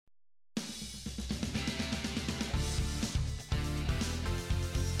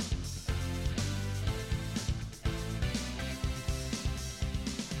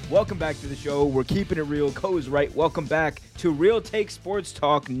Welcome back to the show. We're keeping it real. Co's right. Welcome back to Real Take Sports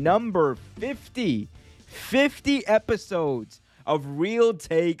Talk number 50. 50 episodes of Real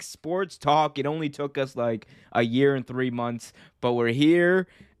Take Sports Talk. It only took us like a year and 3 months, but we're here.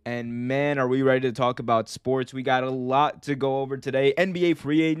 And man, are we ready to talk about sports? We got a lot to go over today. NBA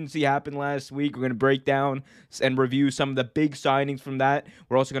free agency happened last week. We're going to break down and review some of the big signings from that.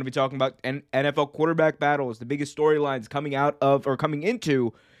 We're also going to be talking about NFL quarterback battles, the biggest storylines coming out of or coming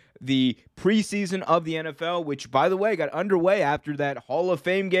into the preseason of the NFL, which, by the way, got underway after that Hall of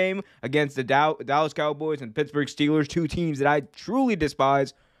Fame game against the Dallas Cowboys and Pittsburgh Steelers, two teams that I truly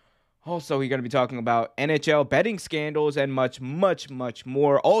despise. Also, we're going to be talking about NHL betting scandals and much, much, much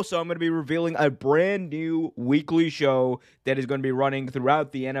more. Also, I'm going to be revealing a brand new weekly show that is going to be running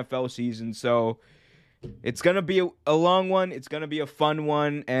throughout the NFL season. So it's going to be a long one. It's going to be a fun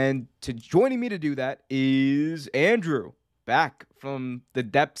one. And joining me to do that is Andrew, back from the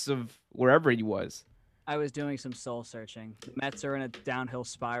depths of wherever he was. I was doing some soul searching. The Mets are in a downhill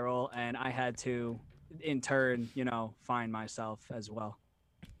spiral, and I had to, in turn, find myself as well.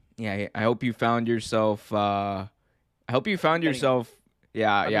 Yeah, I hope you found yourself. Yeah.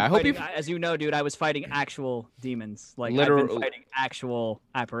 I hope you. As you know, dude, I was fighting actual demons. Like Literal, I've been fighting actual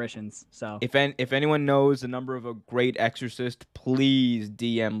apparitions. So if anyone knows the number of a great exorcist, please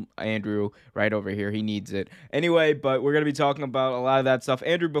DM Andrew right over here. He needs it. Anyway, but we're gonna be talking about a lot of that stuff.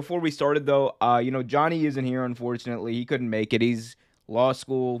 Andrew, before we started though, Johnny isn't here. Unfortunately, he couldn't make it. He's law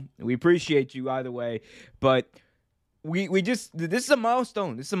school. We appreciate you either way, but. This is a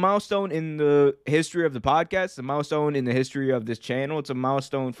milestone. This is a milestone in the history of the podcast. It's a milestone in the history of this channel. It's a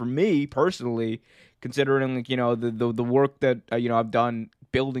milestone for me personally, considering the work that I've done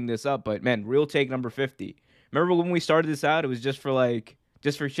building this up. But man, Real Take number 50. Remember when we started this out? It was just for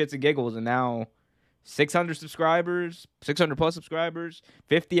shits and giggles, and now 600 subscribers, 600 plus subscribers,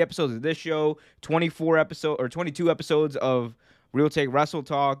 50 episodes of this show, 22 episodes of Real Take Wrestle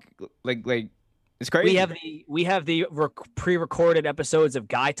Talk. It's crazy. We have the pre-recorded episodes of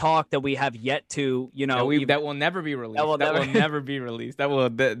Guy Talk that we have yet to, that will never be released. That will never be released.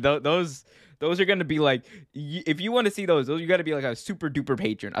 Those are going to be like, if you want to see those you got to be like a super duper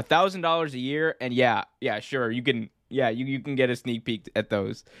patron, $1,000 a year, and yeah, sure, you can get a sneak peek at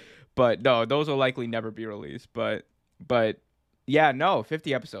those, but no, those will likely never be released. But yeah, no,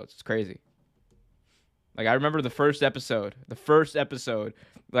 50 episodes, it's crazy. Like I remember the first episode,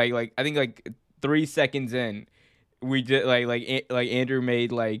 like I think 3 seconds in, we did like Andrew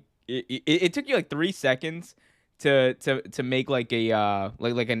made it took you like 3 seconds to make like a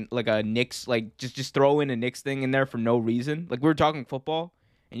Knicks, just throw in a Knicks thing in there for no reason. Like we were talking football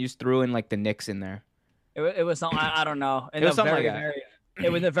and you just threw in like the Knicks in there. It was something I don't know. It was something like that.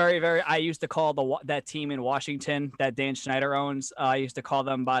 It was a very I used to call that team in Washington that Dan Schneider owns. I used to call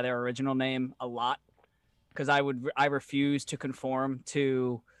them by their original name a lot because I refused to conform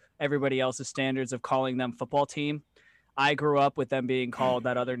to everybody else's standards of calling them football team. I grew up with them being called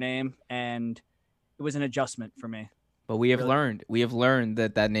that other name, and it was an adjustment for me. But we have learned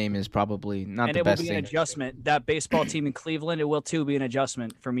that name is probably not the best thing. And it will be an adjustment. That baseball team in Cleveland, it will too be an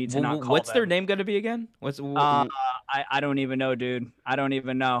adjustment for me to not call What's them. Their name going to be again? I don't even know, dude. I don't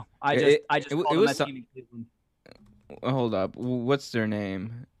even know. I just called them that team in Cleveland. Hold up. What's their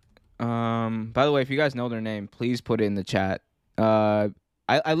name? By the way, if you guys know their name, please put it in the chat.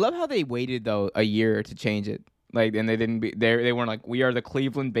 I love how they waited though a year to change it. And they weren't like, we are the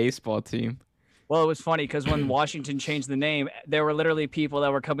Cleveland baseball team. Well, it was funny because when Washington changed the name, there were literally people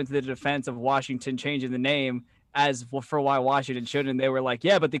that were coming to the defense of Washington changing the name as for why Washington shouldn't. They were like,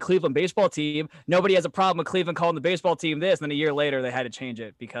 yeah, but the Cleveland baseball team, nobody has a problem with Cleveland calling the baseball team this. And then a year later, they had to change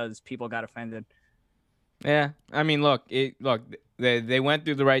it because people got offended. Yeah, I mean, they went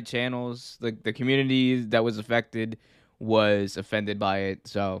through the right channels. The community that was affected was offended by it.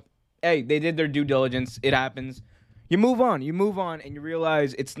 So, hey, they did their due diligence. It happens. You move on, and you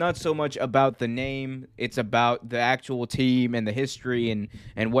realize it's not so much about the name. It's about the actual team and the history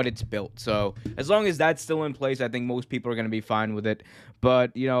and what it's built. So, as long as that's still in place, I think most people are going to be fine with it.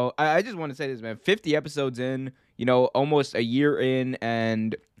 But, I just want to say this, man. 50 episodes in, almost a year in,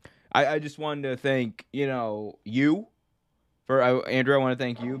 and I just wanted to thank, you. Andrew, I want to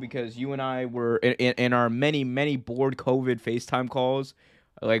thank you because you and I were in our many, many bored COVID FaceTime calls.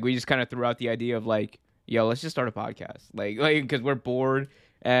 We just kind of threw out the idea of yo, let's just start a podcast. Because we're bored.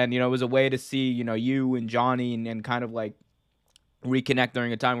 And, it was a way to see, you and Johnny and kind of reconnect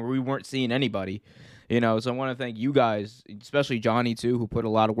during a time where we weren't seeing anybody. So I want to thank you guys, especially Johnny too, who put a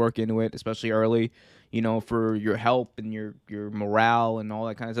lot of work into it, especially early, for your help and your morale and all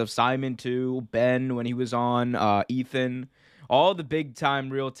that kind of stuff. Simon too, Ben when he was on, Ethan. all the big-time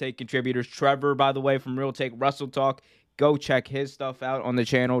Real Take contributors. Trevor, by the way, from Real Take Wrestle Talk. Go check his stuff out on the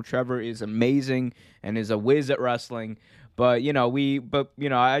channel. Trevor is amazing and is a whiz at wrestling. But,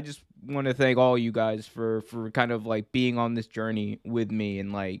 I just want to thank all you guys for kind of like being on this journey with me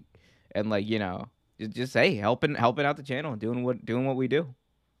and just hey, helping out the channel and doing what we do.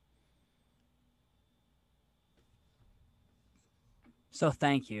 So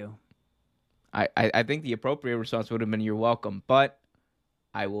thank you. I think the appropriate response would have been you're welcome, but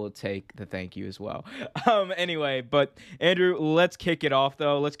I will take the thank you as well. Anyway, but Andrew, let's kick it off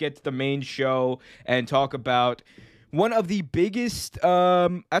though. Let's get to the main show and talk about one of the biggest,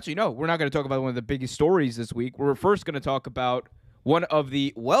 actually, no, we're not going to talk about one of the biggest stories this week. We're first going to talk about one of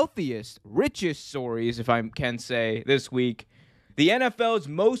the wealthiest, richest stories, if I can say, this week. The NFL's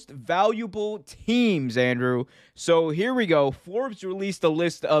most valuable teams, Andrew. So here we go. Forbes released a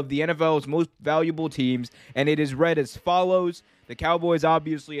list of the NFL's most valuable teams, and it is read as follows. The Cowboys,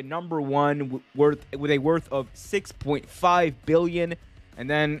 obviously, at number one, with a worth of $6.5 billion. And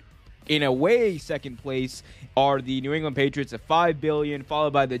then, in a way, second place are the New England Patriots at $5 billion,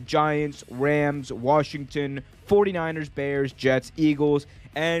 followed by the Giants, Rams, Washington, 49ers, Bears, Jets, Eagles,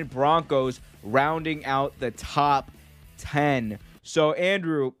 and Broncos, rounding out the top 10. So,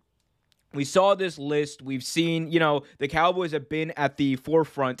 Andrew, we saw this list. We've seen, the Cowboys have been at the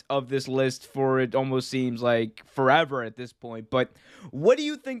forefront of this list for, it almost seems like, forever at this point. But what do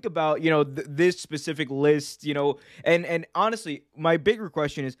you think about, this specific list, and honestly, my bigger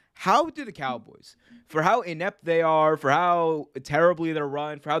question is, how do the Cowboys, for how inept they are, for how terribly they're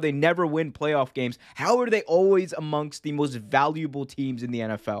run, for how they never win playoff games, how are they always amongst the most valuable teams in the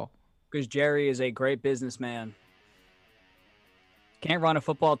NFL? Because Jerry is a great businessman. Can't run a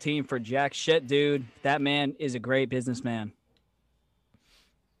football team for jack shit, dude. That man is a great businessman.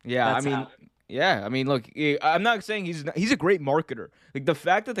 Yeah, look, I'm not saying he's a great marketer. Like, the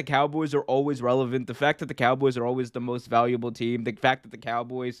fact that the Cowboys are always relevant, the fact that the Cowboys are always the most valuable team, the fact that the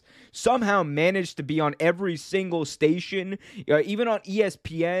Cowboys somehow managed to be on every single station, even on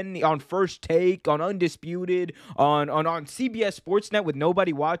ESPN, on First Take, on Undisputed, on CBS Sportsnet with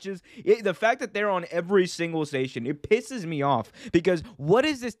nobody watches. The fact that they're on every single station, it pisses me off, because what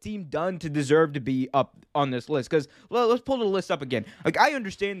has this team done to deserve to be up on this list? Because let's pull the list up again. Like, I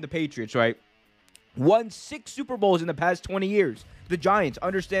understand the Patriots, right? Won 6 Super Bowls in the past 20 years. The Giants,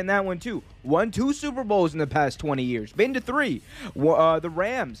 understand that one too. Won 2 Super Bowls in the past 20 years. Been to 3. The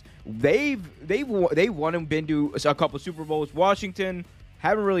Rams, they've won and been to a couple Super Bowls. Washington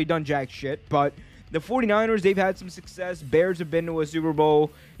haven't really done jack shit, but the 49ers, they've had some success. Bears have been to a Super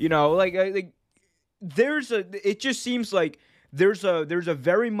Bowl. It just seems like there's a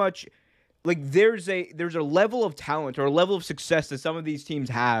very much, like, there's a level of talent or a level of success that some of these teams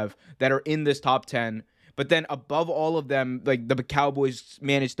have that are in this top 10, but then above all of them, like, the Cowboys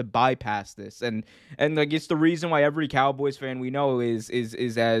managed to bypass this, and like, it's the reason why every Cowboys fan we know is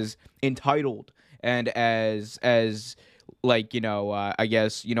as entitled and as like, I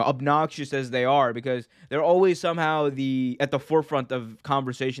guess, obnoxious as they are, because they're always somehow at the forefront of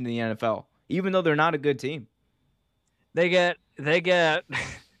conversation in the NFL, even though they're not a good team. They get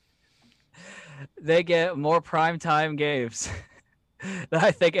they get more primetime games than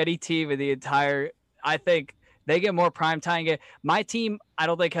I think any team in the entire. I think they get more primetime games. My team, I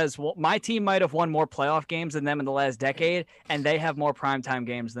don't think my team might have won more playoff games than them in the last decade, and they have more primetime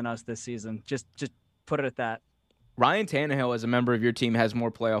games than us this season. Just put it at that. Ryan Tannehill, as a member of your team, has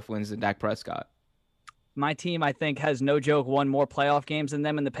more playoff wins than Dak Prescott. My team, I think, has no joke won more playoff games than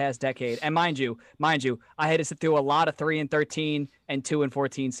them in the past decade. And mind you, I had to sit through a lot of 3-13 and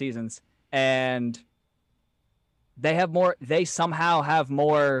 2-14 seasons. And they somehow have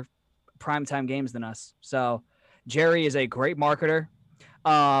more primetime games than us. So Jerry is a great marketer.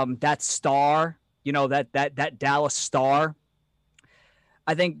 That star, that Dallas star,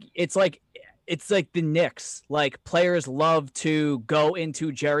 I think it's like the Knicks. Like, players love to go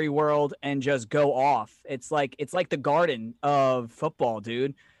into Jerry world and just go off. It's like the Garden of football,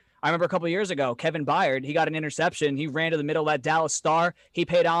 dude. I remember a couple of years ago, Kevin Byard, he got an interception. He ran to the middle of that Dallas star. He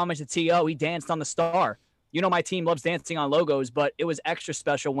paid homage to T.O. He danced on the star. My team loves dancing on logos, but it was extra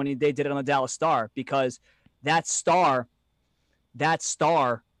special when they did it on the Dallas Star, because that star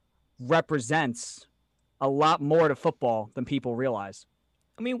represents a lot more to football than people realize.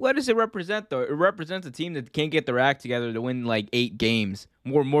 I mean, what does it represent, though? It represents a team that can't get their act together to win like 8 games,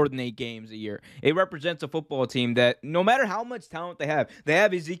 more than 8 games a year. It represents a football team that, no matter how much talent they have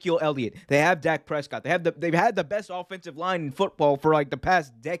Ezekiel Elliott, they have Dak Prescott, they've had the best offensive line in football for like the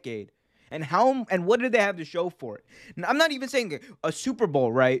past decade. And what did they have to show for it? And I'm not even saying a Super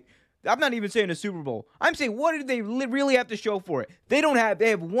Bowl, right? I'm not even saying a Super Bowl. I'm saying, what did they really have to show for it? They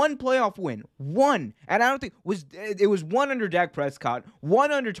have one playoff win. One. And I don't think it was one under Dak Prescott,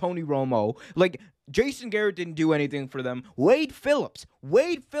 one under Tony Romo. Like, Jason Garrett didn't do anything for them. Wade Phillips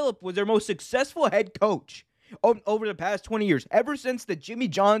was their most successful head coach over the past 20 years. Ever since the Jimmy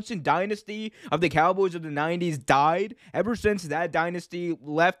Johnson dynasty of the Cowboys of the 90s died, ever since that dynasty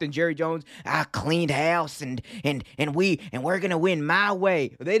left and Jerry Jones cleaned house and we're going to win my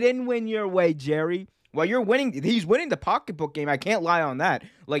way. They didn't win your way, Jerry. Well, he's winning the pocketbook game. I can't lie on that.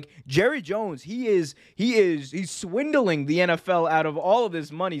 Like, Jerry Jones, he's swindling the NFL out of all of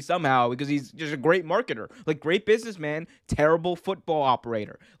this money somehow because he's just a great marketer. Like, great businessman, terrible football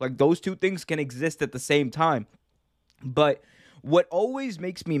operator. Like, those two things can exist at the same time. But what always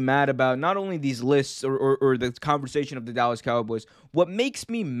makes me mad about not only these lists or the conversation of the Dallas Cowboys, what makes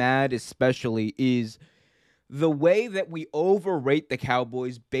me mad especially is the way that we overrate the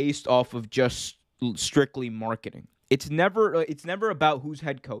Cowboys based off of just strictly marketing. It's never about who's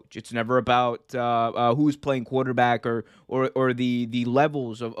head coach. It's never about who's playing quarterback or the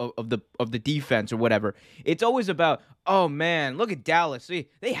levels of the defense or whatever. It's always about, oh man, look at Dallas. See,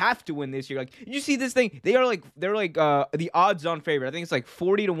 they have to win this year. Like, you see this thing? They're like the odds-on favorite. I think it's like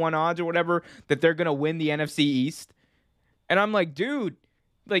 40-1 odds or whatever that they're gonna win the NFC East. And I'm like, dude,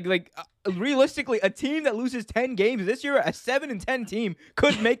 realistically, a team that loses 10 games this year, a 7-10 team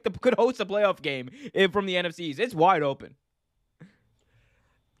could host a playoff game from the NFC East. It's wide open.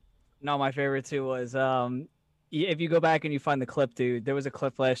 No, my favorite too was if you go back and you find the clip, dude, there was a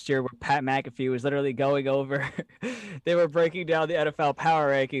clip last year where Pat McAfee was literally going over. They were breaking down the NFL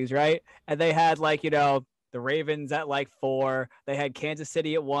power rankings, right? And they had the Ravens at 4. They had Kansas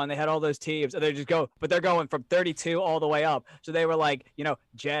City at 1. They had all those teams, and but they're going from 32 all the way up. So they were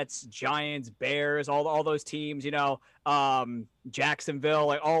Jets, Giants, Bears, all those teams,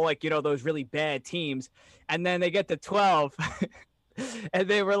 Jacksonville, those really bad teams. And then they get to 12, and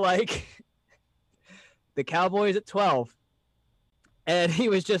they were the Cowboys at 12. And he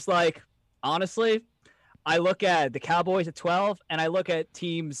was just honestly, I look at the Cowboys at 12, and I look at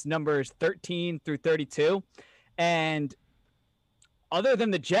teams numbers 13 through 32, and other than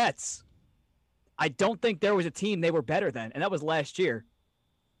the Jets, I don't think there was a team they were better than, and that was last year.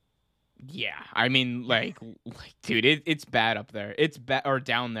 Yeah, I mean, dude, it's bad up there. It's bad or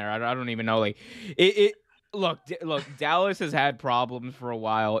down there. I don't even know. Look, Dallas has had problems for a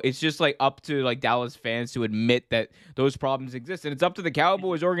while. It's just up to Dallas fans to admit that those problems exist, and it's up to the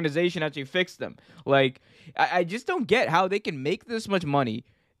Cowboys organization to actually fix them. I just don't get how they can make this much money.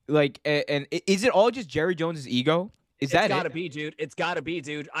 And is it all just Jerry Jones's ego? It's gotta be, dude. It's gotta be,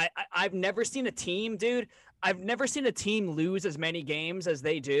 dude. I've never seen a team, dude. I've never seen a team lose as many games as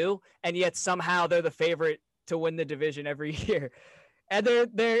they do, and yet somehow they're the favorite to win the division every year. And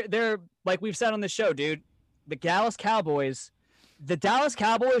they're like we've said on the show, dude. The Dallas Cowboys are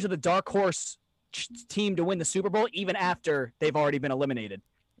the dark horse team to win the Super Bowl, even after they've already been eliminated.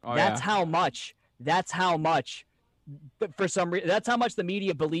 Oh, that's how much. But for some reason, that's how much the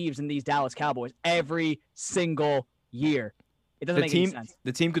media believes in these Dallas Cowboys every single year. It doesn't make any sense.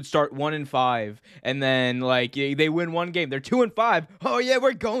 The team could start 1-5, and then they win one game. They're 2-5. Oh yeah,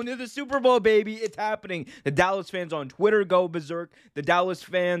 we're going to the Super Bowl, baby! It's happening. The Dallas fans on Twitter go berserk. The Dallas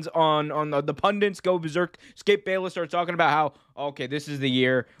fans on the pundits go berserk. Skip Bayless starts talking about how this is the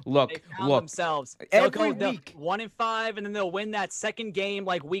year. Look themselves every week 1-5, and then they'll win that second game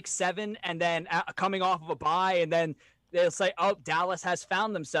week 7, and then coming off of a bye, and then they'll say, "Oh, Dallas has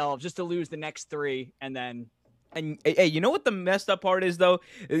found themselves," just to lose the next 3, and then. And hey, you know what the messed up part is though?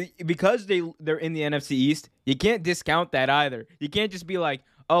 Because they're in the NFC East, you can't discount that either. You can't just be like,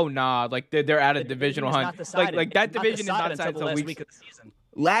 oh nah, they're out of divisional hunt. That division is not decided until week of the season.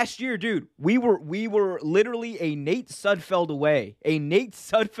 Last year, dude, we were literally a Nate Sudfeld away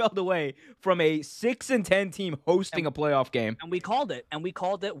from a 6-10 team hosting a playoff game. And we called it. We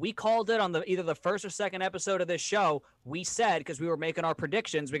called it on either the first or second episode of this show. We said, because we were making our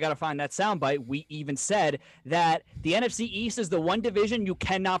predictions, we got to find that soundbite. We even said that the NFC East is the one division you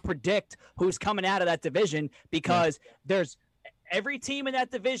cannot predict who's coming out of that division because there's every team in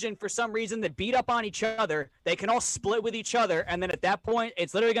that division, for some reason, that beat up on each other, they can all split with each other, and then at that point,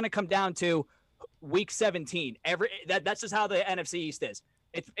 it's literally going to come down to week 17. That's just how the NFC East is.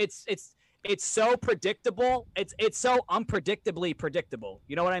 It's so predictable. It's so unpredictably predictable.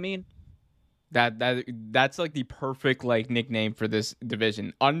 You know what I mean? That's the perfect nickname for this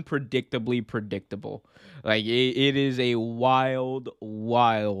division. Unpredictably predictable. It is a wild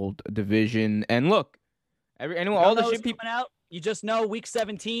division. And look, all the shit people out. You just know week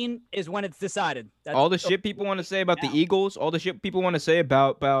 17 is when it's decided. All the shit people want to say about the Eagles, all the shit people want to say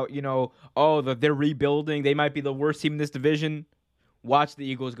about they're rebuilding, they might be the worst team in this division. Watch the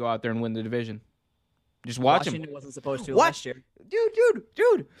Eagles go out there and win the division. Just watch them. Washington wasn't supposed to last year.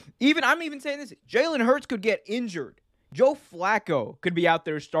 Dude. I'm even saying this. Jalen Hurts could get injured. Joe Flacco could be out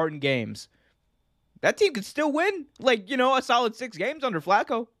there starting games. That team could still win, a solid 6 games under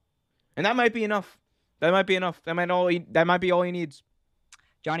Flacco. And that might be enough. That might be all he needs.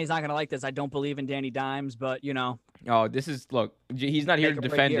 Johnny's not going to like this. I don't believe in Danny Dimes, but, Oh, look, he's not here to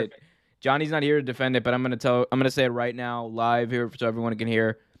defend it. Johnny's not here to defend it, but I'm going to say it right now, live here so everyone can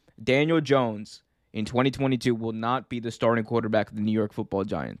hear. Daniel Jones in 2022 will not be the starting quarterback of the New York Football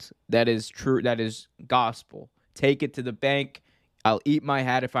Giants. That is true. That is gospel. Take it to the bank. I'll eat my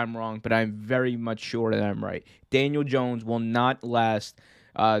hat if I'm wrong, but I'm very much sure that I'm right. Daniel Jones will not last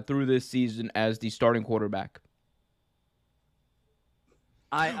through this season as the starting quarterback.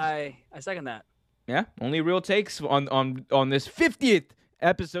 I second that. Yeah, only real takes on this 50th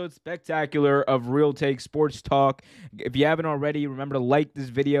episode spectacular of Real Take Sports Talk. If you haven't already, remember to like this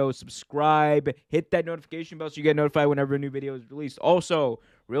video, subscribe, hit that notification bell so you get notified whenever a new video is released. Also,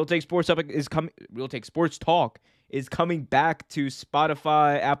 Real Take Sports Talk is coming back to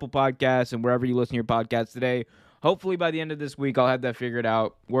Spotify, Apple Podcasts, and wherever you listen to your podcasts today. Hopefully by the end of this week, I'll have that figured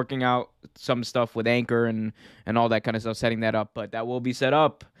out, working out some stuff with Anchor and all that kind of stuff, setting that up. But that will be set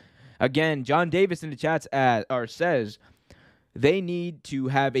up. Again, John Davis in the chats says they need to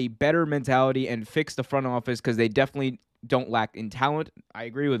have a better mentality and fix the front office because they definitely don't lack in talent. I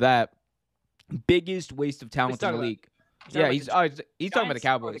agree with that. Biggest waste of talent in the league. Yeah, he's talking about the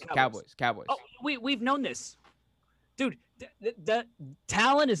Cowboys. Cowboys. Oh, we've known this. Dude, the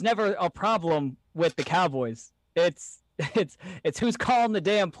talent is never a problem with the Cowboys. It's who's calling the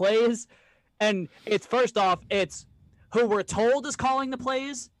damn plays, and it's first off, it's who we're told is calling the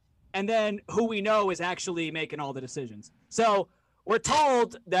plays, and then who we know is actually making all the decisions. So we're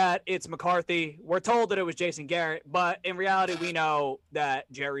told that it's McCarthy. We're told that it was Jason Garrett, but in reality, we know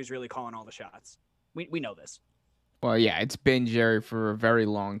that Jerry's really calling all the shots. We know this. Well, yeah, it's been Jerry for a very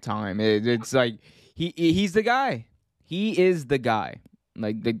long time. It's like he's the guy. He is the guy.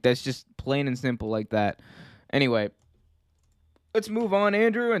 Like that's just plain and simple like that. Anyway, let's move on,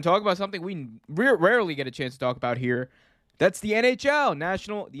 Andrew, and talk about something we rarely get a chance to talk about here. That's the NHL,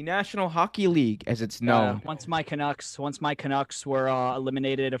 the National Hockey League, as it's known. Once my Canucks were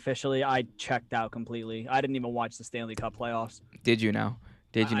eliminated officially, I checked out completely. I didn't even watch the Stanley Cup playoffs. Did you now?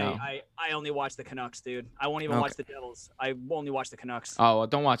 I only watch the Canucks, dude. I won't even watch the Devils. I only watch the Canucks. Oh, well,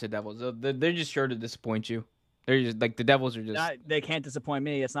 don't watch the Devils. They're just sure to disappoint you. They're just like the Devils are just. They can't disappoint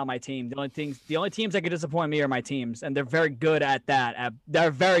me. It's not my team. The only teams that can disappoint me are my teams, and they're very good at that. They're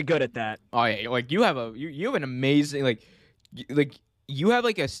very good at that. Oh yeah, like you have an amazing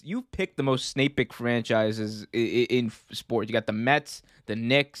you picked the most snake pick franchises in sports. You got the Mets, the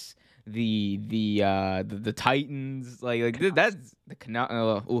Knicks, the Titans. Like that's the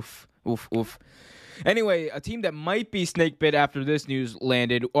Canucks. Oof. Anyway, a team that might be snake bit after this news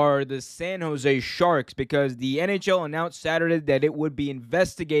landed are the San Jose Sharks, because the NHL announced Saturday that it would be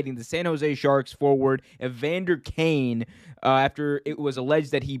investigating the San Jose Sharks forward Evander Kane after it was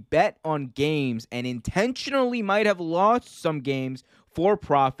alleged that he bet on games and intentionally might have lost some games for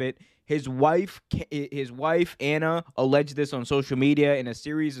profit. His wife Anna alleged this on social media in a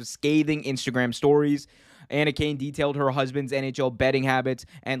series of scathing Instagram stories. Anna Kane detailed her husband's NHL betting habits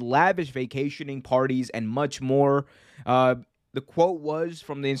and lavish vacationing parties and much more. The quote was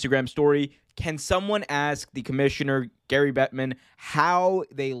from the Instagram story, "Can someone ask the commissioner, Gary Bettman, how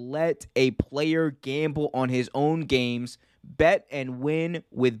they let a player gamble on his own games, bet and win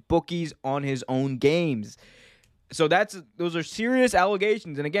with bookies on his own games?" So those are serious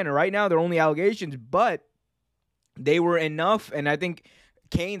allegations. And again, right now they're only allegations, but they were enough, and I think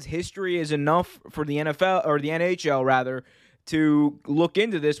Kane's history is enough for the NFL, or the NHL rather, to look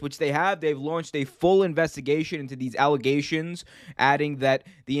into this, which they have. They've launched a full investigation into these allegations, adding that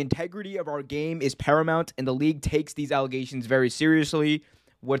the integrity of our game is paramount and the league takes these allegations very seriously.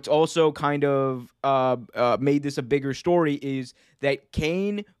 What's also kind of made this a bigger story is that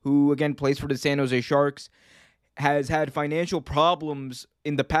Kane, who again plays for the San Jose Sharks, has had financial problems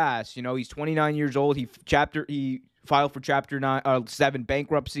in the past. You know, he's 29 years old. He filed for Chapter 7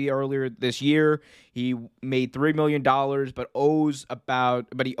 bankruptcy earlier this year. He made $3 million, but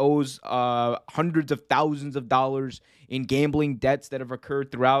he owes hundreds of thousands of dollars in gambling debts that have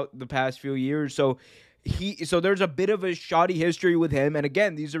occurred throughout the past few years. So there's a bit of a shoddy history with him. And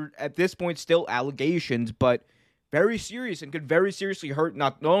again, these are at this point still allegations, but very serious and could very seriously hurt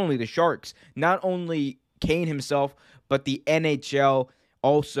not only the Sharks, not only Kane himself, but the NHL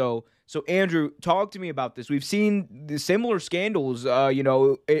also. So, Andrew, talk to me about this. We've seen the similar scandals,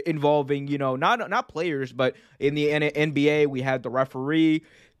 involving, not players, but in the NBA, we had the referee.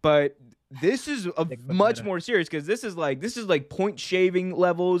 But this is much more serious because this is like point shaving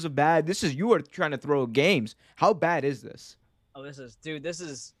levels of bad. This is you are trying to throw games. How bad is this? Oh, this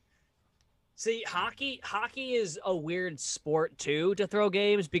is. See, hockey is a weird sport too to throw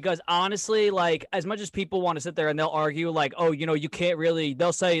games because honestly, like as much as people want to sit there and they'll argue like, oh, you can't really.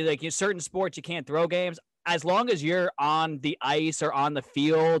 They'll say like in certain sports you can't throw games as long as you're on the ice or on the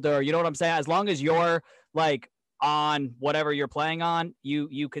field or you know what I'm saying. As long as you're like on whatever you're playing on,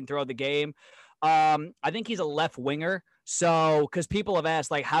 you can throw the game. I think he's a left winger. So, because people have asked,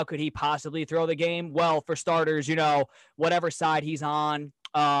 like, how could he possibly throw the game? Well, for starters, whatever side he's on,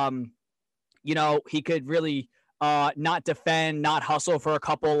 he could really not defend, not hustle for a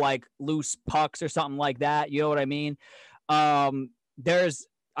couple like loose pucks or something like that. You know what I mean? There's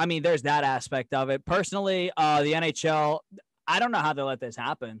that aspect of it. Personally, the NHL, I don't know how they let this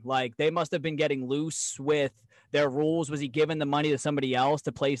happen. Like they must have been getting loose with their rules. Was he giving the money to somebody else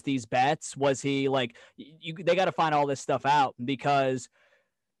to place these bets? Was he like, they got to find all this stuff out because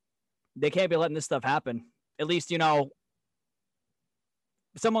they can't be letting this stuff happen. At least,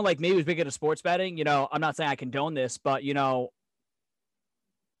 someone like me who's big into sports betting, I'm not saying I condone this, but, he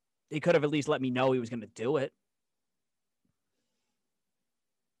could have at least let me know he was going to do it.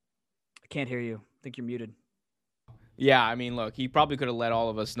 I can't hear you. I think you're muted. Yeah, I mean, look, he probably could have let all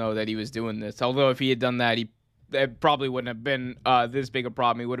of us know that he was doing this. Although if he had done that, it probably wouldn't have been this big a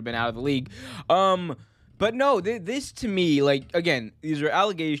problem. He would have been out of the league. But no, this to me, like, again, these are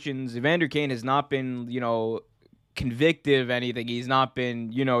allegations. Evander Kane has not been, convicted of anything. He's not been,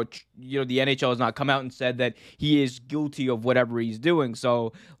 the NHL has not come out and said that he is guilty of whatever he's doing.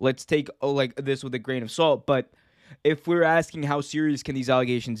 So let's take this with a grain of salt. But if we're asking how serious can these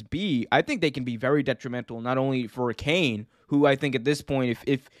allegations be, I think they can be very detrimental, not only for Kane, who I think at this point,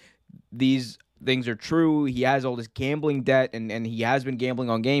 if these things are true, he has all this gambling debt and he has been gambling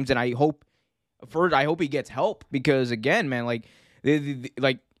on games. And I hope he gets help because, again, man,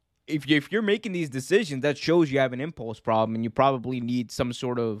 if you're making these decisions, that shows you have an impulse problem and you probably need some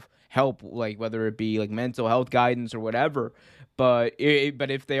sort of help, like whether it be like mental health guidance or whatever. But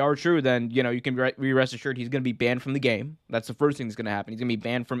if they are true, then you can be rest assured he's going to be banned from the game. That's the first thing that's going to happen. He's going to be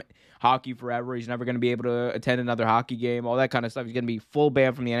banned from hockey forever. He's never going to be able to attend another hockey game. All that kind of stuff. He's going to be full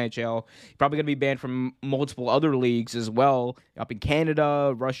ban from the NHL. He's probably going to be banned from multiple other leagues as well, up in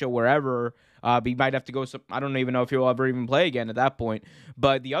Canada, Russia, wherever. He might have to go. I don't even know if he'll ever even play again at that point.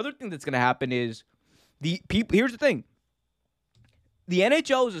 But the other thing that's going to happen is here's the thing. The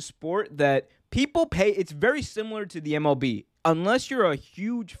NHL is a sport that people pay. It's very similar to the MLB. Unless you're a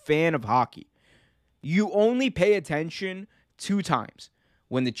huge fan of hockey, you only pay attention 2 times: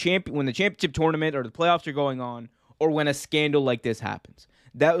 when the championship tournament or the playoffs are going on, or when a scandal like this happens.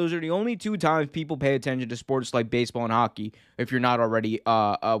 Those are the only 2 times people pay attention to sports like baseball and hockey. If you're not already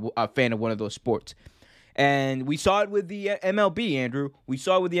a fan of one of those sports. And we saw it with the MLB, Andrew. We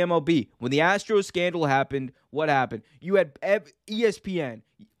saw it with the MLB. When the Astros scandal happened, what happened? You had ESPN,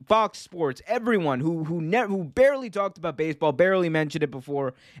 Fox Sports, everyone who barely talked about baseball, barely mentioned it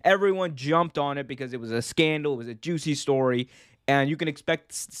before. Everyone jumped on it because it was a scandal. It was a juicy story. And you can expect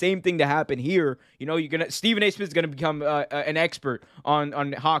the same thing to happen here. Stephen A. Smith is gonna become an expert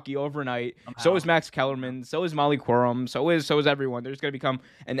on hockey overnight. Somehow. So is Max Kellerman. So is Molly Quorum. So is everyone. They're just gonna become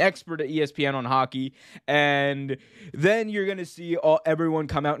an expert at ESPN on hockey, and then you're gonna see everyone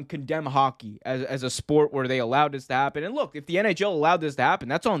come out and condemn hockey as a sport where they allowed this to happen. And look, if the NHL allowed this to happen,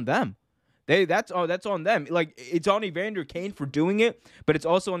 that's on them. That's on them. Like, it's on Evander Kane for doing it, but it's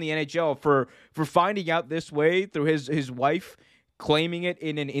also on the NHL for finding out this way through his wife claiming it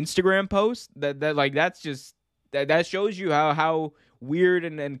in an Instagram post. That shows you how weird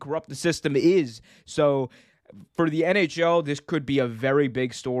and corrupt the system is. So for the NHL, this could be a very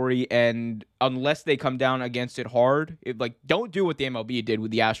big story, and unless they come down against it hard, don't do what the MLB did with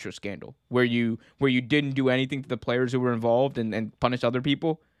the Astros scandal, where you didn't do anything to the players who were involved and punish other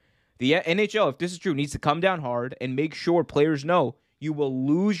people. The NHL, if this is true, needs to come down hard and make sure players know you will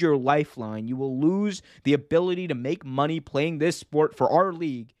lose your lifeline. You will lose the ability to make money playing this sport for our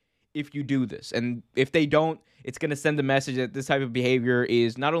league if you do this. And if they don't, it's going to send a message that this type of behavior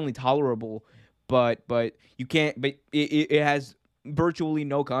is not only tolerable, but you can't. But it has virtually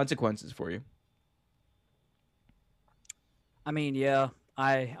no consequences for you. I mean, yeah,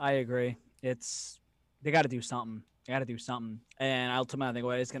 I agree. They got to do something. And ultimately, I think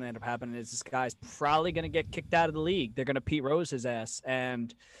what is going to end up happening is this guy's probably going to get kicked out of the league. They're going to Pete Rose his ass.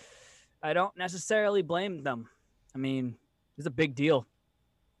 And I don't necessarily blame them. I mean, it's a big deal.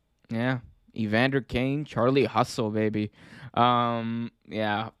 Yeah. Evander Kane, Charlie Hustle, baby.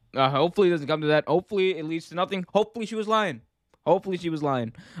 Yeah. Hopefully it doesn't come to that. Hopefully it leads to nothing. Hopefully she was lying. Hopefully she was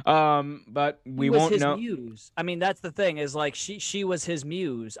lying. But He we was won't his know. muse. I mean, that's the thing is like she was his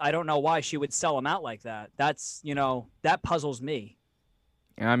muse. I don't know why she would sell him out like that. That's, that puzzles me.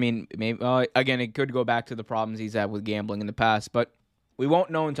 I mean, maybe again, it could go back to the problems he's had with gambling in the past, but we won't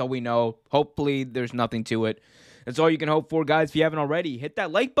know until we know. Hopefully, there's nothing to it. That's all you can hope for, guys. If you haven't already, hit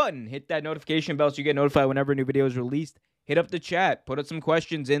that like button, hit that notification bell so you get notified whenever a new video is released. Hit up the chat, put up some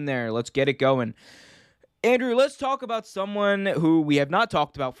questions in there. Let's get it going. Andrew, let's talk about someone who we have not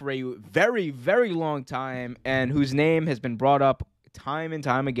talked about for a very, very long time and whose name has been brought up time and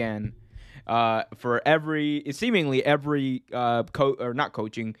time again. For seemingly every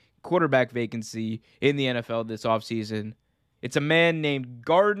quarterback vacancy in the NFL this offseason. It's a man named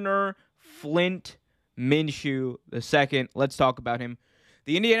Gardner Flint Minshew II. Let's talk about him.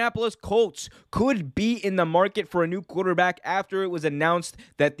 The Indianapolis Colts could be in the market for a new quarterback after it was announced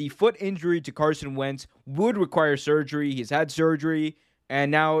that the foot injury to Carson Wentz would require surgery. He's had surgery, and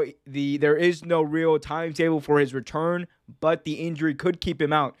now there is no real timetable for his return, but the injury could keep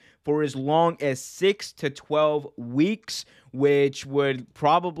him out for as long as 6 to 12 weeks, which would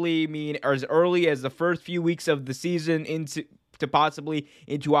probably mean as early as the first few weeks of the season into possibly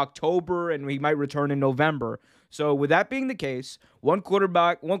into October, and he might return in November. So with that being the case, one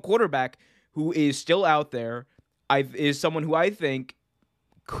quarterback who is still out there is someone who I think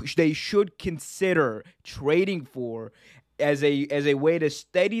they should consider trading for as a way to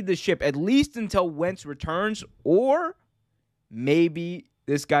steady the ship, at least until Wentz returns, or maybe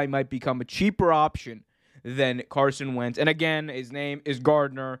this guy might become a cheaper option than Carson Wentz. And again, his name is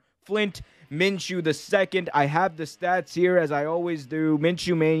Gardner Flint Minshew II. I have the stats here, as I always do.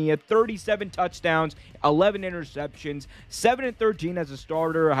 Minshew Mania, 37 touchdowns, 11 interceptions, 7-13 as a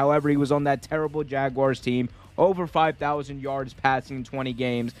starter. However, he was on that terrible Jaguars team. Over 5,000 yards passing in 20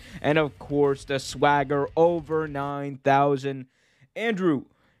 games. And, of course, the swagger, over 9,000. Andrew,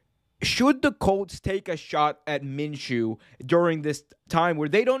 should the Colts take a shot at Minshew during this time where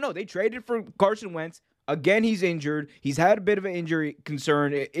they don't know? They traded for Carson Wentz. Again, he's injured. He's had a bit of an injury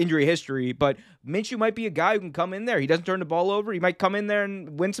history, but Minshew might be a guy who can come in there. He doesn't turn the ball over. He might come in there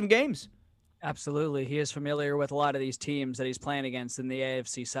and win some games. Absolutely. He is familiar with a lot of these teams that he's playing against in the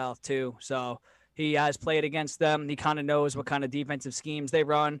AFC South too. So he has played against them. He kind of knows what kind of defensive schemes they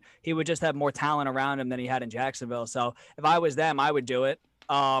run. He would just have more talent around him than he had in Jacksonville. So if I was them, I would do it.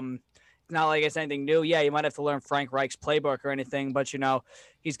 Not like it's anything new. Yeah, you might have to learn Frank Reich's playbook or anything, but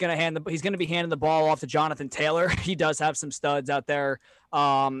he's gonna be handing the ball off to Jonathan Taylor. He does have some studs out there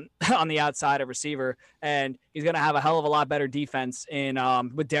on the outside of receiver, and he's gonna have a hell of a lot better defense in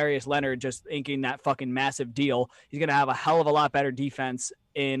with Darius Leonard just inking that fucking massive deal. He's gonna have a hell of a lot better defense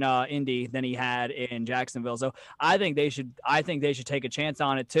in Indy than he had in Jacksonville. So I think they should take a chance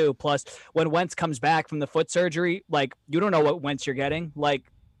on it too. Plus, when Wentz comes back from the foot surgery, like, you don't know what Wentz you're getting. Like,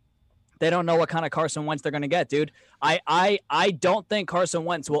 they don't know what kind of Carson Wentz they're going to get, dude. I don't think Carson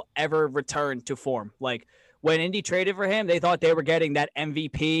Wentz will ever return to form. Like, when Indy traded for him, they thought they were getting that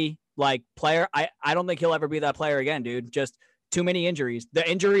MVP like player. I don't think he'll ever be that player again, dude. Just too many injuries. The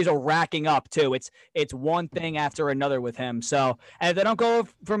injuries are racking up too. It's one thing after another with him. So, and if they don't go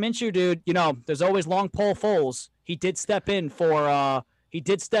for Minshew, dude, there's always long pole Foles. He did step in for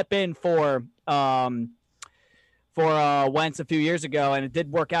Wentz a few years ago, and it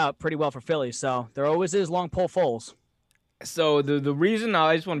did work out pretty well for Philly. So there always is long pole Foles. So the reason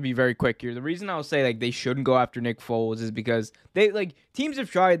I just want to be very quick here. The reason I'll say like they shouldn't go after Nick Foles is because teams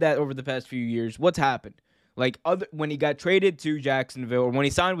have tried that over the past few years. What's happened? When he got traded to Jacksonville, or when he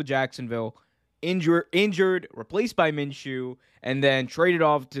signed with Jacksonville, injured, replaced by Minshew, and then traded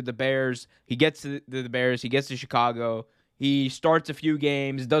off to the Bears. He gets to the Bears. He gets to Chicago. He starts a few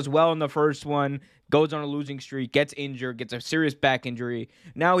games, does well in the first one, goes on a losing streak, gets injured, gets a serious back injury.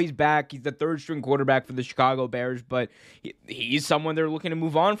 Now he's back. He's the third-string quarterback for the Chicago Bears, but he's someone they're looking to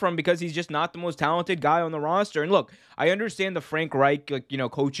move on from because he's just not the most talented guy on the roster. And look, I understand the Frank Reich,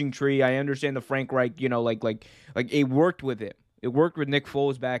 coaching tree. I understand the Frank Reich, it worked with him. It worked with Nick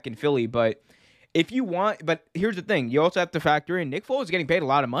Foles back in Philly, but here's the thing. You also have to factor in Nick Foles is getting paid a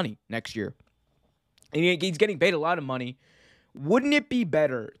lot of money next year. And he's getting paid a lot of money. Wouldn't it be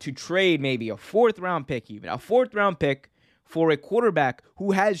better to trade maybe a fourth-round pick for a quarterback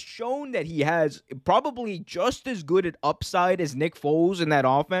who has shown that he has probably just as good an upside as Nick Foles in that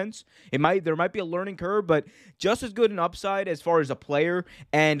offense. There might be a learning curve, but just as good an upside as far as a player,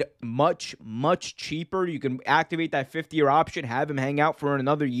 and much, much cheaper. You can activate that 50-year option, have him hang out for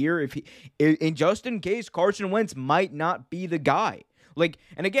another year just in case Carson Wentz might not be the guy. Like,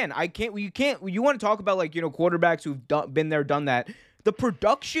 and again, you want to talk about, like, quarterbacks who've been there, done that. The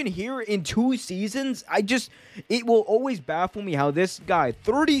production here in 2 seasons, it will always baffle me how this guy,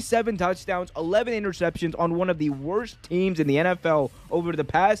 37 touchdowns, 11 interceptions on one of the worst teams in the NFL over the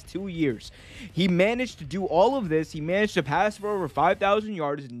past 2 years. He managed to do all of this. He managed to pass for over 5,000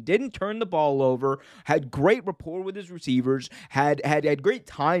 yards and didn't turn the ball over, had great rapport with his receivers, had great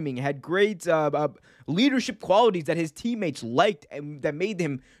timing, had great leadership qualities that his teammates liked and that made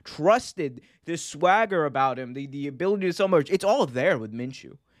him trusted. This swagger about him, the ability to so much, it's all there with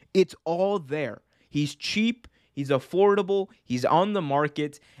Minshew. It's all there. He's cheap, he's affordable, he's on the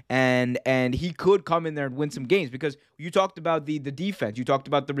market, and he could come in there and win some games, because you talked about the defense, you talked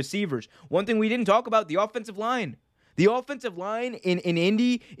about the receivers. One thing we didn't talk about, the offensive line. The offensive line in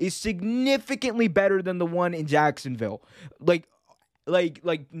Indy is significantly better than the one in Jacksonville. Like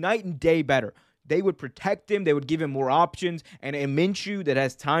night and day better. They would protect him. They would give him more options. And a Minshew that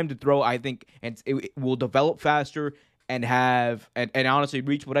has time to throw, I think, and it will develop faster and honestly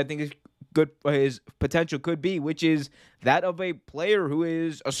reach what I think is good his potential could be, which is that of a player who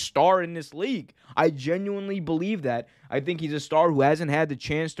is a star in this league. I genuinely believe that. I think he's a star who hasn't had the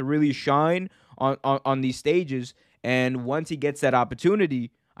chance to really shine on these stages. And once he gets that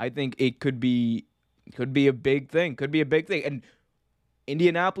opportunity, I think it could be a big thing. Could be a big thing. And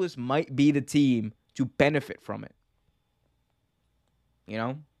Indianapolis might be the team to benefit from it.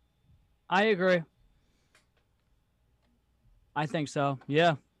 I agree. I think so.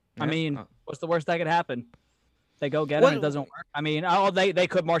 Yeah. I mean, what's the worst that could happen? They go get him, it doesn't work. I mean, they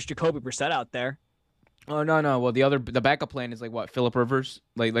could march Jacoby Brissett out there. Oh, no. Well, the backup plan is like what? Phillip Rivers?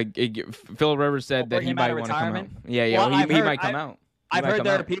 Phillip Rivers said that he might want to come out. Yeah. Well, he might come out. I've heard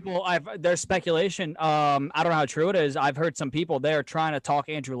there are people. There's speculation. I don't know how true it is. I've heard some people there trying to talk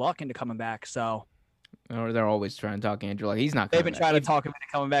Andrew Luck into coming back. So they're always trying to talk Andrew Luck. He's not. They've been trying to talk him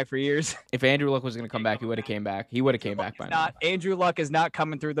into coming back for years. If Andrew Luck was going to come back, he would have came back. He would have came back by now. Andrew Luck is not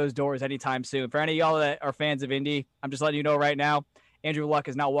coming through those doors anytime soon. For any of y'all that are fans of Indy, I'm just letting you know right now, Andrew Luck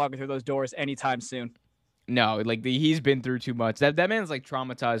is not walking through those doors anytime soon. No, he's been through too much. That man's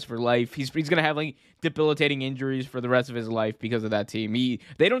traumatized for life. He's gonna have debilitating injuries for the rest of his life because of that team.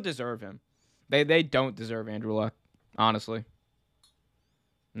 They don't deserve him. They don't deserve Andrew Luck. Honestly,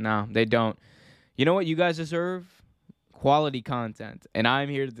 no, they don't. You know what you guys deserve? Quality content, and I'm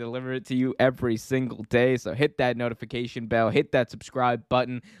here to deliver it to you every single day. So hit that notification bell, hit that subscribe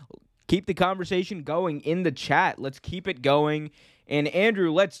button. Keep the conversation going in the chat. Let's keep it going. And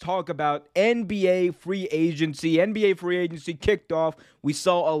Andrew, let's talk about NBA free agency. NBA free agency kicked off. We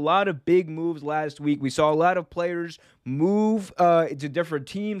saw a lot of big moves last week. We saw a lot of players move to different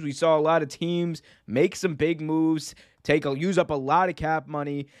teams. We saw a lot of teams make some big moves, use up a lot of cap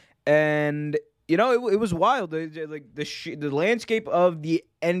money, and it was wild. The landscape of the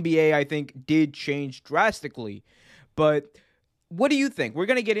NBA, I think, did change drastically. But what do you think? We're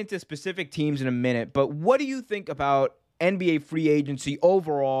gonna get into specific teams in a minute, but what do you think about NBA free agency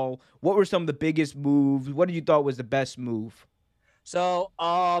overall? What were some of the biggest moves? What did you thought was the best move? So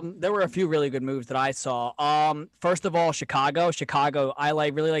there were a few really good moves that I saw. First of all, Chicago, I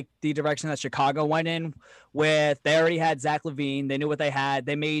really like the direction that Chicago went in with. They already had Zach LaVine. They knew what they had.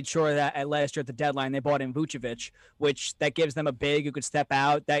 They made sure that at last year at the deadline, they bought in Vucevic, which that gives them a big who could step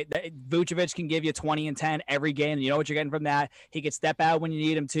out. That Vucevic can give you 20 and 10 every game. You know what you're getting from that. He could step out when you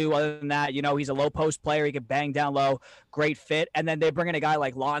need him to. Other than that, he's a low post player. He could bang down low. Great fit. And then they bring in a guy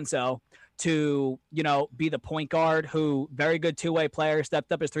like Lonzo to, be the point guard, who very good two-way player,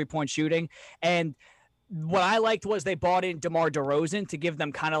 stepped up his three-point shooting. And what I liked was they bought in DeMar DeRozan to give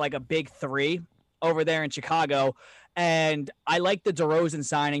them kind of like a big three over there in Chicago. And I like the DeRozan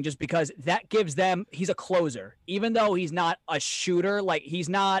signing just because that gives them, he's a closer, even though he's not a shooter. He's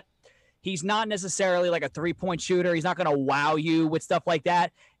not necessarily like a three-point shooter. He's not going to wow you with stuff like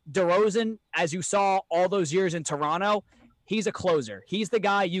that. DeRozan, as you saw all those years in Toronto, he's a closer. He's the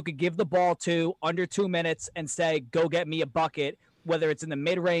guy you could give the ball to under 2 minutes and say, go get me a bucket, whether it's in the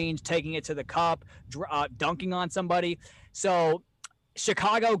mid-range, taking it to the cup, dunking on somebody. So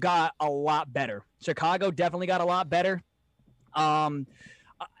Chicago got a lot better. Chicago definitely got a lot better. I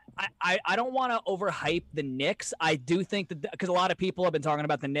don't want to overhype the Knicks. I do think that because a lot of people have been talking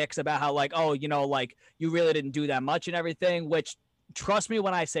about the Knicks about how you really didn't do that much and everything, which trust me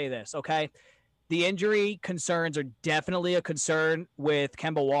when I say this, okay? the injury concerns are definitely a concern with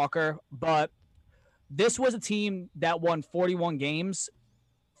Kemba Walker, but this was a team that won 41 games,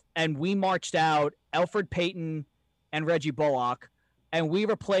 and we marched out Elfrid Payton and Reggie Bullock, and we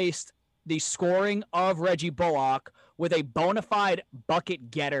replaced the scoring of Reggie Bullock with a bona fide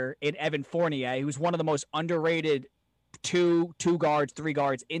bucket getter in Evan Fournier, who's one of the most underrated two guards, three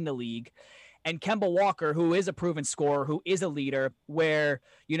guards in the league. And Kemba Walker, who is a proven scorer, who is a leader, where,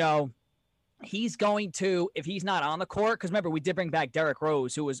 he's going to, if he's not on the court, because remember, we did bring back Derrick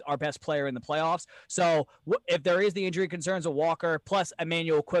Rose, who was our best player in the playoffs. So if there is the injury concerns of Walker, plus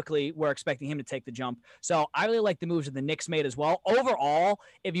Emmanuel Quickly, we're expecting him to take the jump. So I really like the moves that the Knicks made as well. Overall,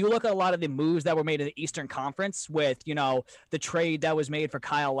 if you look at a lot of the moves that were made in the Eastern Conference with, the trade that was made for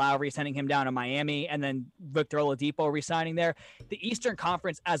Kyle Lowry, sending him down to Miami, and then Victor Oladipo re-signing there, the Eastern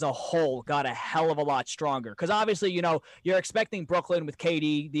Conference as a whole got a hell of a lot stronger. Because obviously, you're expecting Brooklyn with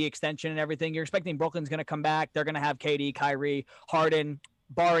KD, the extension and everything. You're expecting Brooklyn's going to come back. They're going to have KD, Kyrie, Harden,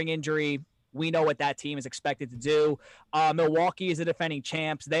 barring injury. We know what that team is expected to do. Milwaukee is the defending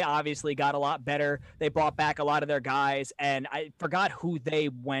champs. They obviously got a lot better. They brought back a lot of their guys, and I forgot who they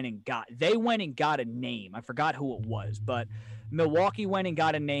went and got. They went and got a name. I forgot who it was, but Milwaukee went and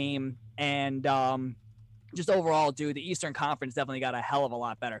got a name, and just overall, dude, the Eastern Conference definitely got a hell of a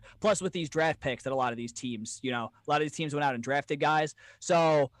lot better. Plus, with these draft picks that a lot of these teams, a lot of these teams went out and drafted guys.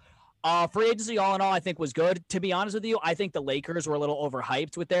 So free agency, all in all, I think was good. To be honest with you, I think the Lakers were a little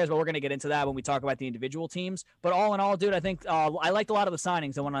overhyped with theirs, but we're going to get into that when we talk about the individual teams. But all in all, dude, I think I liked a lot of the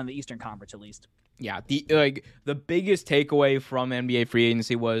signings that went on in the Eastern Conference, at least. Yeah, the biggest takeaway from NBA free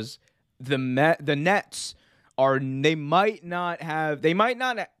agency was the Nets they might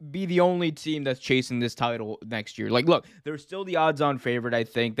not be the only team that's chasing this title next year. Like, look, they're still the odds-on favorite, I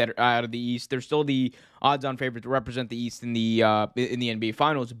think, that out of the East. They're still the odds-on favorite to represent the East in the NBA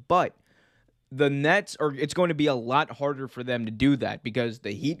Finals. But the Nets it's going to be a lot harder for them to do that because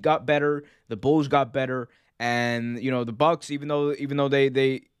the Heat got better, the Bulls got better, and the Bucks, even though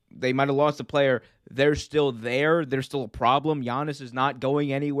they might have lost a player, they're still there. They're still a problem. Giannis is not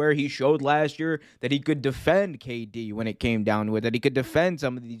going anywhere. He showed last year that he could defend KD when it came down to it, that he could defend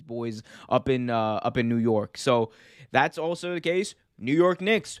some of these boys up in New York. So that's also the case. New York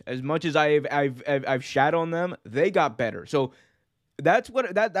Knicks, as much as I've shat on them, they got better. So that's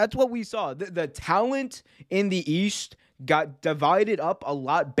what we saw. The talent in the East got divided up a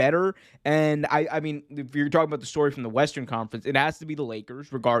lot better. And I mean, if you're talking about the story from the Western Conference, it has to be the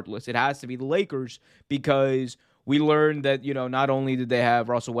Lakers, regardless. It has to be the Lakers because we learned that, not only did they have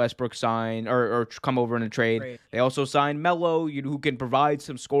Russell Westbrook sign or come over in a trade, they also signed Melo, who can provide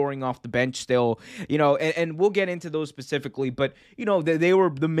some scoring off the bench still, and we'll get into those specifically. But, they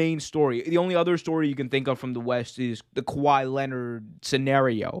were the main story. The only other story you can think of from the West is the Kawhi Leonard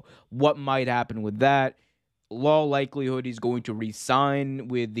scenario. What might happen with that? Law likelihood he's going to re-sign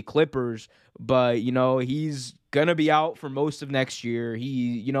with the Clippers, but he's gonna be out for most of next year.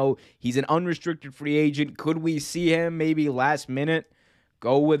 He's an unrestricted free agent. Could we see him maybe last minute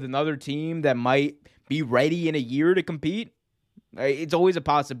go with another team that might be ready in a year to compete? It's always a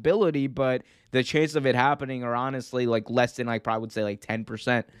possibility, but the chances of it happening are honestly less than probably would say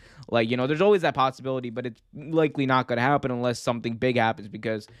 10%. There's always that possibility, but it's likely not gonna happen unless something big happens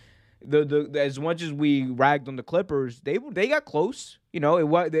because the as much as we ragged on the Clippers, they got close.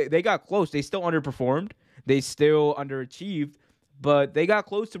 They got close. They still underperformed. They still underachieved, but they got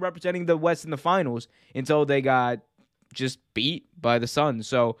close to representing the West in the finals until they got just beat by the Suns.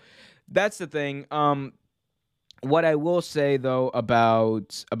 So that's the thing. What I will say though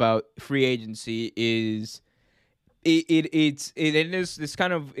about free agency is it's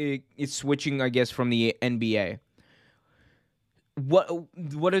switching, I guess, from the NBA.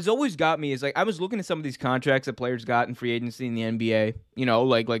 What has always got me is I was looking at some of these contracts that players got in free agency in the NBA,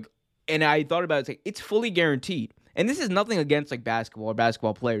 and I thought about it, it's fully guaranteed. And this is nothing against basketball or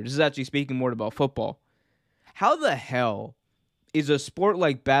basketball players. This is actually speaking more about football. How the hell is a sport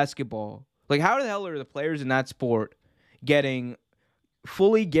like basketball, how the hell are the players in that sport getting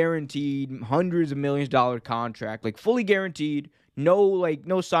fully guaranteed hundreds of millions of dollar contract, fully guaranteed,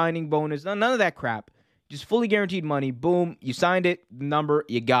 no signing bonus, none of that crap. Just fully guaranteed money. Boom, you signed it, number,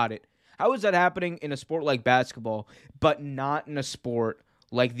 you got it. How is that happening in a sport like basketball, but not in a sport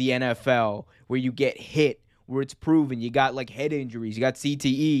like the NFL, where you get hit, where it's proven? You got head injuries, you got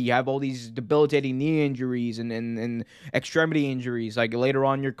CTE, you have all these debilitating knee injuries and extremity injuries later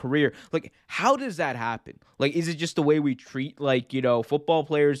on in your career. How does that happen? Is it just the way we treat football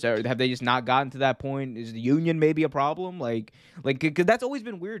players? Or have they just not gotten to that point? Is the union maybe a problem? Cause that's always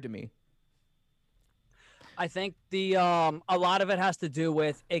been weird to me. I think a lot of it has to do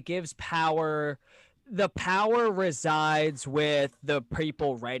with it gives power. The power resides with the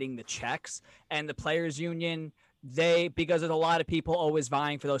people writing the checks and the players union. Because there's a lot of people always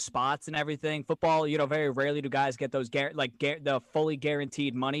vying for those spots and everything. Football, very rarely do guys get those the fully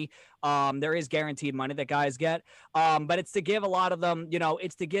guaranteed money. There is guaranteed money that guys get, but it's to give a lot of them.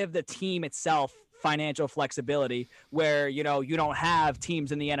 It's to give the team itself financial flexibility, where you don't have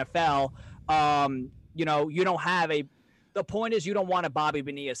teams in the NFL. You don't have a. The point is, you don't want a Bobby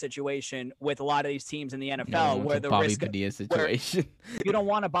Bonilla situation with a lot of these teams in the NFL, where the Bobby risk Bonilla situation. you don't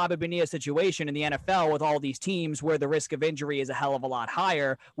want a Bobby Bonilla situation in the NFL with all these teams where the risk of injury is a hell of a lot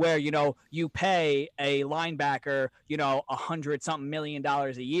higher, where, you pay a linebacker, $100-something million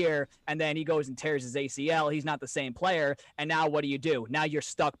a year, and then he goes and tears his ACL. He's not the same player. And now what do? Now you're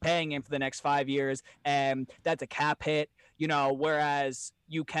stuck paying him for the next 5 years, and that's a cap hit. Whereas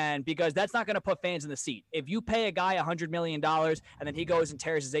you can, because that's not going to put fans in the seat. If you pay a guy $100 million and then he goes and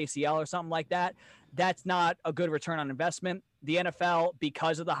tears his ACL or something like that, that's not a good return on investment. The NFL,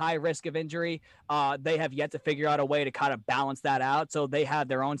 because of the high risk of injury, they have yet to figure out a way to kind of balance that out. So they have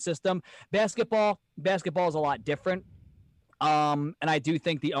their own system. Basketball is a lot different. And I do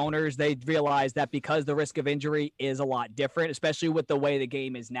think the owners, they realize that because the risk of injury is a lot different, especially with the way the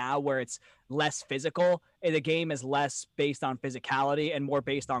game is now, where it's less physical. The game is less based on physicality and more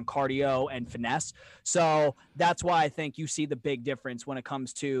based on cardio and finesse. So that's why I think you see the big difference when it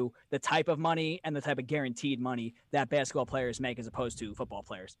comes to the type of money and the type of guaranteed money that basketball players make as opposed to football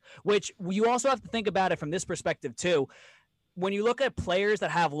players, which you also have to think about it from this perspective too. When you look at players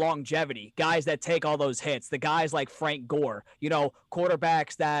that have longevity, guys that take all those hits, the guys like Frank Gore,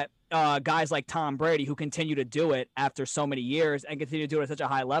 quarterbacks that guys like Tom Brady who continue to do it after so many years and continue to do it at such a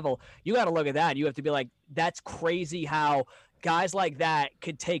high level, you got to look at that. You have to be like, that's crazy how guys like that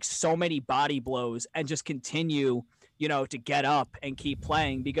could take so many body blows and just continue, to get up and keep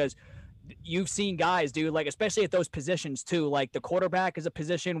playing, because you've seen guys do, like, especially at those positions too, like the quarterback is a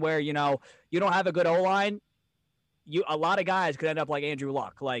position where, you don't have a good O-line. A lot of guys could end up like Andrew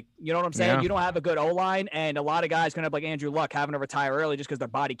Luck. Like, you know what I'm saying? Yeah. You don't have a good O-line, and a lot of guys could end up like Andrew Luck, having to retire early just because their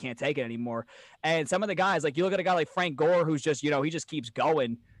body can't take it anymore. And some of the guys, like, you look at a guy like Frank Gore, who's just, he just keeps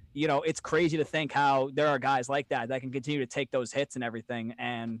going. It's crazy to think how there are guys like that can continue to take those hits and everything.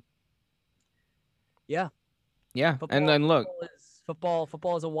 And yeah. And then look,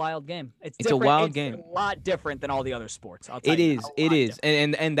 football is a wild game. It's a wild game. A lot different than all the other sports. I'll tell it you. is.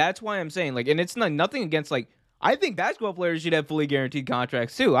 And that's why I'm saying, like, and it's nothing against, like, I think basketball players should have fully guaranteed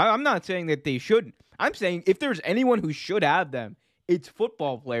contracts too. I'm not saying that they shouldn't. I'm saying if there's anyone who should have them, it's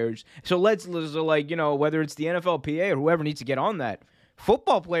football players. So let's like, whether it's the NFLPA or whoever needs to get on that.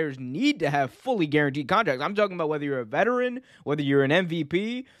 Football players need to have fully guaranteed contracts. I'm talking about whether you're a veteran, whether you're an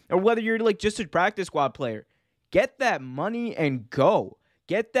MVP, or whether you're like just a practice squad player. Get that money and go.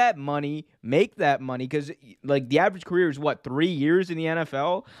 Get that money, make that money, because like the average career is 3 years in the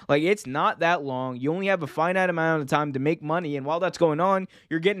NFL? Like, it's not that long. You only have a finite amount of time to make money, and while that's going on,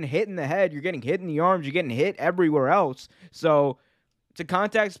 you're getting hit in the head, you're getting hit in the arms, you're getting hit everywhere else. So it's a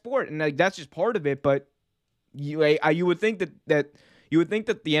contact sport, and like that's just part of it. But you would think that the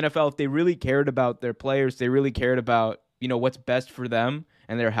NFL, if they really cared about their players, they really cared about what's best for them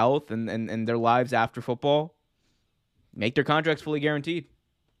and their health and their lives after football, make their contracts fully guaranteed.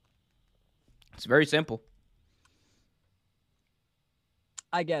 It's very simple.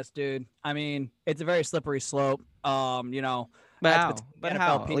 I guess, dude. I mean, it's a very slippery slope. But how? But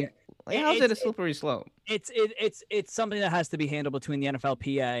how? Like, how's it a slippery slope? It's something that has to be handled between the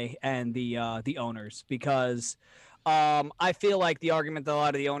NFLPA and the owners, because I feel like the argument that a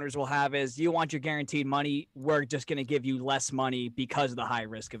lot of the owners will have is, you want your guaranteed money, we're just going to give you less money because of the high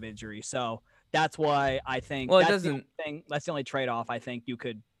risk of injury. So that's why I think that's the only trade-off I think you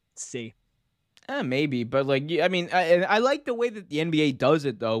could see. Maybe, but like, I mean, I like the way that the NBA does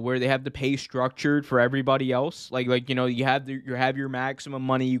it though, where they have the pay structured for everybody else. Like you have your maximum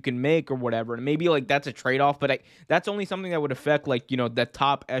money you can make or whatever, and maybe like that's a trade off. But that's only something that would affect like the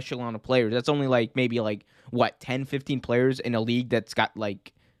top echelon of players. That's only like maybe like 10, 15 players in a league that's got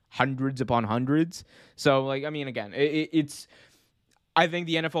like hundreds upon hundreds. So like, I mean, again, it's. I think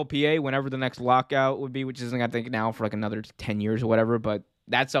the NFLPA, whenever the next lockout would be, which isn't I think now for like another 10 years or whatever, but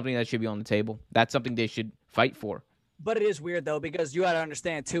that's something that should be on the table. That's something they should fight for. But it is weird, though, because you got to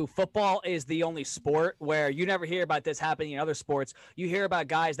understand, too, football is the only sport where you never hear about this happening in other sports. You hear about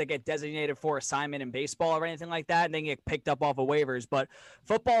guys that get designated for assignment in baseball or anything like that, and they get picked up off of waivers. But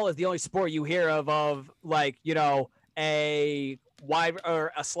football is the only sport you hear of like, a wide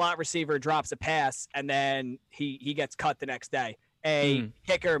or a slot receiver drops a pass, and then he gets cut the next day. a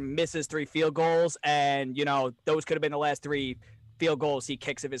kicker misses 3 field goals, and those could have been the last 3 field goals he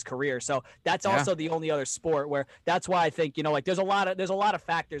kicks of his career. So that's also the only other sport where that's why I think there's a lot of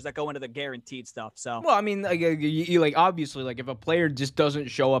factors that go into the guaranteed stuff. So well, I mean, like obviously, like if a player just doesn't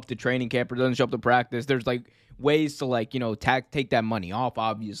show up to training camp or doesn't show up to practice, there's like ways to take that money off.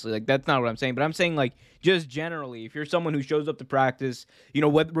 Obviously, like that's not what I'm saying, but I'm saying like just generally, if you're someone who shows up to practice,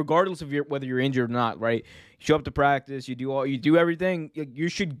 regardless of whether you're injured or not, right? You show up to practice, you do everything, you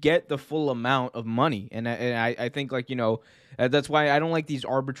should get the full amount of money, and I think that's why I don't like these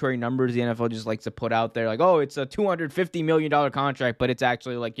arbitrary numbers the NFL just likes to put out there, like, oh, it's a $250 million contract, but it's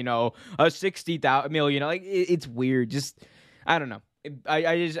actually like a 60,000 million. Like it's weird. Just I don't know.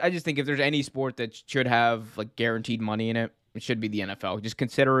 I just think if there's any sport that should have like guaranteed money in it, it should be the NFL. Just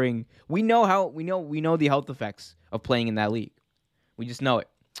considering we know the health effects of playing in that league. We just know it.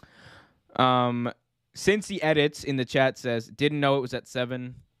 Cincy Edits in the chat says, didn't know it was at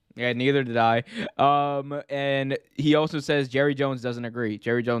 7. Yeah, neither did I. And he also says Jerry Jones doesn't agree.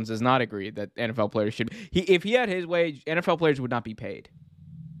 Jerry Jones does not agree that NFL players should. If he had his way, NFL players would not be paid.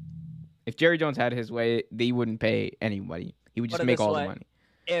 If Jerry Jones had his way, they wouldn't pay anybody. He would just make all the money.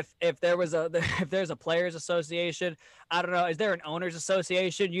 If there's a players association, I don't know. Is there an owners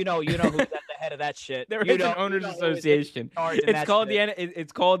association? You know who's at the head of that shit. There is an owners association. It's called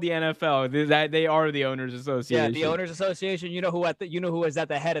the NFL. That they are the owners association. Yeah, the owners association. You know who is at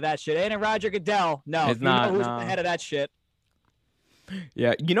the head of that shit. Ain't it Roger Goodell? No, it's not. Who's at the head of that shit.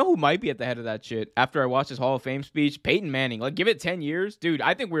 Yeah, you know who might be at the head of that shit? After I watched his Hall of Fame speech, Peyton Manning. Like, give it 10 years, dude.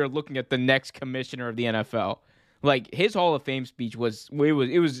 I think we're looking at the next commissioner of the NFL. Like his Hall of Fame speech was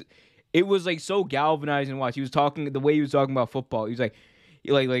like so galvanizing to watch. He was talking the way he was talking about football. He was like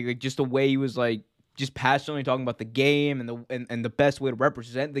just the way he was like just passionately talking about the game and the best way to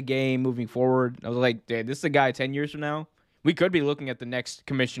represent the game moving forward. I was like, dude, this is a guy 10 years from now. We could be looking at the next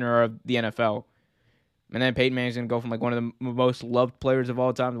commissioner of the NFL. And then Peyton Manning's going to go from like one of the most loved players of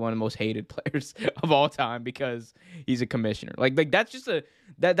all time to one of the most hated players of all time because he's a commissioner. Like that's just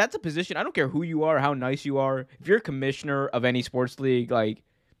that's a position. I don't care who you are, how nice you are. If you're a commissioner of any sports league, like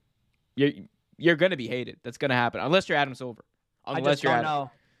you're going to be hated. That's going to happen unless you're Adam Silver. I just don't know.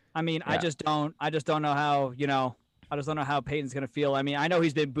 I mean, yeah. I just don't know how, I just don't know how Peyton's going to feel. I mean, I know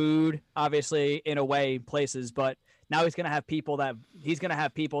he's been booed obviously in a way places, but now he's going to have people that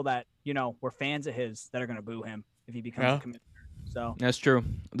were fans of his that are going to boo him if he becomes a commissioner. So that's true.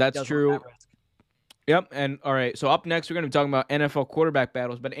 That's true. Yep. And all right. So up next, we're going to be talking about NFL quarterback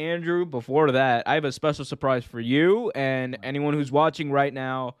battles. But Andrew, before that, I have a special surprise for you and anyone who's watching right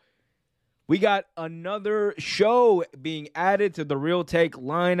now. We got another show being added to the Real Take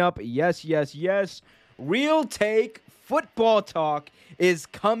lineup. Yes, yes, yes. Real Take Football Talk is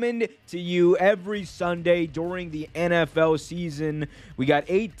coming to you every Sunday during the NFL season. We got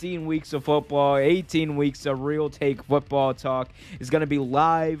 18 weeks of football, 18 weeks of Real Take Football Talk. It's going to be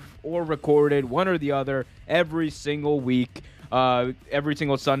live or recorded, one or the other, every single week, every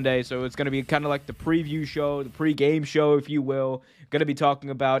single Sunday. So it's going to be kind of like the preview show, the pregame show, if you will. Going to be talking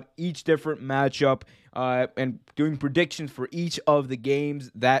about each different matchup and doing predictions for each of the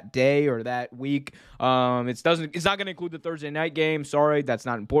games that day or that week. It's not going to include the Thursday night game. Sorry, that's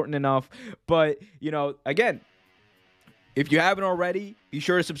not important enough. But, again, if you haven't already, be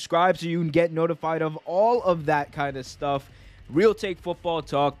sure to subscribe so you can get notified of all of that kind of stuff. Real Take Football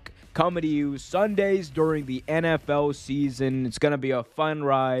Talk coming to you Sundays during the NFL season. It's going to be a fun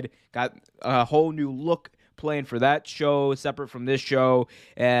ride. Got a whole new look playing for that show separate from this show,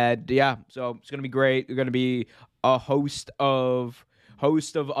 and yeah, so it's gonna be great. There's gonna be a host of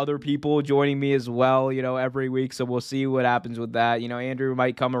other people joining me as well, every week, so we'll see what happens with that. Andrew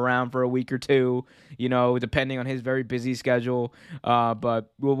might come around for a week or two, depending on his very busy schedule,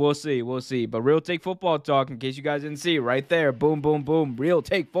 but we'll see. But Real Take Football Talk, in case you guys didn't see, right there, boom, boom, boom, Real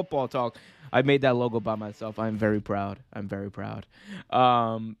Take Football Talk. I made that logo by myself. I'm very proud.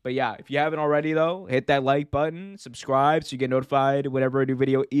 But yeah, if you haven't already, though, hit that like button, subscribe so you get notified whenever a new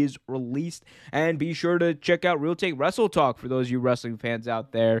video is released. And be sure to check out Real Take Wrestle Talk for those of you wrestling fans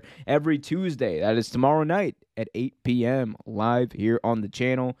out there every Tuesday. That is tomorrow night at 8 p.m. live here on the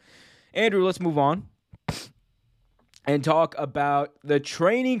channel. Andrew, let's move on and talk about the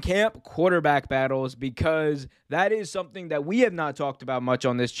training camp quarterback battles, because that is something that we have not talked about much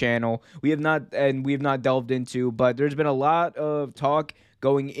on this channel. We have not delved into, but there's been a lot of talk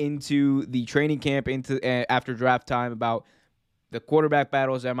going into the training camp after draft time about the quarterback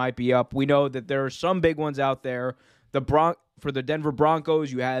battles that might be up. We know that there are some big ones out there. For the Denver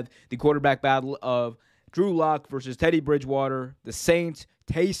Broncos, you have the quarterback battle of Drew Lock versus Teddy Bridgewater. The Saints,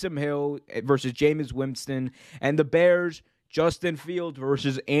 Taysom Hill versus Jameis Winston. And the Bears, Justin Fields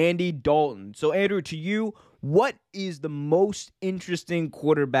versus Andy Dalton. So, Andrew, to you, what is the most interesting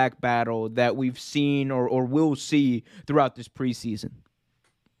quarterback battle that we've seen or will see throughout this preseason?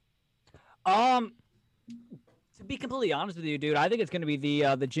 To be completely honest with you, dude, I think it's going to be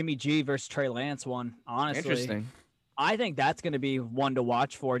the Jimmy G versus Trey Lance one. Honestly, Interesting. I think that's going to be one to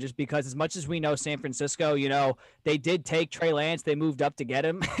watch for, just because as much as we know San Francisco, they did take Trey Lance, they moved up to get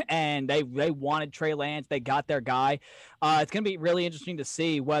him, and they wanted Trey Lance, they got their guy. It's going to be really interesting to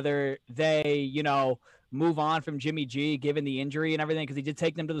see whether they, move on from Jimmy G, given the injury and everything, because he did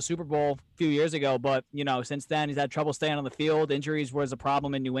take them to the Super Bowl a few years ago. But, since then, he's had trouble staying on the field. Injuries was a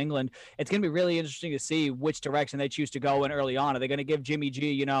problem in New England. It's going to be really interesting to see which direction they choose to go in early on. Are they going to give Jimmy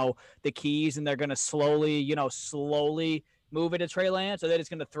G, the keys, and they're going to slowly move it to Trey Lance? Or they're just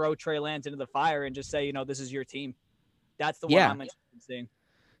going to throw Trey Lance into the fire and just say, this is your team? That's the one I'm interested in seeing.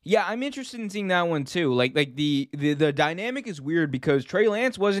 Yeah, I'm interested in seeing that one too. Like the dynamic is weird because Trey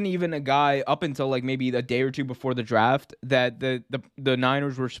Lance wasn't even a guy up until like maybe a day or two before the draft that the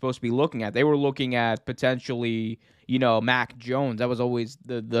Niners were supposed to be looking at. They were looking at potentially, Mac Jones. That was always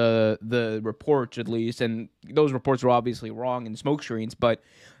the reports, at least, and those reports were obviously wrong and smoke screens. But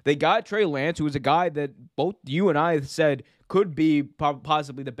they got Trey Lance, who was a guy that both you and I said could be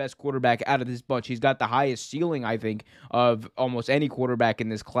possibly the best quarterback out of this bunch. He's got the highest ceiling, I think, of almost any quarterback in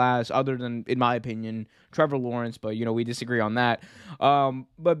this class, other than, in my opinion, Trevor Lawrence. But we disagree on that.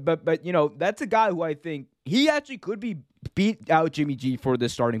 But that's a guy who I think he actually could beat out Jimmy G for the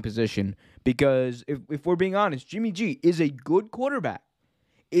starting position, because if we're being honest, Jimmy G is a good quarterback.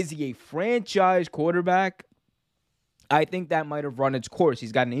 Is he a franchise quarterback? I think that might have run its course.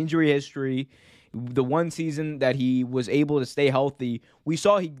 He's got an injury history. The one season that he was able to stay healthy, we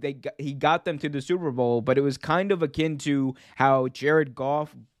saw he got them to the Super Bowl, but it was kind of akin to how Jared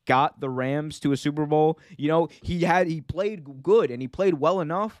Goff got the Rams to a Super Bowl. He played good and he played well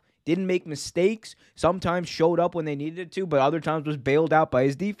enough, didn't make mistakes, sometimes showed up when they needed to, but other times was bailed out by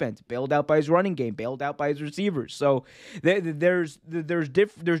his defense, bailed out by his running game, bailed out by his receivers. So there's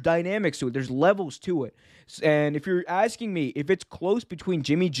dynamics to it. There's levels to it. And if you're asking me if it's close between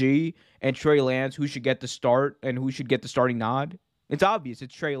Jimmy G and Trey Lance, who should get the start and who should get the starting nod, it's obvious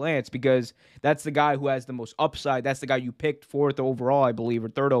it's Trey Lance, because that's the guy who has the most upside. That's the guy you picked 4th overall, I believe, or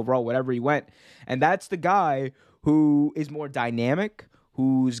 3rd overall, whatever he went. And that's the guy who is more dynamic,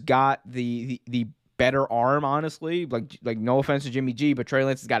 who's got the better arm, honestly. Like no offense to Jimmy G, but Trey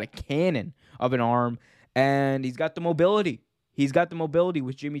Lance has got a cannon of an arm, and he's got the mobility. He's got the mobility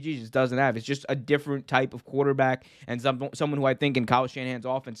which Jimmy G just doesn't have. It's just a different type of quarterback, and someone who I think in Kyle Shanahan's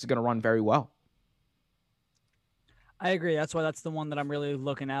offense is going to run very well. I agree. That's the one that I'm really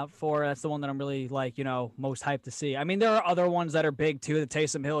looking out for. That's the one that I'm really most hyped to see. I mean, there are other ones that are big too. The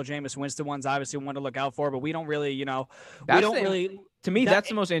Taysom Hill, Jameis Winston one's obviously one to look out for, but we don't really, To me, that's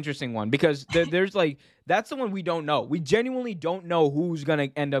the most interesting one, because there's that's the one we don't know. We genuinely don't know who's going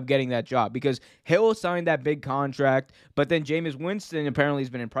to end up getting that job, because Hill signed that big contract, but then Jameis Winston apparently has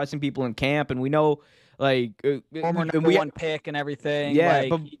been impressing people in camp, and we know former number one pick and everything. Yeah,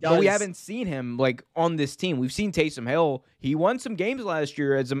 but we haven't seen him on this team. We've seen Taysom Hill. He won some games last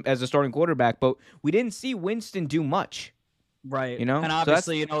year as a starting quarterback, but we didn't see Winston do much. Right. And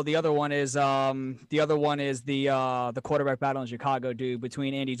obviously, the other one is the quarterback battle in Chicago, dude,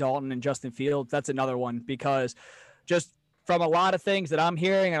 between Andy Dalton and Justin Fields. That's another one, because just from a lot of things that I'm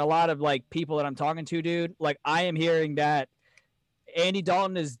hearing and a lot of people that I'm talking to, dude, I am hearing that Andy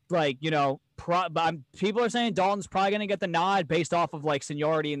Dalton is people are saying Dalton's probably going to get the nod based off of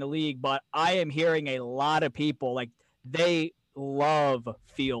seniority in the league, but I am hearing a lot of people they love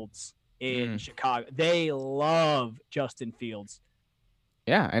Fields in Chicago. They love Justin Fields.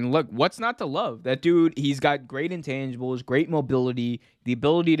 Yeah, and look, what's not to love? That dude, he's got great intangibles, great mobility, the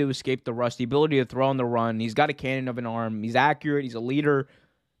ability to escape the rush, the ability to throw on the run. He's got a cannon of an arm. He's accurate. He's a leader.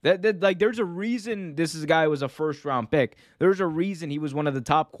 There's a reason this guy was a first-round pick. There's a reason he was one of the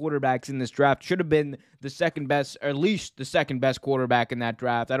top quarterbacks in this draft. Should have been the second best, or at least the second best quarterback in that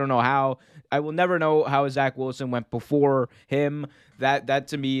draft. I don't know how. I will never know how Zach Wilson went before him. That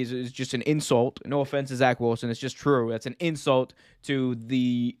to me is just an insult. No offense to Zach Wilson. It's just true. That's an insult to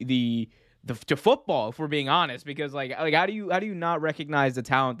to football, if we're being honest. Because how do you not recognize the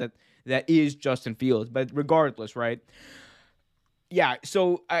talent that is Justin Fields? But regardless, right? Yeah,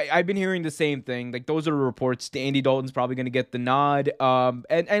 so I've been hearing the same thing. Those are the reports. Andy Dalton's probably going to get the nod.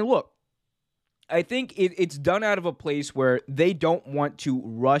 And look, I think it's done out of a place where they don't want to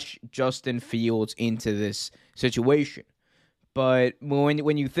rush Justin Fields into this situation. But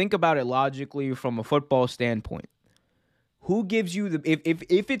when you think about it logically from a football standpoint, Who gives you the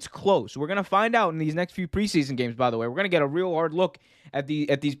if it's close? We're gonna find out in these next few preseason games. By the way, we're gonna get a real hard look at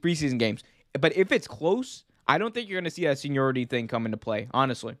these preseason games. But if it's close, I don't think you're gonna see that seniority thing come into play.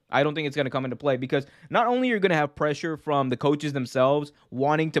 Honestly, I don't think it's gonna come into play because not only are you gonna have pressure from the coaches themselves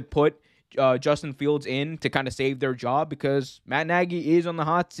wanting to put Justin Fields in to kind of save their job because Matt Nagy is on the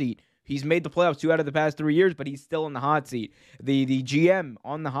hot seat. He's made the playoffs 2 out of the past 3 years, but he's still in the hot seat. The GM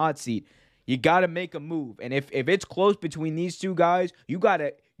on the hot seat. You got to make a move. And if it's close between these two guys,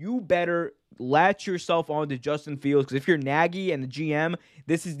 you better latch yourself onto Justin Fields because if you're Nagy and the GM,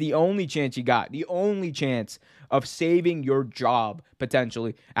 this is the only chance you got. The only chance of saving your job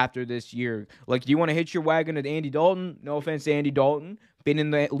potentially after this year. Like, do you want to hitch your wagon to Andy Dalton? No offense to Andy Dalton. Been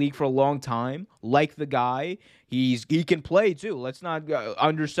in the league for a long time. Like the guy. He can play too. Let's not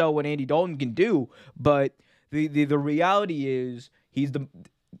undersell what Andy Dalton can do. But the reality is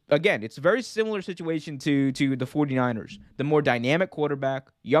again, it's a very similar situation to the 49ers. The more dynamic quarterback,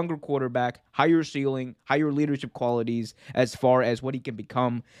 younger quarterback, higher ceiling, higher leadership qualities as far as what he can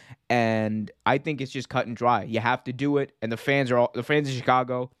become. And I think it's just cut and dry. You have to do it. And the fans in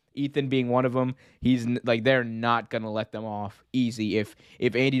Chicago, Ethan being one of them, they're not going to let them off easy. If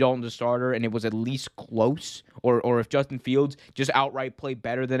Andy Dalton's a starter and it was at least close, or if Justin Fields just outright played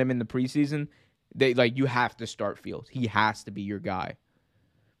better than him in the preseason, you have to start Fields. He has to be your guy.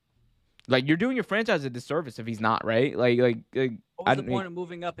 Like, you're doing your franchise a disservice if he's not, right? What was the point of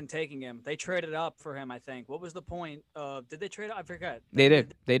moving up and taking him? They traded up for him, I think. What was the point of? Did they trade up? I forget. They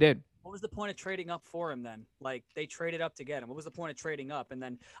did. What was the point of trading up for him then? Like, they traded up to get him. What was the point of trading up? And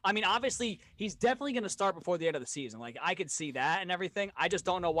then, I mean, obviously, he's definitely going to start before the end of the season. Like, I could see that and everything. I just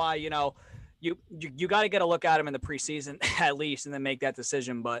don't know why, you got to get a look at him in the preseason at least and then make that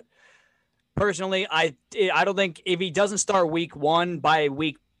decision. But personally, I don't think if he doesn't start week 1 by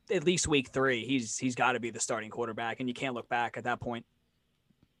at least week 3, he's got to be the starting quarterback, and you can't look back at that point.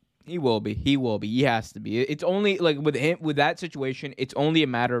 He will be. He has to be. It's only with that situation, it's only a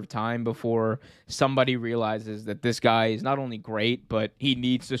matter of time before somebody realizes that this guy is not only great, but he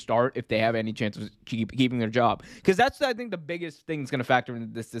needs to start if they have any chance of keeping their job. Because that's, I think, the biggest thing that's going to factor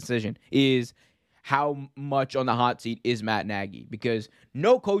into this decision is how much on the hot seat is Matt Nagy. Because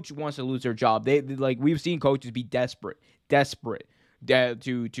no coach wants to lose their job. We've seen coaches be desperate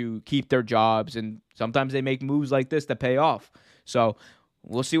to keep their jobs, and sometimes they make moves like this that pay off. So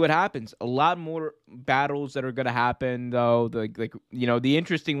we'll see what happens. A lot more battles that are going to happen, though. The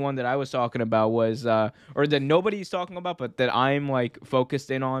interesting one that I was talking about was, or that nobody's talking about, but that I'm focused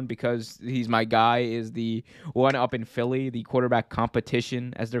in on because he's my guy, is the one up in Philly, the quarterback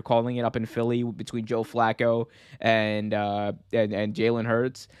competition, as they're calling it, up in Philly between Joe Flacco and Jalen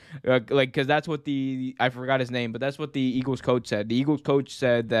Hurts. Because that's what I forgot his name, but that's what the Eagles coach said. The Eagles coach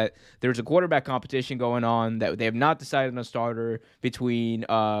said that there's a quarterback competition going on, that they have not decided on a starter between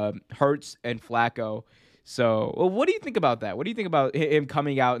Hurts and Flacco. So, what do you think about that? What do you think about him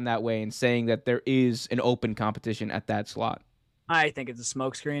coming out in that way and saying that there is an open competition at that slot? I think it's a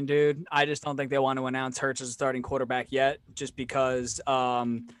smokescreen, dude. I just don't think they want to announce Hurts as a starting quarterback yet, just because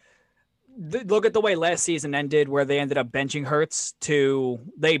look at the way last season ended, where they ended up benching Hurts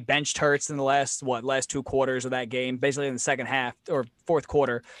they benched Hurts in the last 2 quarters of that game, basically in the second half or fourth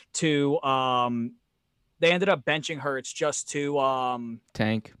quarter they ended up benching Hurts just to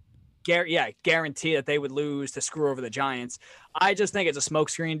tank. Guarantee that they would lose to screw over the Giants. I just think it's a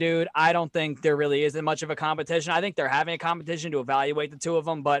smokescreen, dude. I don't think there really isn't much of a competition. I think they're having a competition to evaluate the two of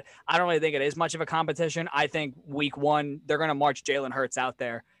them, but I don't really think it is much of a competition. I think week 1, they're going to march Jalen Hurts out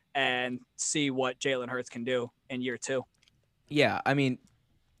there and see what Jalen Hurts can do in year 2. Yeah, I mean,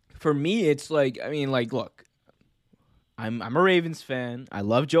 for me, it's look, I'm a Ravens fan. I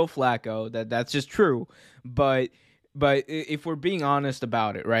love Joe Flacco. That's just true. But if we're being honest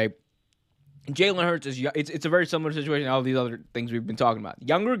about it, right? Jalen Hurts it's a very similar situation to all these other things we've been talking about.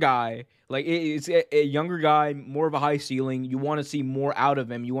 Younger guy, it's a younger guy, more of a high ceiling. You want to see more out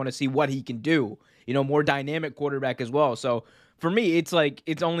of him. You want to see what he can do. More dynamic quarterback as well. So for me, it's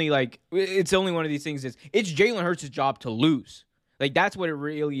only one of these things. It's Jalen Hurts' job to lose. That's what it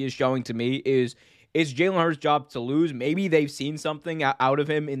really is showing to me is. It's Jalen Hurts' job to lose. Maybe they've seen something out of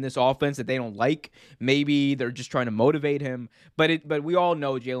him in this offense that they don't like. Maybe they're just trying to motivate him. But we all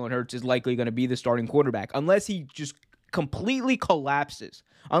know Jalen Hurts is likely going to be the starting quarterback unless he just completely collapses.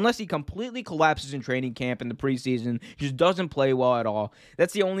 Unless he completely collapses in training camp in the preseason, just doesn't play well at all.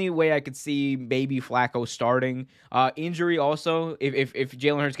 That's the only way I could see maybe Flacco starting. Injury also, if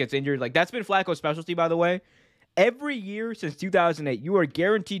Jalen Hurts gets injured, that's been Flacco's specialty, by the way. Every year since 2008, you are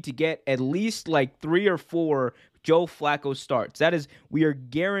guaranteed to get at least 3 or 4 Joe Flacco starts. We are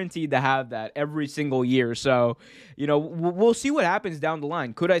guaranteed to have that every single year. So, we'll see what happens down the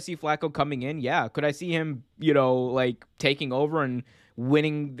line. Could I see Flacco coming in? Yeah. Could I see him, like taking over and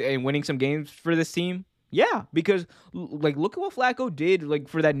winning some games for this team? Yeah, because like look at what Flacco did like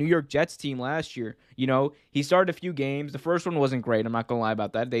for that New York Jets team last year. He started a few games. The first one wasn't great. I'm not gonna lie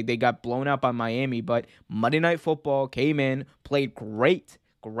about that. They got blown out by Miami, but Monday Night Football came in, played great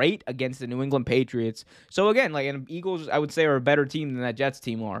against the New England Patriots. So again, like, and Eagles, I would say, are a better team than that Jets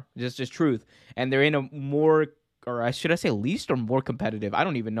team are. Just truth. And they're in a more, or should I say least or more competitive? I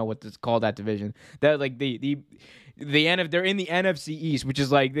don't even know what to call that division. That like they're in the NFC East, which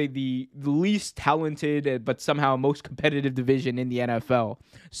is like the least talented but somehow most competitive division in the NFL.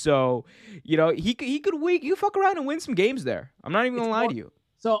 So, he could fuck around and win some games there. I'm not even gonna lie to you.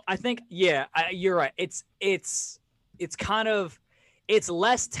 So I think, yeah, you're right. It's kind of, it's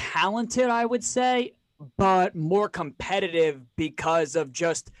less talented, I would say, but more competitive because of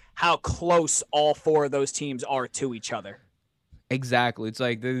just how close all four of those teams are to each other. Exactly. It's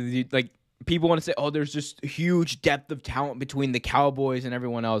like like people want to say, oh, there's just huge depth of talent between the Cowboys and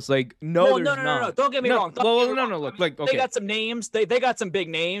everyone else. Like, no, there's not. No. Don't get me wrong. Look, like, okay. They got some names. They got some big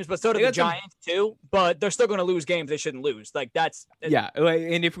names, but so do the Giants too. But they're still going to lose games they shouldn't lose. Like, yeah.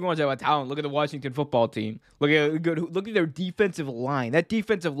 And if we want to talk about talent, look at the Washington football team. Look at their defensive line. That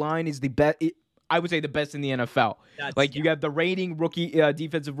defensive line is the best. I would say the best in the NFL. You got the reigning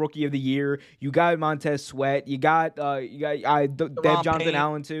defensive rookie of the year. You got Montez Sweat. You got they have Jonathan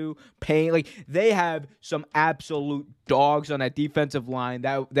Allen too. Payne. Like, they have some absolute dogs on that defensive line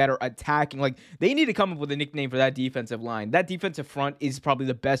that are attacking. Like, they need to come up with a nickname for that defensive line. That defensive front is probably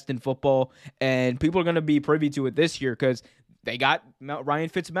the best in football, and people are going to be privy to it this year because they got Ryan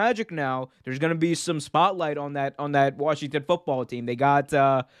Fitzmagic now. There's going to be some spotlight on that Washington football team. They got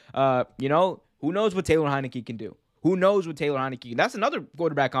who knows what Taylor Heinicke can do? Who knows what Taylor Heinicke can do? That's another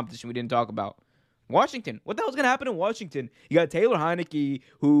quarterback competition we didn't talk about. Washington. What the hell's going to happen in Washington? You got Taylor Heinicke,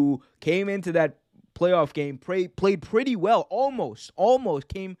 who came into that playoff game, played pretty well. Almost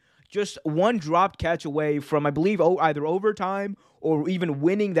came just one dropped catch away from, I believe, either overtime or even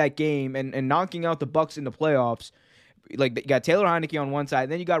winning that game and knocking out the Bucs in the playoffs. Like, you got Taylor Heinicke on one side,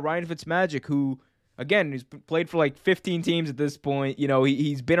 and then you got Ryan Fitzmagic, who, again, he's played for like 15 teams at this point.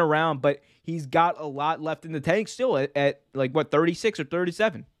 He's been around, but he's got a lot left in the tank still at like, what, 36 or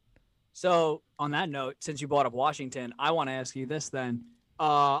 37. So on that note, since you brought up Washington, I want to ask you this then.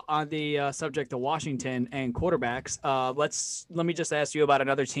 On the subject of Washington and quarterbacks, let me just ask you about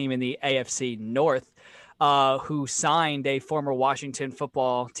another team in the AFC North who signed a former Washington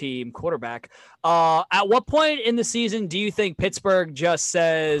football team quarterback. At what point in the season do you think Pittsburgh just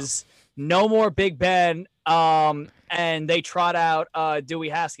says no more Big Ben and they trot out Dewey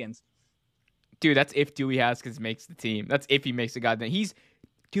Haskins? Dude, that's if Dewey Haskins makes the team. That's if he makes the goddamn.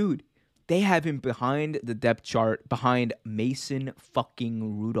 Dude, they have him behind the depth chart behind Mason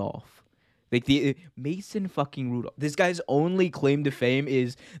fucking Rudolph. Like, the Mason fucking Rudolph. This guy's only claim to fame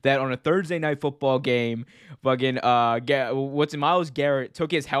is that on a Thursday night football game, fucking Myles Garrett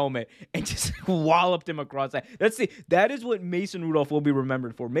took his helmet and just walloped him across that. That is what Mason Rudolph will be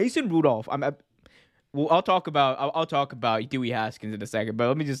remembered for. Mason Rudolph. I'll talk about Dewey Haskins in a second, but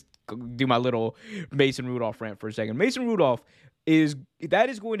let me just do my little Mason Rudolph rant for a second. Mason Rudolph is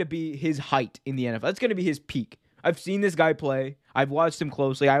going to be his height in the NFL. That's going to be his peak. I've seen this guy play. I've watched him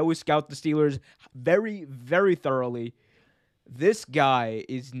closely. I always scout the Steelers very, very thoroughly. This guy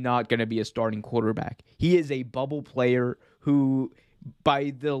is not going to be a starting quarterback. He is a bubble player who,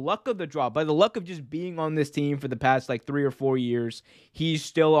 by the luck of the draw, by the luck of just being on this team for the past like 3 or 4 years, he's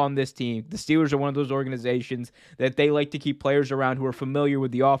still on this team. The Steelers are one of those organizations that they like to keep players around who are familiar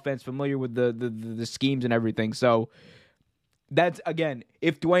with the offense, familiar with the schemes and everything. So that's, again,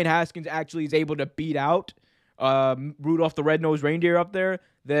 if Dwayne Haskins actually is able to beat out Rudolph the Red-Nosed Reindeer up there,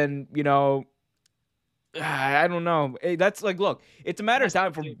 then, I don't know. That's like, look, it's a matter of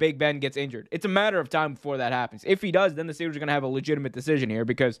time before Big Ben gets injured. It's a matter of time before that happens. If he does, then the Steelers are going to have a legitimate decision here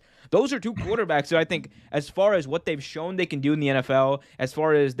because those are two quarterbacks that I think, as far as what they've shown they can do in the NFL, as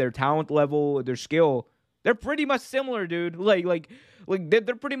far as their talent level, their skill, they're pretty much similar, dude. Like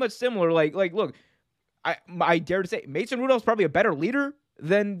they're pretty much similar. Like, look, I dare to say Mason Rudolph's probably a better leader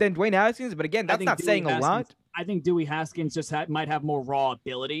than Dwayne Haskins, but again, that's not saying a lot. I think Dewey Haskins just might have more raw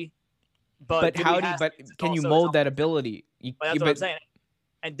ability. But can you mold that ability? That's what I'm saying.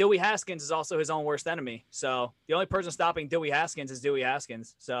 And Dewey Haskins is also his own worst enemy. So the only person stopping Dewey Haskins is Dewey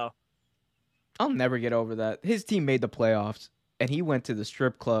Haskins. So I'll never get over that. His team made the playoffs, and he went to the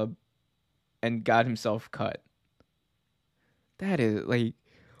strip club and got himself cut. That is like,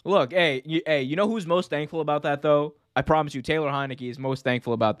 Look, hey, you know who's most thankful about that though? I promise you, Taylor Heineke is most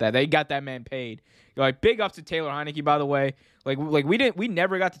thankful about that. They got that man paid. Like, big ups to Taylor Heineke, by the way. Like we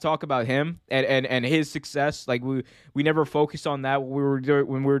never got to talk about him and his success. Like we never focused on that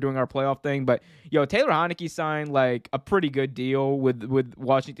when we were doing our playoff thing. But Taylor Heineke signed like a pretty good deal with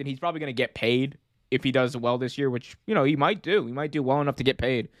Washington. He's probably gonna get paid if he does well this year, which he might do. He might do well enough to get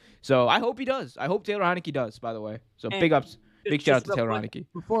paid. So I hope he does. I hope Taylor Heineke does. By the way, so And big ups. Big shout out to real Taylor quick,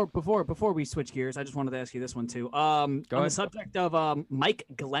 Heineke. Before we switch gears, I just wanted to ask you this one too. On the ahead. subject of Mike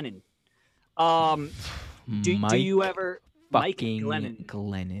Glennon, do you ever Mike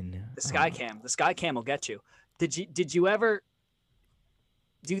Glennon, the Sky Cam will get you. Did you ever?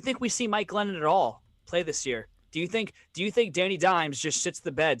 Do you think we see Mike Glennon at all play this year? Do you think Danny Dimes just shits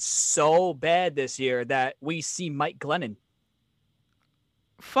the bed so bad this year that we see Mike Glennon?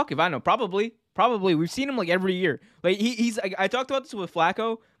 Fuck if I know. Probably. We've seen him like every year. Like he's. I talked about this with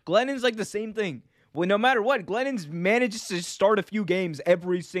Flacco. Glennon's like the same thing. Well, no matter what, Glennon's manages to start a few games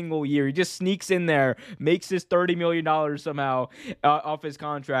every single year. He just sneaks in there, makes his $30 million somehow off his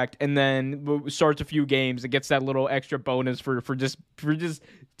contract, and then starts a few games and gets that little extra bonus for just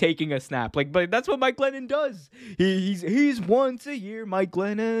taking a snap. But that's what Mike Glennon does. He's once a year, Mike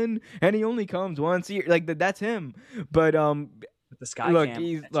Glennon, and he only comes once a year. Like that's him. But The Sky look,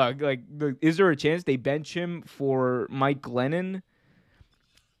 Cam. is there a chance they bench him for Mike Glennon?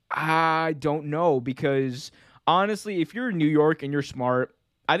 I don't know, because honestly, if you're in New York and you're smart,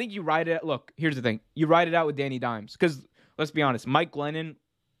 I think you ride it. Look, here's the thing: you ride it out with Danny Dimes, because let's be honest, Mike Glennon,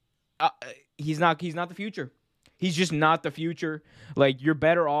 he's not the future. He's just not the future. Like, you're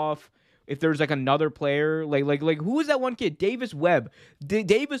better off if there's like another player, like who is that one kid? Davis Webb.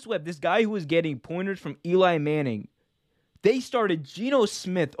 Davis Webb, this guy who was getting pointers from Eli Manning. They started Geno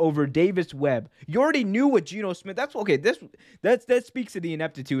Smith over Davis Webb. You already knew what Geno Smith. That's okay. That speaks to the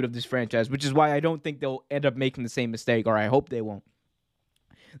ineptitude of this franchise, which is why I don't think they'll end up making the same mistake, or I hope they won't.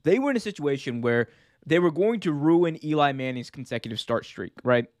 They were in a situation where they were going to ruin Eli Manning's consecutive start streak,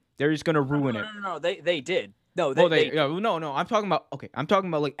 right? They're just going to ruin it. No. They did. No, No. I'm talking about I'm talking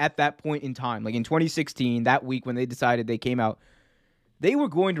about like at that point in time, like in 2016, that week when they decided they came out, they were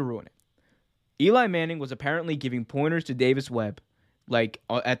going to ruin it. Eli Manning was apparently giving pointers to Davis Webb, like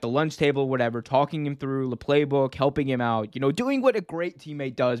at the lunch table or whatever, talking him through the playbook, helping him out, doing what a great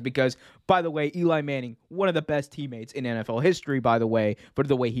teammate does. Because, by the way, Eli Manning, one of the best teammates in NFL history, by the way, but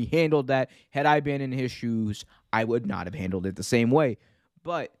the way he handled that, had I been in his shoes, I would not have handled it the same way.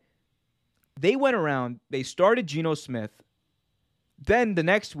 But they went around, they started Geno Smith. Then the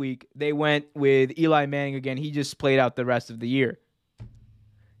next week, they went with Eli Manning again. He just played out the rest of the year.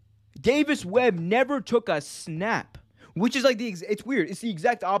 Davis Webb never took a snap, which is like it's weird. It's the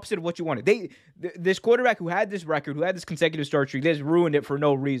exact opposite of what you wanted. This quarterback who had this record, who had this consecutive start streak, they just ruined it for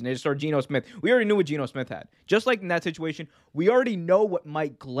no reason. They just started Geno Smith. We already knew what Geno Smith had. Just like in that situation, we already know what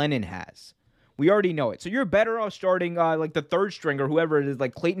Mike Glennon has. We already know it. So you're better off starting like the third stringer, whoever it is,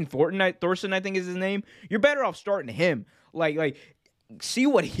 like Clayton Thornton, I think is his name. You're better off starting him. Like see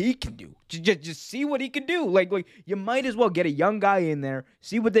what he can do. Just see what he can do. Like you might as well get a young guy in there,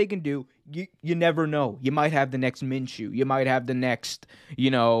 see what they can do. You never know. You might have the next Minshew. You might have the next,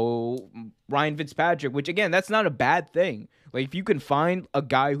 Ryan Fitzpatrick, which again, that's not a bad thing. Like, if you can find a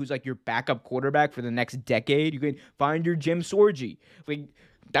guy who's like your backup quarterback for the next decade, you can find your Jim Sorgi. Like,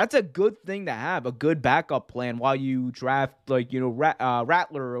 that's a good thing to have, a good backup plan while you draft,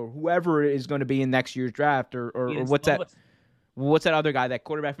 Rattler or whoever is going to be in next year's draft, or what's that? What's that other guy, that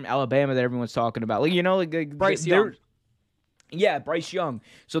quarterback from Alabama that everyone's talking about? Bryce Young. Yeah, Bryce Young.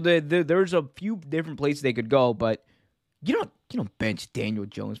 So there's a few different places they could go, but you don't bench Daniel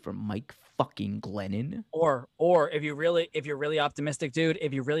Jones for Mike fucking Glennon. Or if you're really optimistic, dude,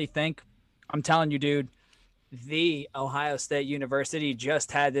 if you really think, I'm telling you, dude, the Ohio State University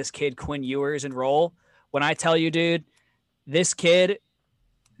just had this kid Quinn Ewers enroll. When I tell you, dude, this kid,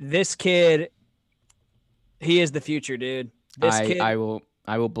 he is the future, dude. I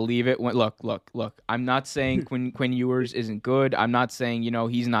will believe it. Look. I'm not saying Quinn Ewers isn't good. I'm not saying,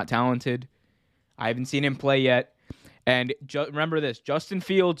 he's not talented. I haven't seen him play yet. And remember this, Justin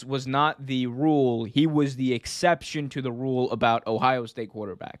Fields was not the rule. He was the exception to the rule about Ohio State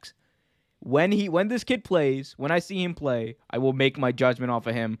quarterbacks. When this kid plays, when I see him play, I will make my judgment off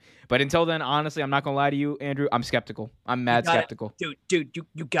of him. But until then, honestly, I'm not going to lie to you, Andrew, I'm skeptical. I'm skeptical. Dude,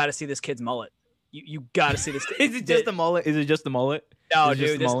 you got to see this kid's mullet. You got to see this. Is it just the mullet? Is it just the mullet? No,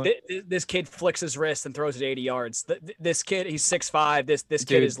 dude. This kid flicks his wrist and throws it 80 yards. This kid, he's 6'5". This Dude,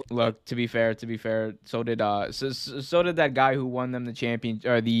 kid is. Look, to be fair, so did that guy who won them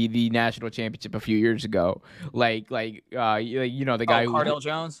the national championship a few years ago. The guy Cardell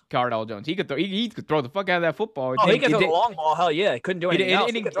Jones. Cardell Jones. He could throw the fuck out of that football. Oh, he could throw the long ball. Hell yeah, he couldn't do anything else.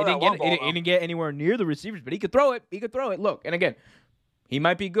 He didn't get anywhere near the receivers, but he could throw it. Look, and again, he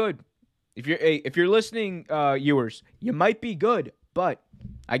might be good. If you're listening, viewers, you might be good, but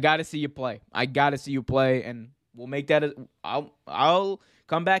I gotta see you play. And we'll make that. I'll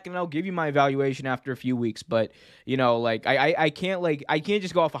come back and I'll give you my evaluation after a few weeks. But I can't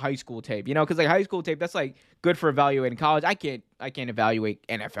just go off of high school tape, because high school tape, that's good for evaluating college. I can't evaluate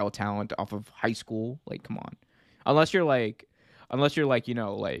NFL talent off of high school. Come on, unless you're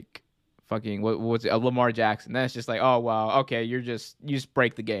fucking what's it, Lamar Jackson. Then it's just oh wow, okay, you just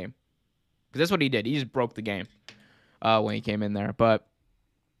break the game. Because that's what he did. He just broke the game when he came in there. But,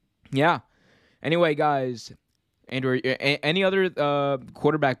 yeah. Anyway, guys, Andrew, any other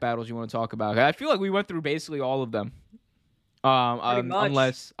quarterback battles you want to talk about? I feel like we went through basically all of them.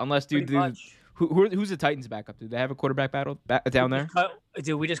 Unless who's the Titans backup? Do they have a quarterback battle down there?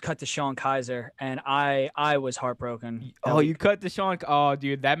 We just cut DeShone Kizer, and I was heartbroken. You cut DeShone. Oh,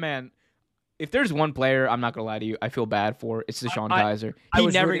 dude, that man. If there's one player, I'm not gonna lie to you, I feel bad for. It's DeShone Kizer. He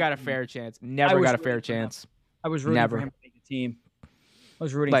never got a fair chance. I was rooting for him to make the team. I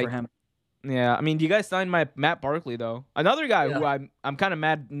was rooting for him. Yeah, I mean, you guys signed Matt Barkley though. Another guy who I'm kind of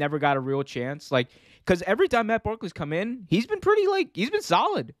mad never got a real chance. Because every time Matt Barkley's come in, he's been he's been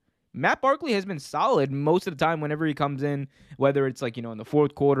solid. Matt Barkley has been solid most of the time whenever he comes in, whether it's in the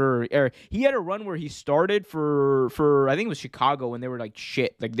fourth quarter or he had a run where he started for I think it was Chicago when they were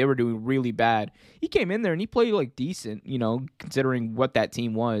shit. They were doing really bad. He came in there and he played decent, considering what that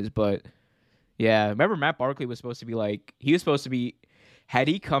team was. But yeah, remember Matt Barkley was supposed to be had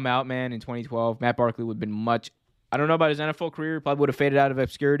he come out, man, in 2012, Matt Barkley would have been I don't know about his NFL career, probably would have faded out of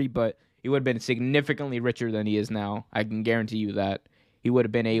obscurity, but he would have been significantly richer than he is now. I can guarantee you that. He would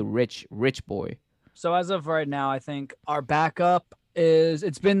have been a rich boy. So as of right now, I think our backup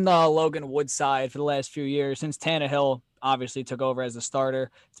it's been Logan Woodside for the last few years since Tannehill obviously took over as a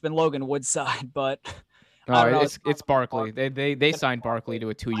starter. It's been Logan Woodside, but it's Barkley. They signed Barkley to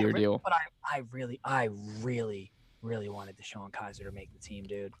a 2-year deal. But I really wanted DeShone Kizer to make the team,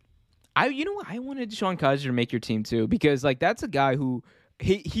 dude. I wanted DeShone Kizer to make your team too because that's a guy who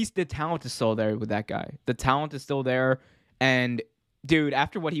he's the talent is still there with that guy. The talent is still there, and dude,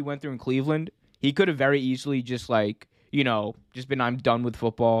 after what he went through in Cleveland, he could have very easily just just been, I'm done with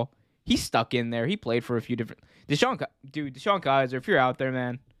football. He stuck in there. He played for a few different DeShone Kizer, if you're out there,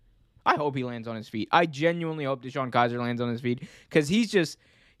 man, I hope he lands on his feet. I genuinely hope DeShone Kizer lands on his feet because he's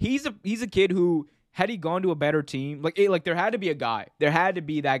a kid who, had he gone to a better team, there had to be a guy. There had to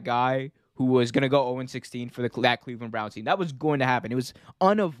be that guy who was going to go 0-16 for that Cleveland Browns team. That was going to happen. It was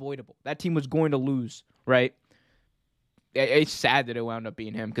unavoidable. That team was going to lose, right? It's sad that it wound up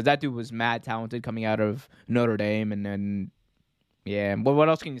being him because that dude was mad talented coming out of Notre Dame, and then but what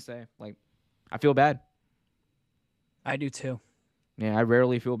else can you say? I feel bad. I do too. Yeah, I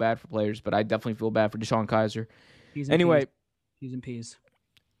rarely feel bad for players, but I definitely feel bad for DeShone Kizer. P's and P's.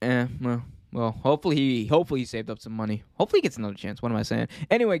 Well, hopefully he saved up some money. Hopefully he gets another chance. What am I saying?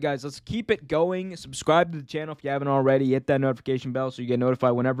 Anyway, guys, let's keep it going. Subscribe to the channel if you haven't already. Hit that notification bell so you get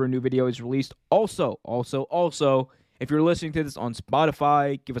notified whenever a new video is released. Also, if you're listening to this on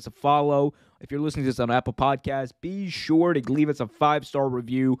Spotify, give us a follow. If you're listening to this on Apple Podcasts, be sure to leave us a 5-star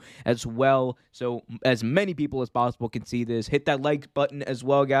review as well so as many people as possible can see this. Hit that like button as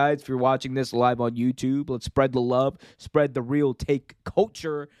well, guys. If you're watching this live on YouTube, let's spread the love, spread the real take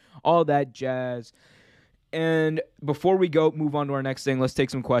culture, all that jazz. And before we move on to our next thing, let's take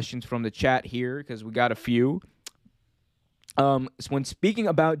some questions from the chat here because we got a few. When speaking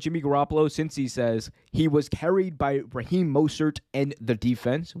about Jimmy Garoppolo, Cincy says he was carried by Raheem Mostert and the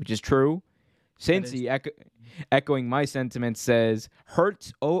defense, which is true. Cincy, echoing my sentiment, says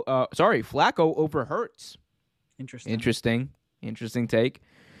Flacco over Hurts. Interesting take.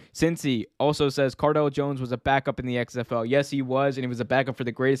 Cincy also says Cardell Jones was a backup in the XFL. Yes, he was, and he was a backup for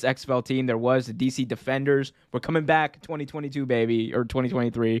the greatest XFL team there was, the DC Defenders. We're coming back 2022, baby, or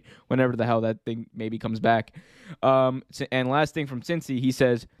 2023, whenever the hell that thing maybe comes back. And last thing from Cincy, he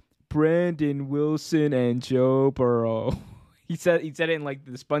says Brandon Wilson and Joe Burrow. He said it in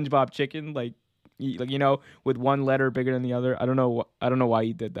the SpongeBob chicken, with one letter bigger than the other. I don't know why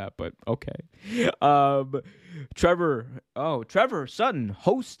he did that, but okay. Trevor Sutton,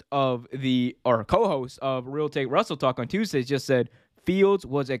 co-host of Real Take Russell Talk on Tuesdays, just said Fields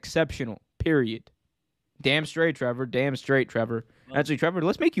was exceptional. Period. Damn straight, Trevor. Damn straight, Trevor. Actually, Trevor,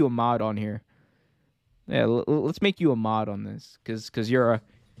 let's make you a mod on here. Yeah, let's make you a mod on this because you're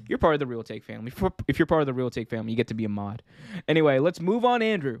part of the Real Take family. If you're part of the Real Take family, you get to be a mod. Anyway, let's move on,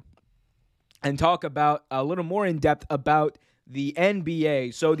 Andrew, and talk about a little more in depth about the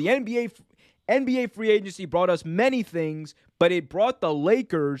NBA. So the NBA free agency brought us many things, but it brought the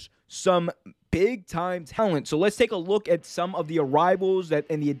Lakers some big-time talent. So let's take a look at some of the arrivals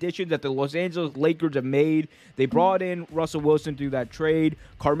and the additions that the Los Angeles Lakers have made. They brought in Russell Wilson through that trade.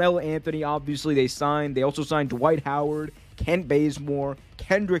 Carmelo Anthony, obviously, they signed. They also signed Dwight Howard, Kent Bazemore,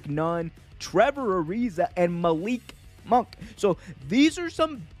 Kendrick Nunn, Trevor Ariza, and Malik Monk. So these are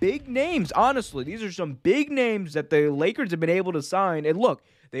some big names, honestly. These are some big names that the Lakers have been able to sign. And look,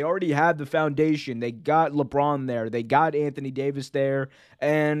 they already have the foundation. They got LeBron there. They got Anthony Davis there.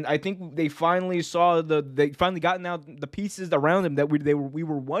 And I think they finally gotten out the pieces around them that we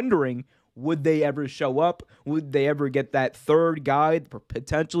were wondering, would they ever show up? Would they ever get that third guy,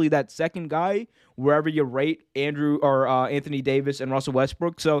 potentially that second guy, wherever you rate Anthony Davis and Russell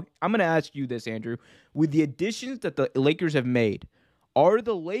Westbrook? So I'm going to ask you this, Andrew. With the additions that the Lakers have made, are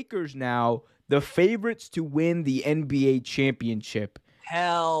the Lakers now the favorites to win the NBA championship?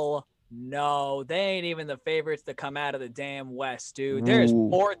 Hell no. They ain't even the favorites to come out of the damn West, dude. There's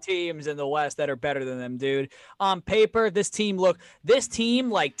 4 teams in the West that are better than them, dude. On paper, this team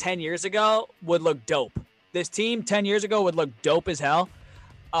like 10 years ago would look dope. This team 10 years ago would look dope as hell.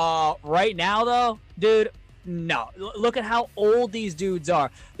 Right now, though, dude, no. Look at how old these dudes are.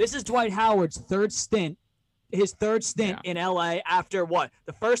 This is Dwight Howard's third stint in LA after what?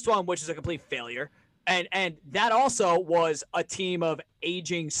 The first one, which is a complete failure. And that also was a team of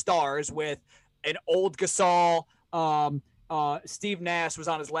aging stars with an old Gasol. Steve Nash was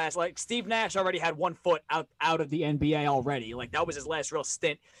on his last. Like, Steve Nash already had 1 foot out of the NBA already. Like, that was his last real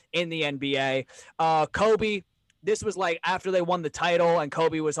stint in the NBA. Kobe, this was like after they won the title, and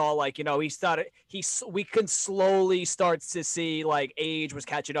Kobe was all like, we can slowly start to see like age was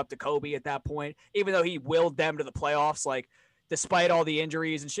catching up to Kobe at that point, even though he willed them to the playoffs. Like, despite all the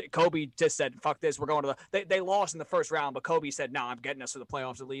injuries and shit, Kobe just said, fuck this, we're going to they lost in the first round, but Kobe said, no, I'm getting us to the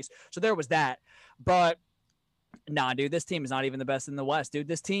playoffs at least. So there was that. But nah, dude, this team is not even the best in the West, dude.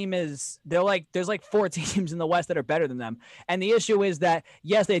 This team there's like 4 teams in the West that are better than them. And the issue is that,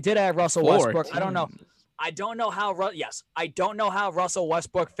 yes, they did have Russell Westbrook. I don't know how Russell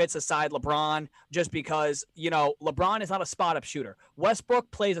Westbrook fits aside LeBron, just because, LeBron is not a spot-up shooter. Westbrook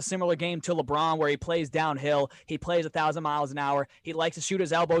plays a similar game to LeBron, where he plays downhill. He plays 1,000 miles an hour. He likes to shoot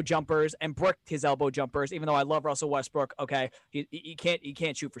his elbow jumpers and brick his elbow jumpers, even though I love Russell Westbrook, okay? He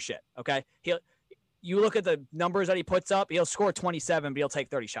can't shoot for shit, okay? You look at the numbers that he puts up, he'll score 27, but he'll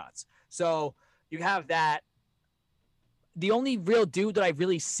take 30 shots. So you have that. The only real dude that I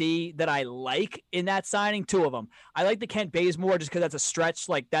really see that I like in that signing, 2 of them. I like the Kent Bazemore just because that's a stretch.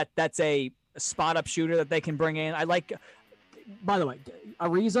 Like, that's a spot-up shooter that they can bring in. I like – by the way,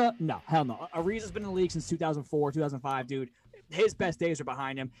 Ariza? No, hell no. Ariza's been in the league since 2004, 2005, dude. His best days are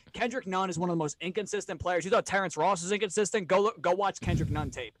behind him. Kendrick Nunn is one of the most inconsistent players. You thought Terrence Ross is inconsistent? Go watch Kendrick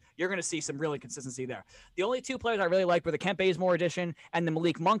Nunn tape. You're going to see some real inconsistency there. The only 2 players I really like were the Kent Bazemore edition and the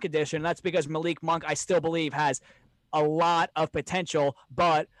Malik Monk edition. And that's because Malik Monk, I still believe, has – a lot of potential,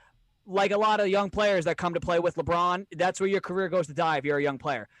 but like a lot of young players that come to play with LeBron, that's where your career goes to die if you're a young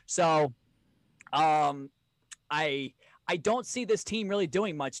player. So I don't see this team really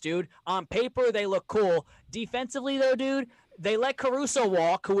doing much, dude. On paper, they look cool. Defensively, though, dude, they let Caruso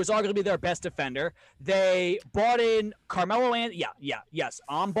walk, who was arguably their best defender. They brought in Carmelo Anthony. Yes.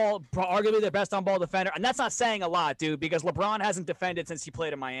 On ball, arguably their best on ball defender. And that's not saying a lot, dude, because LeBron hasn't defended since he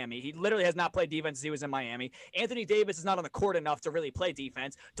played in Miami. He literally has not played defense since he was in Miami. Anthony Davis is not on the court enough to really play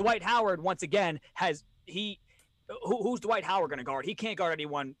defense. Dwight Howard, once again, who's Dwight Howard going to guard? He can't guard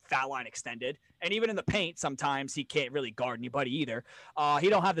anyone foul line extended. And even in the paint, sometimes he can't really guard anybody either. He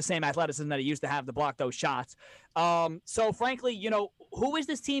don't have the same athleticism that he used to have to block those shots. So frankly, who is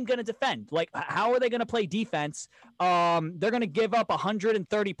this team going to defend? Like, how are they going to play defense? They're going to give up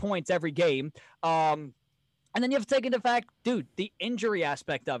 130 points every game. And then you have to take into fact, dude, the injury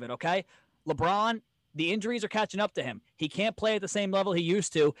aspect of it, okay? LeBron, the injuries are catching up to him. He can't play at the same level he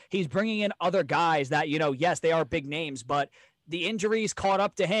used to. He's bringing in other guys that, yes, they are big names, but the injuries caught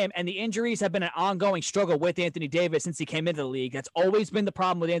up to him, and the injuries have been an ongoing struggle with Anthony Davis since he came into the league. That's always been the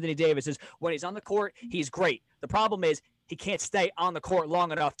problem with Anthony Davis, is when he's on the court, he's great. The problem is he can't stay on the court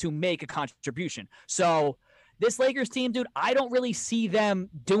long enough to make a contribution. So this Lakers team, dude, I don't really see them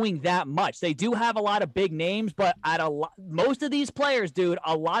doing that much. They do have a lot of big names, but most of these players, dude,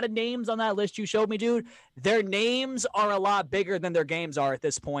 a lot of names on that list you showed me, dude, their names are a lot bigger than their games are at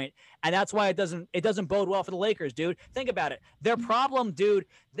this point. And that's why it doesn't bode well for the Lakers, dude. Think about it. Their problem, dude,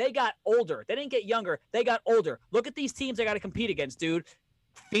 they got older. They didn't get younger. They got older. Look at these teams they got to compete against, dude.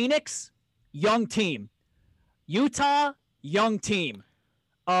 Phoenix, young team. Utah, young team.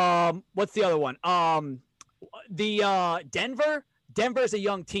 What's the other one? Denver's a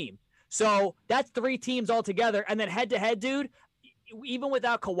young team. So that's 3 teams altogether. And then head to head, dude, even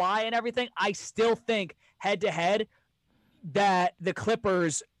without Kawhi and everything, I still think head to head that the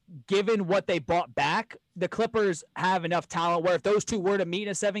Clippers, given what they bought back, the Clippers have enough talent where if those two were to meet in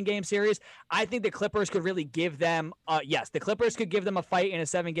a 7-game series, I think the Clippers could really give them, the Clippers could give them a fight in a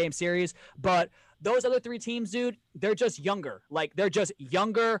 7-game series, but those other 3 teams, dude, they're just younger. Like, they're just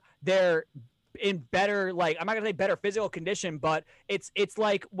younger. They're in better, like, I'm not going to say better physical condition, but it's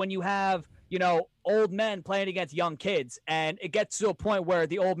like when you have, old men playing against young kids, and it gets to a point where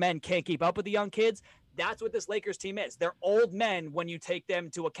the old men can't keep up with the young kids. That's what this Lakers team is. They're old men when you take them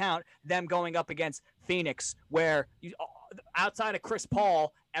to account, them going up against Phoenix, where outside of Chris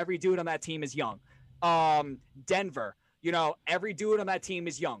Paul, every dude on that team is young. Denver, every dude on that team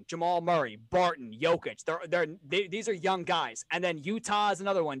is young. Jamal Murray, Barton, Jokic. These are young guys. And then Utah is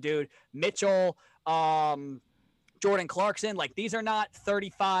another one, dude. Mitchell, Jordan Clarkson. Like, these are not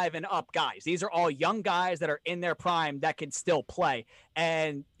 35 and up guys. These are all young guys that are in their prime that can still play.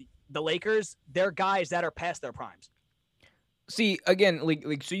 And the Lakers, they're guys that are past their primes. See, again,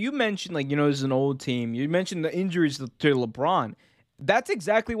 so you mentioned, this is an old team. You mentioned the injuries to LeBron. That's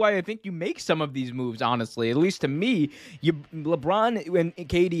exactly why I think you make some of these moves, honestly. At least to me, LeBron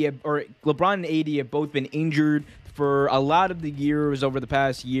and AD have both been injured for a lot of the years over the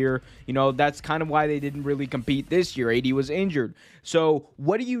past year. That's kind of why they didn't really compete this year. AD was injured. So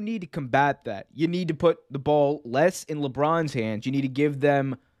what do you need to combat that? You need to put the ball less in LeBron's hands. You need to give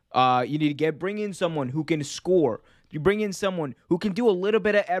them bring in someone who can score. You bring in someone who can do a little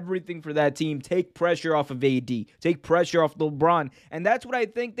bit of everything for that team, take pressure off of AD, take pressure off LeBron. And that's what I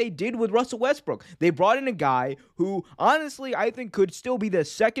think they did with Russell Westbrook. They brought in a guy who, honestly, I think could still be the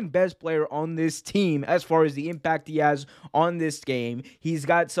second best player on this team as far as the impact he has on this game. He's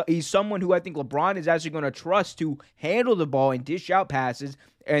someone who I think LeBron is actually going to trust to handle the ball and dish out passes.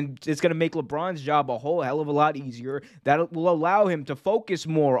 And it's going to make LeBron's job a whole hell of a lot easier. That will allow him to focus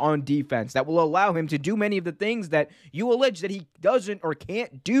more on defense. That will allow him to do many of the things that you allege that he doesn't or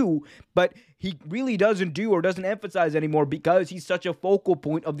can't do, but he really doesn't do or doesn't emphasize anymore because he's such a focal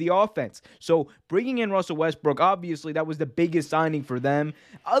point of the offense. So bringing in Russell Westbrook, obviously that was the biggest signing for them.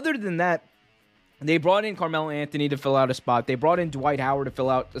 Other than that, they brought in Carmelo Anthony to fill out a spot. They brought in Dwight Howard to fill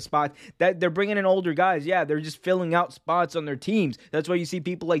out a spot. That they're bringing in older guys. Yeah, they're just filling out spots on their teams. That's why you see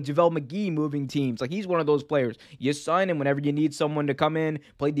people like JaVale McGee moving teams. Like, he's one of those players. You sign him whenever you need someone to come in,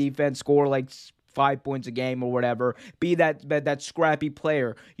 play defense, score like 5 points a game or whatever. Be that scrappy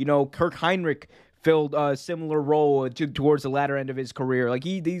player. Kirk Heinrich filled a similar role towards the latter end of his career.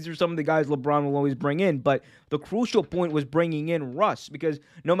 These are some of the guys LeBron will always bring in, but the crucial point was bringing in Russ, because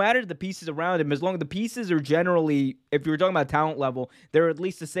no matter the pieces around him, as long as the pieces are generally, if you're talking about talent level, they're at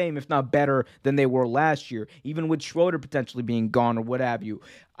least the same, if not better, than they were last year, even with Schroeder potentially being gone or what have you.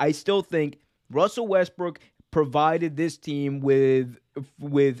 I still think Russell Westbrook provided this team with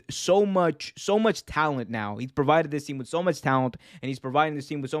so much talent now. He's provided this team with so much talent, and he's providing this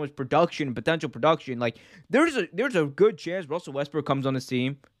team with so much production, potential production. Like, there's a good chance Russell Westbrook comes on this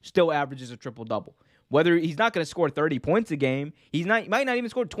team, still averages a triple-double. Whether he's not going to score 30 points a game, he might not even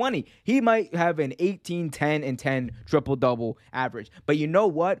score 20. He might have an 18, 10, and 10 triple-double average. But you know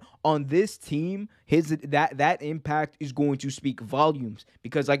what? On this team, that impact is going to speak volumes.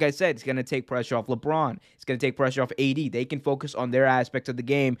 Because, like I said, it's going to take pressure off LeBron. It's going to take pressure off AD. They can focus on their aspects of the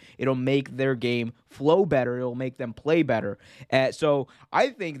game. It'll make their game flow better. It'll make them play better. So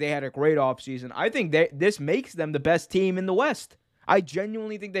I think they had a great offseason. I think this makes them the best team in the West. I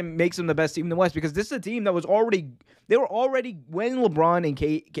genuinely think that makes them the best team in the West, because this is a team that they were already when LeBron and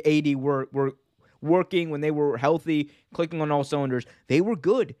AD were working, when they were healthy, clicking on all cylinders, they were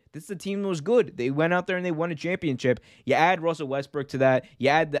good. This is a team that was good. They went out there and they won a championship. You add Russell Westbrook to that.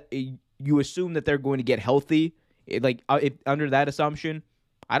 You assume that they're going to get healthy. Under that assumption,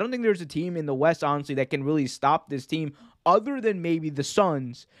 I don't think there's a team in the West, honestly, that can really stop this team other than maybe the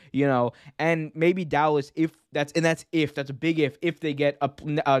Suns, and maybe Dallas, that's a big if they get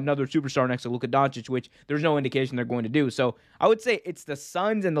another superstar next to Luka Doncic, which there's no indication they're going to do. So I would say it's the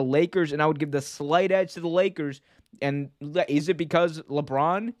Suns and the Lakers, and I would give the slight edge to the Lakers. And is it because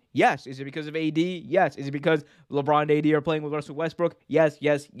LeBron? Yes. Is it because of AD? Yes. Is it because LeBron and AD are playing with Russell Westbrook? Yes.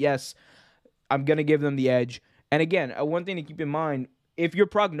 I'm going to give them the edge. And again, one thing to keep in mind, if your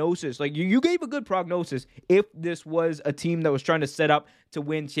prognosis, like you gave a good prognosis, if this was a team that was trying to set up to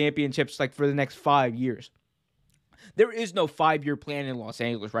win championships like for the next 5 years. There is no 5-year plan in Los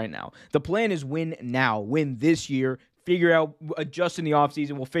Angeles right now. The plan is win now, win this year, figure out, adjust in the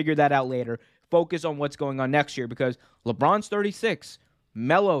offseason. We'll figure that out later. Focus on what's going on next year because LeBron's 36,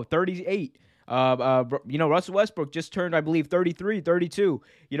 Melo 38. Russell Westbrook just turned, I believe, 33, 32.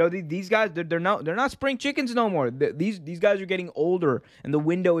 These guys, they're not spring chickens no more. These guys are getting older, and the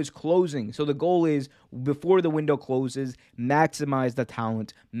window is closing. So the goal is, before the window closes, maximize the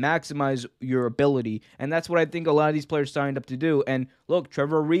talent, maximize your ability, and that's what I think a lot of these players signed up to do. And look,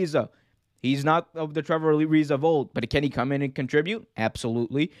 Trevor Ariza, he's not of the Trevor Ariza of old, but can he come in and contribute?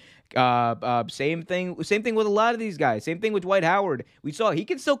 Absolutely. Same thing with a lot of these guys. Same thing with Dwight Howard. We saw he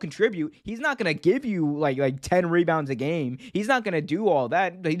can still contribute. He's not going to give you like 10 rebounds a game. He's not going to do all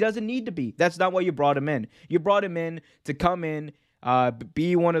that. He doesn't need to be. That's not why you brought him in. You brought him in to come in,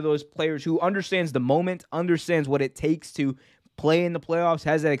 be one of those players who understands the moment, understands what it takes to play in the playoffs,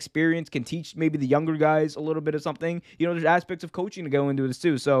 has that experience, can teach maybe the younger guys a little bit of something. There's aspects of coaching to go into this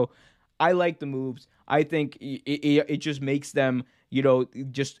too. So I like the moves. I think it just makes them,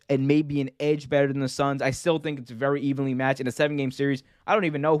 and maybe an edge better than the Suns. I still think it's very evenly matched in a 7-game series. I don't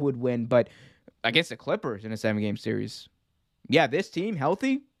even know who would win, but I guess the Clippers in a 7-game series. Yeah, this team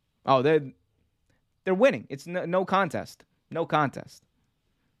healthy. Oh, they're winning. It's no contest. No contest.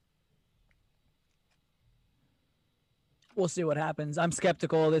 We'll see what happens. I'm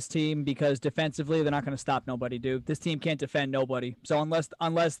skeptical of this team because defensively they're not going to stop nobody, dude. This team can't defend nobody. So unless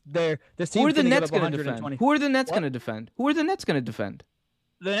this team, who are the Nets going to defend? Who are the Nets going to defend? Who are the Nets going to defend?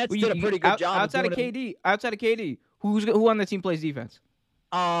 The Nets did a pretty good job outside of KD. Outside of KD, who on the team plays defense?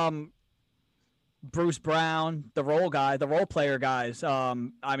 Bruce Brown, the role player guys.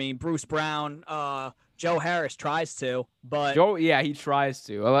 Bruce Brown. Joe Harris tries to, but he tries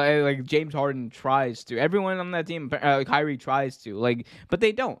to. Like James Harden tries to. Everyone on that team, Kyrie tries to. But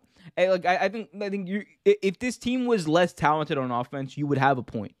they don't. I think if this team was less talented on offense, you would have a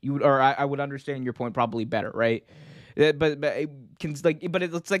point. I would understand your point probably better, right? But it's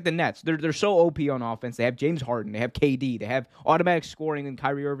like the Nets. They're so OP on offense. They have James Harden. They have KD. They have automatic scoring and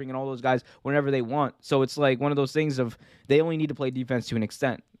Kyrie Irving and all those guys whenever they want. So it's like one of those things of they only need to play defense to an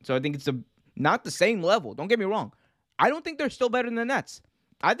extent. So I think it's not the same level. Don't get me wrong. I don't think they're still better than the Nets.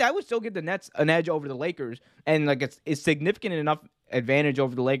 I would still give the Nets an edge over the Lakers, and it's significant enough advantage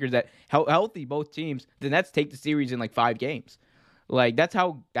over the Lakers that healthy both teams, the Nets take the series in 5 games. That's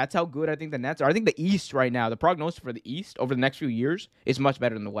how good I think the Nets are. I think the East right now, the prognosis for the East over the next few years is much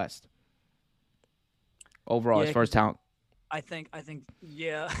better than the West. Overall, as far as talent. I think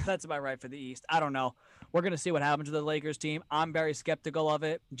that's about right for the East. I don't know. We're going to see what happens to the Lakers team. I'm very skeptical of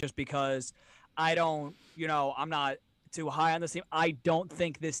it just because I'm not too high on this team. I don't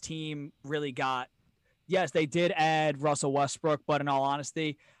think this team really yes, they did add Russell Westbrook, but in all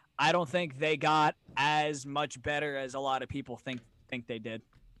honesty, I don't think they got as much better as a lot of people think they did.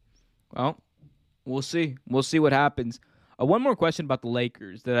 Well, we'll see. We'll see what happens. One more question about the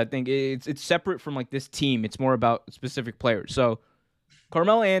Lakers that I think it's separate from this team. It's more about specific players. So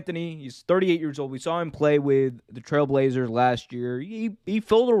Carmelo Anthony, he's 38 years old. We saw him play with the Trailblazers last year. He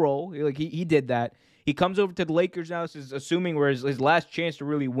filled a role. He did that. He comes over to the Lakers now. This is assuming where his last chance to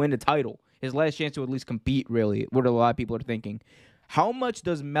really win a title. His last chance to at least compete, really, what a lot of people are thinking. How much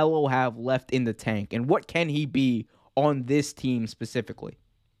does Melo have left in the tank, and what can he be on this team specifically?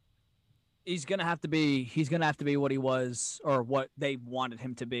 He's gonna have to be what he was or what they wanted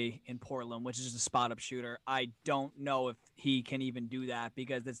him to be in Portland, which is just a spot up shooter. I don't know if he can even do that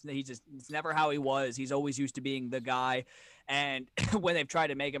because it's never how he was. He's always used to being the guy, and when they've tried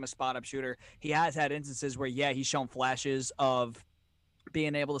to make him a spot up shooter, he has had instances where he's shown flashes of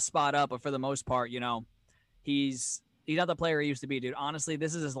being able to spot up, but for the most part, he's not the player he used to be, dude. Honestly,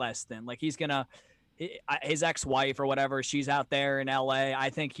 this is his last stint. His ex-wife or whatever, she's out there in LA.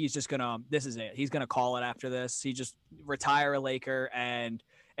 I think he's just this is it. He's gonna call it after this. He just retire a Laker, and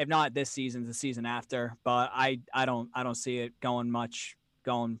if not this season, the season after. But I don't see it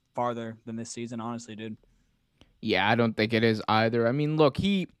going farther than this season, honestly, dude. Yeah, I don't think it is either. I mean, look,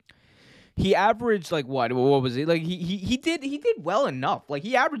 he averaged like what was it? Like he did well enough. Like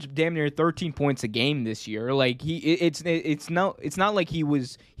he averaged damn near 13 points a game this year. Like it's not like he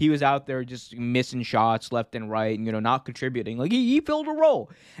was out there just missing shots left and right and not contributing. Like he filled a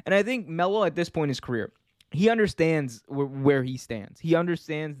role. And I think Melo at this point in his career, he understands where he stands. He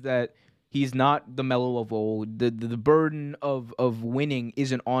understands that he's not the Melo of old. The burden of winning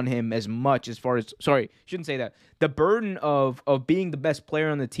isn't on him as much as far as, sorry, shouldn't say that. The burden of being the best player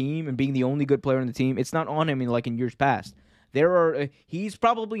on the team and being the only good player on the team, it's not on him in years past. He's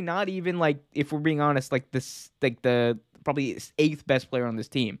probably not even, like, if we're being honest, like the probably 8th best player on this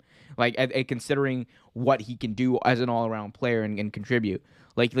team. Like considering what he can do as an all-around player and contribute.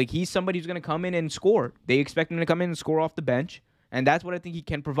 Like he's somebody who's going to come in and score. They expect him to come in and score off the bench. And that's what I think he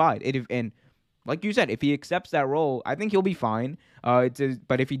can provide. And like you said, if he accepts that role, I think he'll be fine.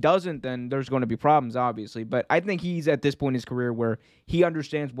 But if he doesn't, then there's going to be problems, obviously. But I think he's at this point in his career where he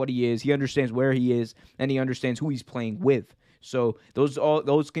understands what he is, he understands where he is, and he understands who he's playing with. So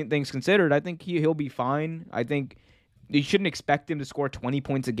those things considered, I think he'll be fine. I think you shouldn't expect him to score 20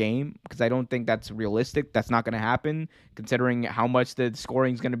 points a game because I don't think that's realistic. That's not going to happen considering how much the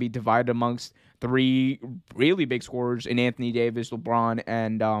scoring is going to be divided amongst 3 really big scorers in Anthony Davis, LeBron,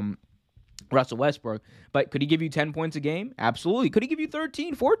 and Russell Westbrook. But could he give you 10 points a game? Absolutely. Could he give you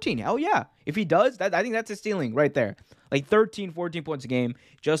 13, 14? Hell yeah. If he does, I think that's a ceiling right there. Like 13, 14 points a game,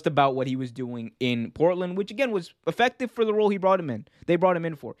 just about what he was doing in Portland, which again was effective for the role he brought him in. They brought him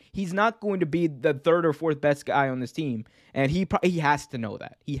in for. He's not going to be the 3rd or 4th best guy on this team, and he has to know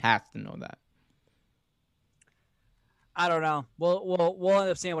that. He has to know that. I don't know. We'll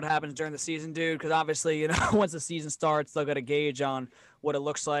end up seeing what happens during the season, dude. Because obviously, once the season starts, they'll get a gauge on what it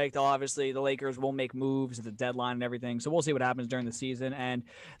looks like. The Lakers will make moves at the deadline and everything. So we'll see what happens during the season. And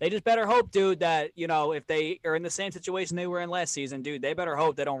they just better hope, dude, that if they are in the same situation they were in last season, dude, they better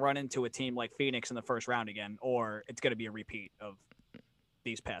hope they don't run into a team like Phoenix in the first round again, or it's going to be a repeat of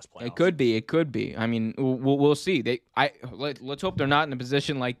these past playoffs. It could be. I mean, we'll see. Let's hope they're not in a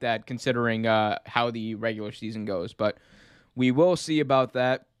position like that, considering how the regular season goes. But we will see about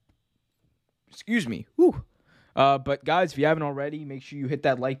that. Excuse me. Whew. But guys, if you haven't already, make sure you hit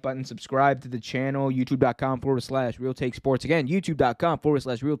that like button, subscribe to the channel, youtube.com/Real Take Sports. Again,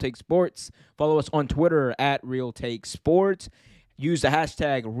 youtube.com/Real Take Sports. Follow us on Twitter at Real Take Sports. Use the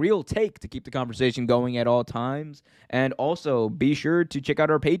hashtag RealTake to keep the conversation going at all times. And also, be sure to check out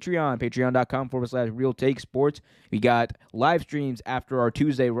our Patreon, patreon.com/RealTakeSports. We got live streams after our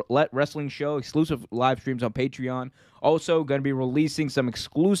Tuesday wrestling show, exclusive live streams on Patreon. Also, going to be releasing some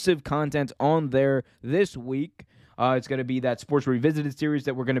exclusive content on there this week. It's going to be that Sports Revisited series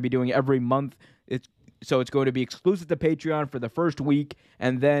that we're going to be doing every month. So it's going to be exclusive to Patreon for the first week,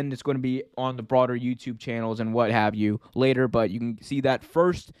 and then it's going to be on the broader YouTube channels and what have you later. But you can see that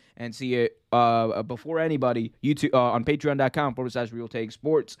first and see it before anybody YouTube on patreon.com/Real Take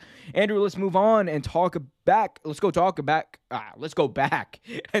Sports. Andrew, let's move on and talk back. Let's go back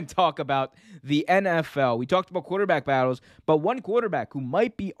and talk about the NFL. We talked about quarterback battles, but one quarterback who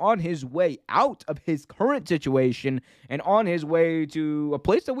might be on his way out of his current situation and on his way to a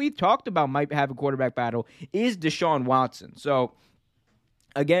place that we talked about might have a quarterback battle is Deshaun Watson. So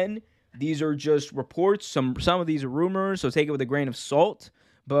again, these are just reports. Some of these are rumors, so take it with a grain of salt.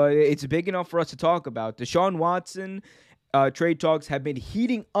 But it's big enough for us to talk about. Deshaun Watson trade talks have been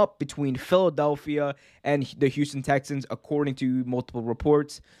heating up between Philadelphia and the Houston Texans, according to multiple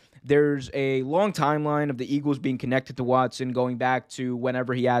reports. There's a long timeline of the Eagles being connected to Watson going back to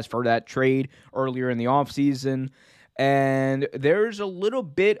whenever he asked for that trade earlier in the offseason. And there's a little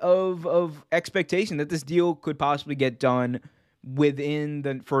bit of expectation that this deal could possibly get done within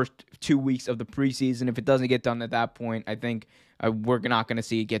the first 2 weeks of the preseason. If it doesn't get done at that point, I think we're not going to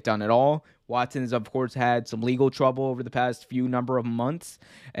see it get done at all. Watson has, of course, had some legal trouble over the past few number of months,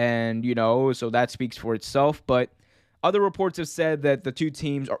 and, so that speaks for itself. But other reports have said that the two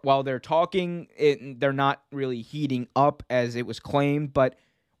teams, while they're talking, they're not really heating up as it was claimed. But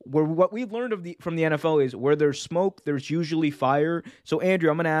what we've learned from the NFL is where there's smoke, there's usually fire. So, Andrew,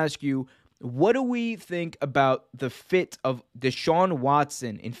 I'm going to ask you, what do we think about the fit of Deshaun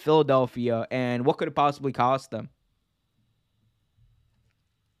Watson in Philadelphia, and what could it possibly cost them?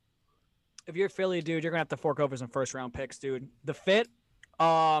 If you're Philly, dude, you're going to have to fork over some first-round picks, dude. The fit,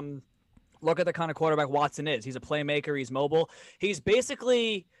 look at the kind of quarterback Watson is. He's a playmaker. He's mobile. He's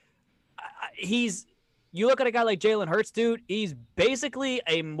basically you look at a guy like Jalen Hurts, dude, he's basically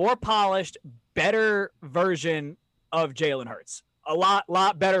a more polished, better version of Jalen Hurts. A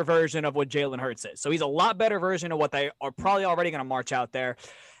lot better version of what Jalen Hurts is. So he's a lot better version of what they are probably already going to march out there.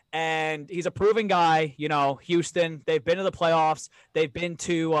 And he's a proven guy. Houston, they've been to the playoffs. They've been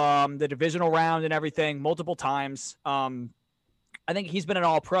to the divisional round and everything multiple times. I think he's been an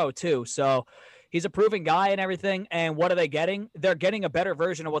all-pro too. So he's a proven guy and everything. And what are they getting? They're getting a better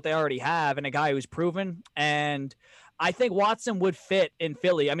version of what they already have and a guy who's proven. And I think Watson would fit in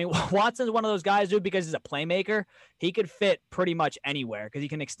Philly. I mean, Watson's one of those guys, dude, because he's a playmaker. He could fit pretty much anywhere because he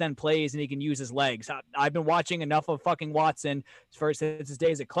can extend plays and he can use his legs. I've been watching enough of fucking Watson since his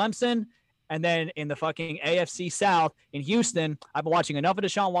days at Clemson. And then in the fucking AFC South in Houston, I've been watching enough of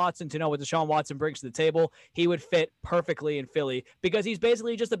Deshaun Watson to know what Deshaun Watson brings to the table. He would fit perfectly in Philly because he's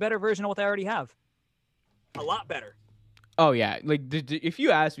basically just a better version of what they already have. A lot better. Oh, yeah. Like, if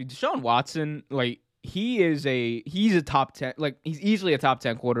you ask me, Deshaun Watson, like, he's a top 10, like he's easily a top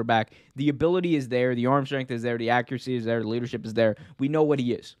 10 quarterback. The ability is there, the arm strength is there, the accuracy is there, the leadership is there. We know what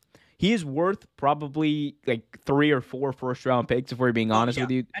he is. He is worth probably like 3 or 4 first round picks if we're being honest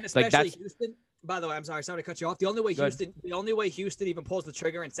with you. And especially Houston. By the way, I'm sorry to cut you off. The only way Houston even pulls the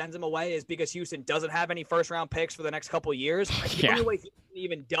trigger and sends him away is because Houston doesn't have any first round picks for the next couple of years. The only way Houston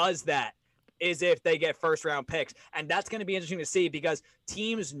even does that is if they get first round picks. And that's going to be interesting to see because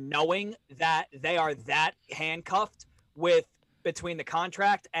teams knowing that they are that handcuffed between the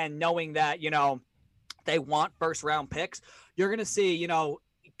contract and knowing that, they want first round picks, you're going to see,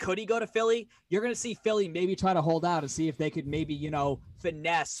 could he go to Philly? You're going to see Philly maybe try to hold out and see if they could maybe,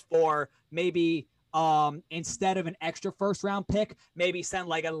 finesse for maybe instead of an extra first round pick, maybe send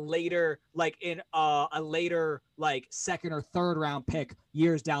like a later second or third round pick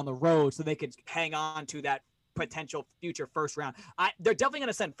years down the road so they could hang on to that potential future first round. They're definitely going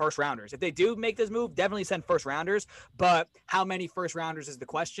to send first rounders. If they do make this move, definitely send first rounders. But how many first rounders is the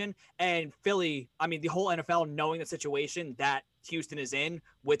question? And Philly, I mean, the whole NFL knowing the situation that Houston is in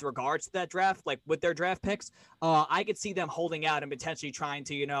with regards to that draft, like with their draft picks, I could see them holding out and potentially trying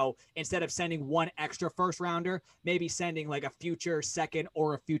to, instead of sending one extra first rounder, maybe sending like a future second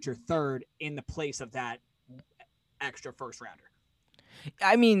or a future third in the place of that extra first rounder.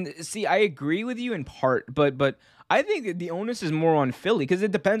 I mean, see, I agree with you in part, but I think that the onus is more on Philly because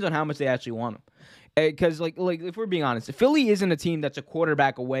it depends on how much they actually want him. Because, like if we're being honest, Philly isn't a team that's a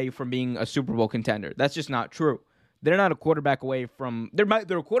quarterback away from being a Super Bowl contender. That's just not true. They're not a quarterback away from. They're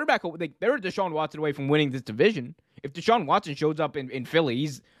a quarterback. They're Deshaun Watson away from winning this division. If Deshaun Watson shows up in Philly,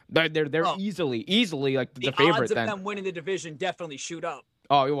 they're easily like the favorite. The odds of then. them winning the division definitely shoot up.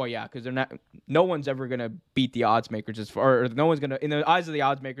 Oh well, yeah, because they're not. No one's ever gonna beat the odds makers or no one's gonna. In the eyes of the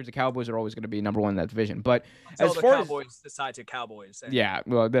odds makers, the Cowboys are always gonna be number one in that division. But until the Cowboys decide to Cowboys. Yeah,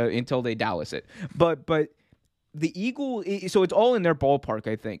 well, until they Dallas it. But the Eagle. So it's all in their ballpark.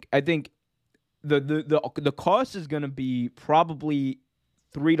 I think the cost is gonna be probably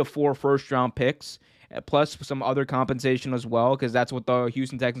 3 to 4 first round picks plus some other compensation as well because that's what the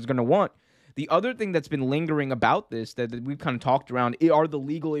Houston Texans are gonna want. The other thing that's been lingering about this that we've kind of talked around are the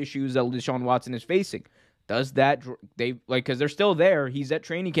legal issues that Deshaun Watson is facing. Does that because they're still there? He's at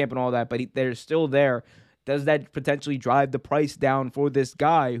training camp and all that, but they're still there. Does that potentially drive the price down for this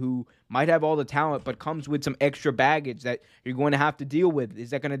guy who might have all the talent but comes with some extra baggage that you're going to have to deal with? Is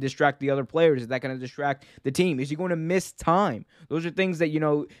that going to distract the other players? Is that going to distract the team? Is he going to miss time? Those are things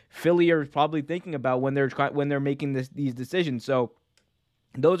that Philly are probably thinking about when they're making these decisions. So.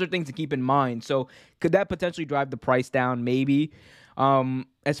 Those are things to keep in mind. So could that potentially drive the price down? Maybe.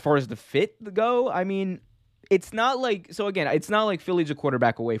 As far as the fit go, I mean, it's not like Philly's a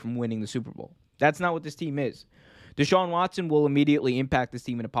quarterback away from winning the Super Bowl. That's not what this team is. Deshaun Watson will immediately impact this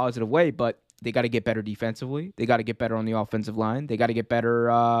team in a positive way, but they got to get better defensively. They got to get better on the offensive line. They got to get better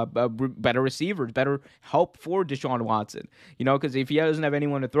receivers, better help for Deshaun Watson. Because if he doesn't have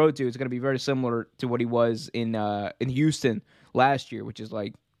anyone to throw to, it's going to be very similar to what he was in Houston last year, which is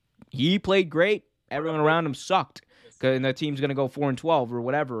like he played great. Everyone around him sucked, and the team's going to go 4-12 or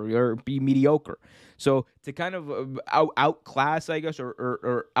whatever, or be mediocre. So to kind of outclass, I guess,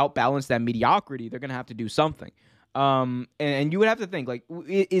 or outbalance that mediocrity, they're going to have to do something. And you would have to think, like,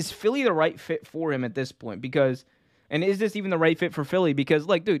 is Philly the right fit for him at this point? Because, and is this even the right fit for Philly? Because,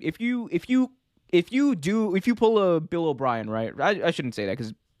 like, dude, if you pull a Bill O'Brien, right? I shouldn't say that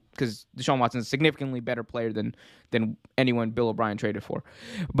because Deshaun Watson is a significantly better player than anyone Bill O'Brien traded for.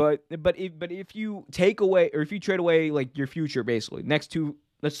 But if you take away, or if you trade away like your future, basically next two,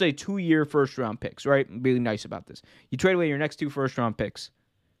 let's say 2-year first round picks, right? I'm really nice about this. You trade away your next 2 first round picks.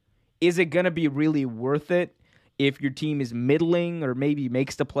 Is it gonna be really worth it if your team is middling or maybe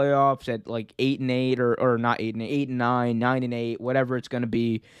makes the playoffs at like 8-8 or not 8-8, 8-9, 9-8, whatever it's going to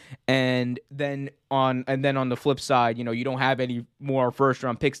be, and then on the flip side, you don't have any more first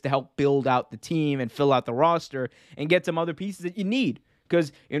round picks to help build out the team and fill out the roster and get some other pieces that you need?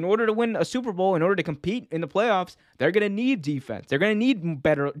 Because in order to win a Super Bowl, in order to compete in the playoffs, they're going to need defense. They're going to need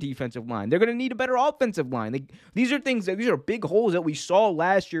better defensive line. They're going to need a better offensive line. These are big holes that we saw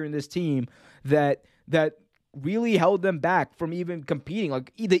last year in this team that really held them back from even competing.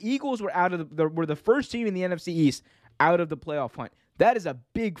 Like the Eagles were were the first team in the NFC East out of the playoff hunt. That is a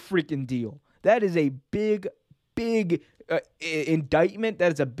big freaking deal. That is a big indictment.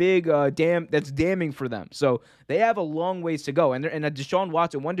 That is a big that's damning for them. So they have a long ways to go. And a Deshaun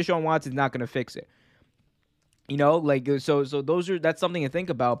Watson is not going to fix it. That's something to think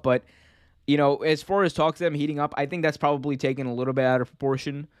about. But as far as talks of them heating up, I think that's probably taken a little bit out of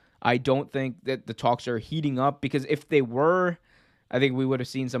proportion. I don't think that the talks are heating up, because if they were, I think we would have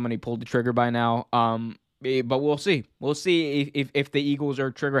seen somebody pull the trigger by now. But we'll see. We'll see if the Eagles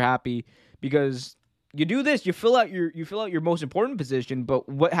are trigger happy, because you do this, you fill out your most important position, but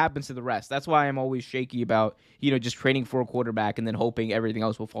what happens to the rest? That's why I'm always shaky about just trading for a quarterback and then hoping everything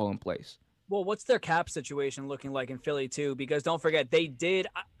else will fall in place. Well, what's their cap situation looking like in Philly too? Because don't forget, they did.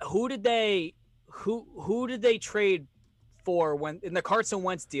 Who did they trade for when in the Carson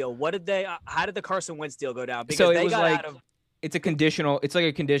Wentz deal? How did the Carson Wentz deal go down? Because they got out of. It's like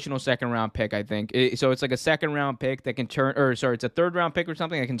a conditional second round pick, I think. So it's like a second round pick that can turn, it's a third round pick or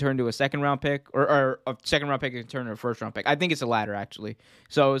something that can turn to a second round pick, or a second round pick that can turn to a first round pick. I think it's the latter, actually.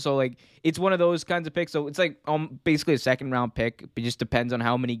 So like it's one of those kinds of picks. So it's like basically a second round pick. It just depends on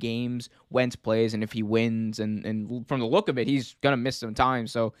how many games Wentz plays and if he wins. And from the look of it, he's gonna miss some time.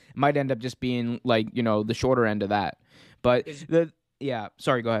 So it might end up just being like the shorter end of that. But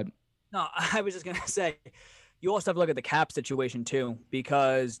sorry, go ahead. No, I was just gonna say. You also have to look at the cap situation too,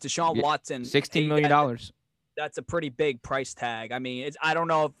 because Deshaun Watson, $16 million. That's a pretty big price tag. I mean, I don't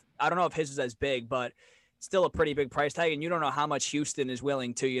know if his is as big, but still a pretty big price tag. And you don't know how much Houston is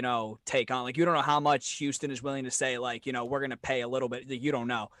willing to, take on. Like, you don't know how much Houston is willing to say, like, we're going to pay a little bit. You don't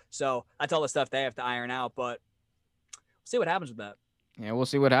know. So that's all the stuff they have to iron out. But we'll see what happens with that. Yeah, we'll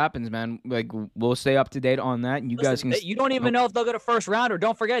see what happens, man. Like, we'll stay up to date on that, and guys can. You don't even know if they'll get a first rounder.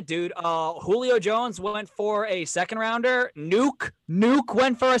 Don't forget, dude. Julio Jones went for a second rounder. Nuke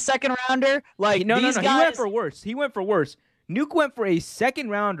went for a second rounder. Like, no. He went for worse. Nuke went for a second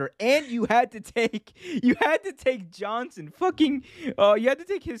rounder, and you had to take Johnson. Fucking, you had to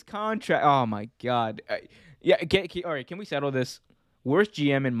take his contract. Oh my God. All right. Can we settle this? Worst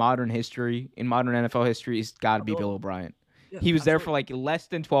GM in modern NFL history, has got to be Bill O'Brien. Yeah, he was there for like less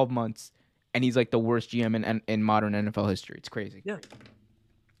than 12 months, and he's like the worst GM in modern NFL history. It's crazy. Yeah.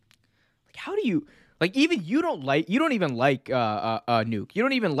 Like, how do you even you don't even like Nuke. You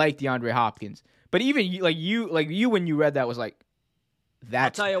don't even like DeAndre Hopkins. But even you when you read that was like,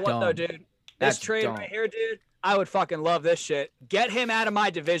 that's I'll tell you dumb. What though, dude. This trade right here, dude. I would fucking love this shit. Get him out of my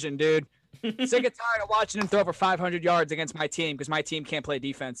division, dude. Sick and tired of watching him throw for 500 yards against my team because my team can't play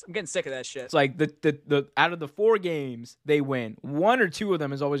defense. I'm getting sick of that shit. It's like the out of the 4 games they win, 1 or 2 of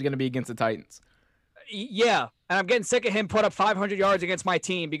them is always going to be against the Titans. Yeah, and I'm getting sick of him put up 500 yards against my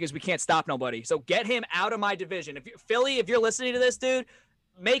team because we can't stop nobody. So get him out of my division. If you're listening to this, dude,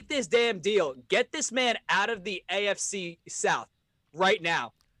 make this damn deal. Get this man out of the AFC South right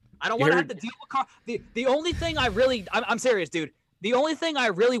now. I don't want to have to deal with Carr. The only thing I'm serious, dude. The only thing I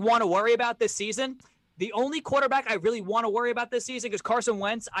really want to worry about this season, the only quarterback I really want to worry about this season, because Carson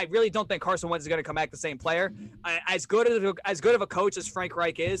Wentz, I really don't think Carson Wentz is going to come back the same player. As good of a coach as Frank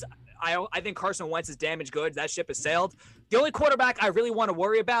Reich is, I think Carson Wentz is damaged goods. That ship has sailed. The only quarterback I really want to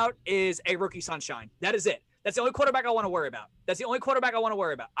worry about is a rookie sunshine. That is it. That's the only quarterback I want to worry about.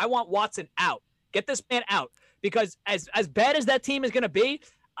 I want Watson out. Get this man out, because as bad as that team is going to be,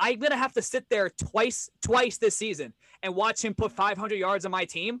 I'm going to have to sit there twice this season and watch him put 500 yards on my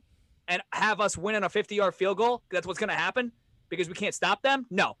team and have us win on a 50-yard field goal. That's what's going to happen because we can't stop them.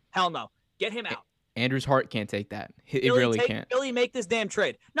 No, hell no. Get him out. Andrew's heart can't take that. It really can't. Billy, make this damn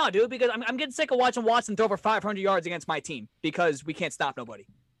trade. No, dude, because I'm getting sick of watching Watson throw for 500 yards against my team because we can't stop nobody.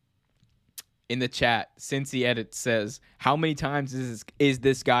 In the chat, Cincy Edit says, how many times is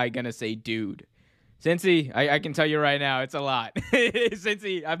this guy going to say dude? Cincy, I can tell you right now, it's a lot.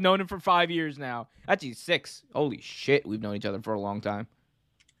 Cincy, I've known him for 5 years now. Actually, 6. Holy shit, we've known each other for a long time.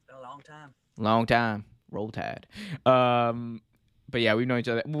 It's been a long time. Long time. Roll Tide. But yeah, we've known each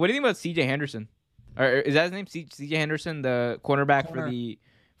other. What do you think about C.J. Henderson? Or is that his name? C.J. Henderson, the cornerback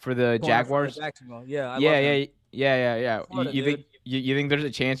for the Jaguars? Yeah. Yeah. You think there's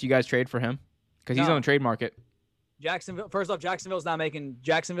a chance you guys trade for him? Because he's on the trade market. Jacksonville. First off, Jacksonville's not making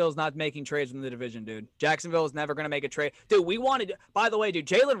trades in the division, dude. Jacksonville is never going to make a trade, dude. By the way, dude,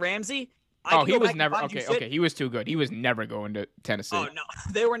 Jalen Ramsey. He was never okay. He was too good. He was never going to Tennessee. Oh no,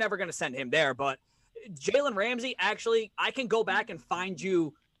 they were never going to send him there. But Jalen Ramsey, actually, I can go back and find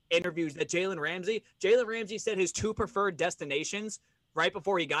you interviews that Jalen Ramsey said his two preferred destinations right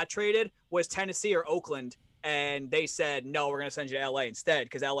before he got traded was Tennessee or Oakland. And they said, no, we're going to send you to LA instead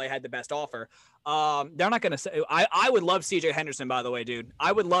because LA had the best offer. They're not going to say. I would love CJ Henderson, by the way, dude.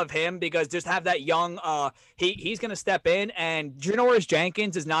 I would love him because just have that young. He's going to step in, and Janoris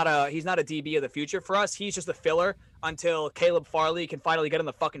Jenkins is not a DB of the future for us. He's just a filler until Caleb Farley can finally get on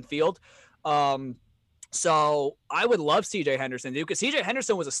the fucking field. So I would love CJ Henderson, dude, because CJ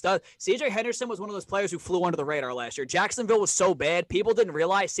Henderson was a stud. CJ Henderson was one of those players who flew under the radar last year. Jacksonville was so bad, people didn't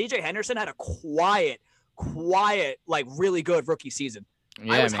realize CJ Henderson had a quiet, like really good rookie season.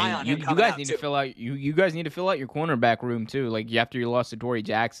 Yeah, I was man. high on him You coming guys out, need too. to fill out. You guys need to fill out your cornerback room too. Like after you lost to Dory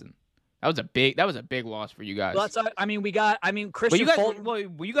Jackson, that was a big loss for you guys. Well, But Christian you guys,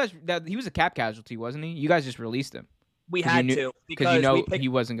 Fulton, you guys, he was a cap casualty, wasn't he? You guys just released him we 'cause had you to because you know we picked, he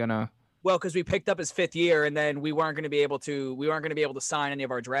wasn't gonna. well, because we picked up his 5th year, and then we weren't going to be able to sign any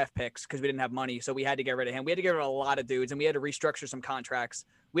of our draft picks because we didn't have money, so we had to get rid of him. We had to get rid of a lot of dudes, and we had to restructure some contracts.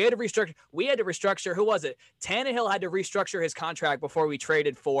 We had to restructure. Who was it? Tannehill had to restructure his contract before we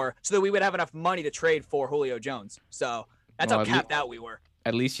traded for, so that we would have enough money to trade for Julio Jones. So that's how capped out we were.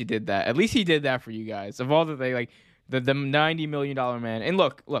 At least you did that. At least he did that for you guys. Of all the things, like the $90 million man. And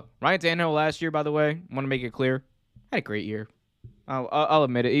look, Ryan Tannehill last year, by the way, I want to make it clear, had a great year. I'll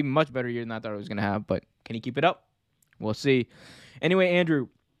admit it, even much better year than I thought I was gonna have. But can he keep it up? We'll see. Anyway, Andrew,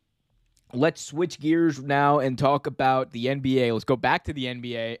 let's switch gears now and talk about the NBA. Let's go back to the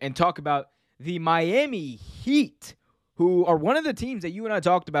NBA and talk about the Miami Heat, who are one of the teams that you and I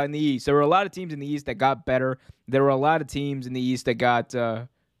talked about in the East. There were a lot of teams in the East that got better. There were a lot of teams in the East that got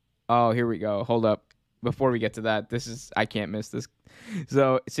oh, here we go. Hold up. Before we get to that, I can't miss this.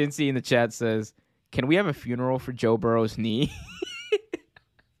 So, Cincy in the chat says, can we have a funeral for Joe Burrow's knee?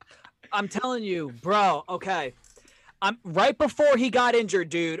 I'm telling you, bro. Okay. Right before he got injured,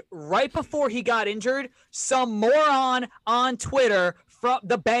 dude. Right before he got injured, some moron on Twitter from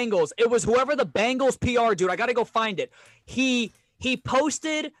the Bengals. It was whoever the Bengals PR dude. I got to go find it. He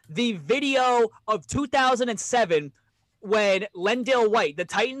posted the video of 2007 when Lendale White, the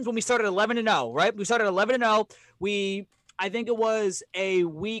Titans, when we started 11-0, right? We started 11-0. I think it was a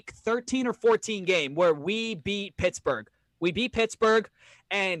week 13 or 14 game where we beat Pittsburgh.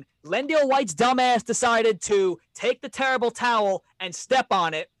 And Lendale White's dumbass decided to take the terrible towel and step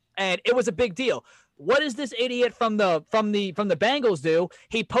on it, and it was a big deal. What does this idiot from the Bengals do?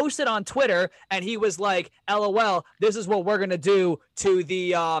 He posted on Twitter and he was like, "LOL, this is what we're gonna do to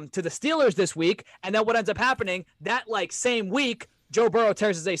the Steelers this week." And then what ends up happening that like same week, Joe Burrow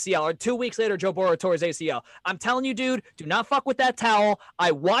tears his ACL, or 2 weeks later, Joe Burrow tore his ACL. I'm telling you, dude, do not fuck with that towel.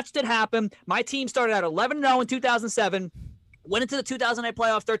 I watched it happen. My team started out 11-0 in 2007. Went into the 2008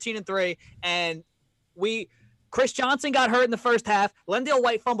 playoffs 13-3, and Chris Johnson got hurt in the first half. Lendale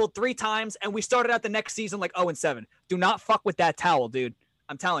White fumbled 3 times, and we started out the next season like 0-7. Do not fuck with that towel, dude.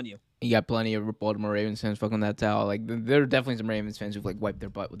 I'm telling you. You got plenty of Baltimore Ravens fans fucking that towel. Like there are definitely some Ravens fans who've like wiped their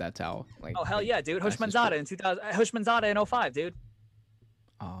butt with that towel. Like, oh hell yeah, dude. Hushmanzada in 2000. Hushmanzada in 05, dude.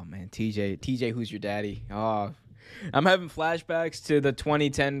 Oh man, TJ, who's your daddy? Oh, I'm having flashbacks to the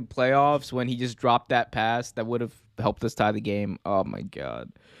 2010 playoffs when he just dropped that pass that would have helped us tie the game. Oh my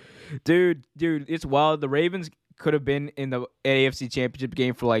god, dude, it's wild. The Ravens could have been in the AFC Championship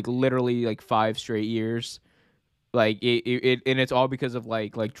game for like literally like 5 straight years. Like it and it's all because of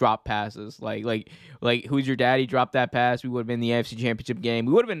like drop passes. Like who's your daddy dropped that pass? We would have been in the AFC Championship game.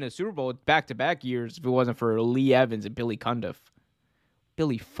 We would have been in the Super Bowl back-to-back years if it wasn't for Lee Evans and Billy Cundiff.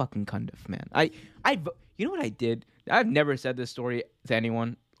 Billy fucking Cundiff, man. You know what I did? I've never said this story to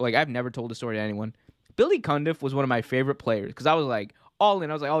anyone. Like, I've never told this story to anyone. Billy Cundiff was one of my favorite players because I was like all in.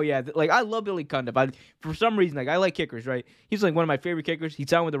 I was like, oh yeah, like I love Billy Cundiff. For some reason, like I like kickers, right? He's like one of my favorite kickers. He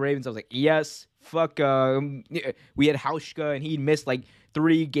signed with the Ravens. I was like, yes, fuck. We had Hauschka and he missed like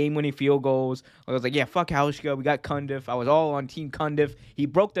 3 game-winning field goals. I was like, yeah, fuck Hauschka. We got Cundiff. I was all on Team Cundiff. He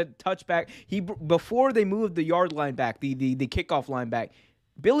broke the touchback. Before they moved the yard line back, the kickoff line back,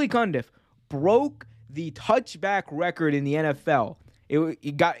 Billy Cundiff broke the touchback record in the NFL.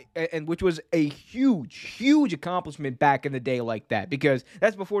 It got, and which was a huge accomplishment back in the day like that, because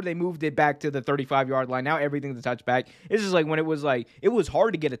that's before they moved it back to the 35-yard line. Now everything's a touchback. This is like when it was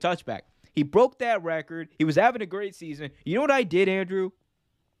hard to get a touchback. He broke that record. He was having a great season. You know what I did, Andrew?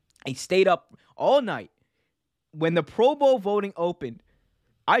 I stayed up all night. When the Pro Bowl voting opened,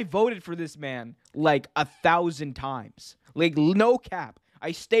 I voted for this man like 1,000 times. Like, no cap.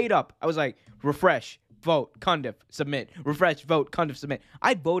 I stayed up. I was like, refresh, vote, Cundiff, submit. Refresh, vote, Cundiff, submit.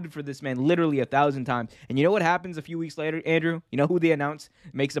 I voted for this man literally 1,000 times. And you know what happens a few weeks later, Andrew? You know who they announce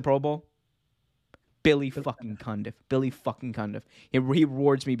makes the Pro Bowl? Billy fucking Cundiff. Billy fucking Cundiff. He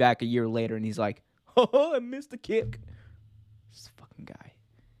rewards me back a year later, and he's like, "Oh, I missed the kick." This fucking guy.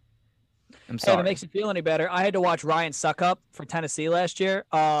 I'm Hey, sorry. if it makes you feel any better, I had to watch Ryan Suckup for Tennessee last year.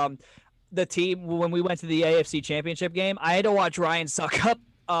 The team, when we went to the AFC Championship game, I had to watch Ryan Suckup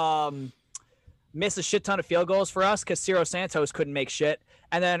miss a shit ton of field goals for us because Ciro Santos couldn't make shit.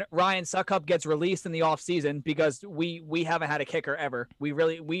 And then Ryan Suckup gets released in the offseason because we haven't had a kicker ever. We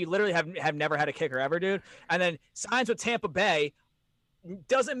literally have never had a kicker ever, dude. And then signs with Tampa Bay,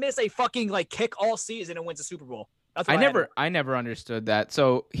 doesn't miss a fucking like kick all season and wins a Super Bowl. That's what I never understood that.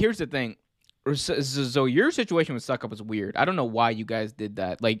 So here's the thing. So your situation with Suckup was weird. I don't know why you guys did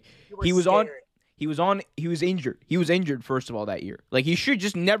that. Like he was injured. He was injured first of all that year. Like he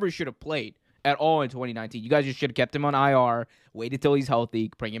never should have played at all in 2019. You guys just should have kept him on IR, waited till he's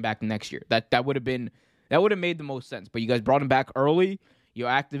healthy, bring him back next year. That would have made the most sense. But you guys brought him back early. You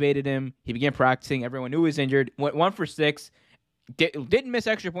activated him. He began practicing. Everyone knew he was injured. Went 1 for 6. Didn't miss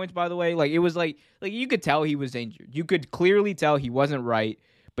extra points, by the way. Like it was like you could tell he was injured. You could clearly tell he wasn't right.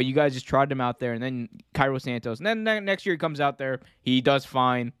 But you guys just trotted him out there, and then Cairo Santos. And then next year he comes out there, he does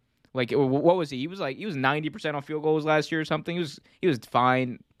fine. Like what was he? He was 90% on field goals last year or something. He was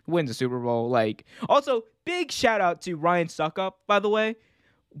fine. Wins the Super Bowl. Like also big shout out to Ryan Suckup, by the way.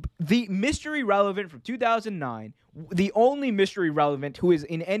 The mystery relevant from 2009. The only mystery relevant who is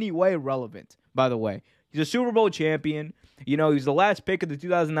in any way relevant, by the way. He's a Super Bowl champion. You know, he's the last pick of the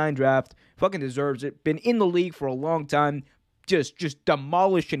 2009 draft. Fucking deserves it. Been in the league for a long time. Just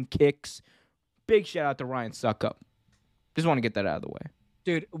demolishing kicks. Big shout out to Ryan Suckup. Just want to get that out of the way.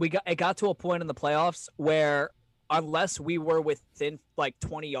 Dude, it got to a point in the playoffs where unless we were within like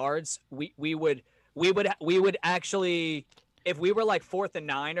 20 yards, we would actually, if we were like 4th and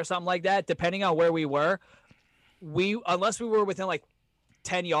 9 or something like that, depending on where we were, unless we were within like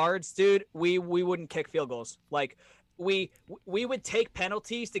 10 yards, dude, we wouldn't kick field goals. Like we would take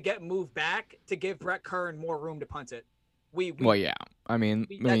penalties to get moved back to give Brett Kern more room to punt it. Well, yeah.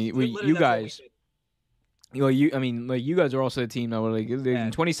 You guys. You guys are also a team that were like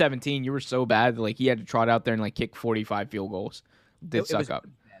in 2017. You were so bad that like he had to trot out there and like kick 45 field goals. Suckup.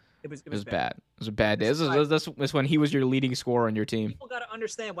 It was bad. It was a bad day. This was when he was your leading scorer on your team. People gotta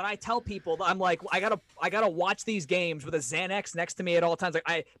understand when I tell people, I'm like, I gotta watch these games with a Xanax next to me at all times.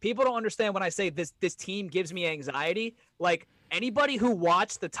 Like people don't understand when I say this team gives me anxiety. Like anybody who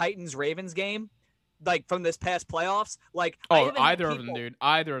watched the Titans Ravens game, like from this past playoffs, like either of them, dude.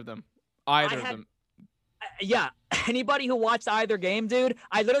 Either of them. Yeah, anybody who watched either game, dude,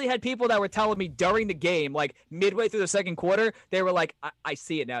 I literally had people that were telling me during the game, like midway through the second quarter, they were like, I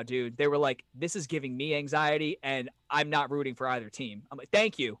see it now, dude. They were like, this is giving me anxiety, and I'm not rooting for either team. I'm like,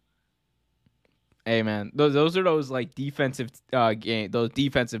 thank you. Hey, man, those are those like defensive those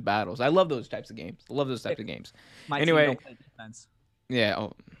defensive battles. I love those types of games. My team don't play defense. Yeah.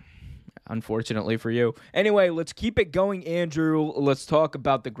 Unfortunately for you. Anyway, let's keep it going, Andrew. Let's talk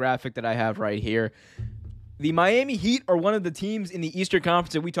about the graphic that I have right here. The Miami Heat are one of the teams in the Eastern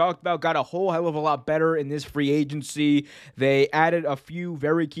Conference that we talked about, got a whole hell of a lot better in this free agency. They added a few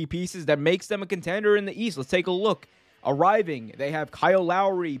very key pieces that makes them a contender in the East. Let's take a look. Arriving, they have Kyle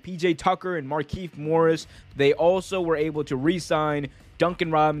Lowry, PJ Tucker, and Markieff Morris. They also were able to re-sign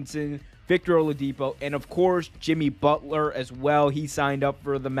Duncan Robinson, Victor Oladipo, and of course, Jimmy Butler as well. He signed up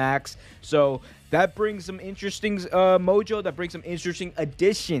for the max. So that brings some interesting mojo. That brings some interesting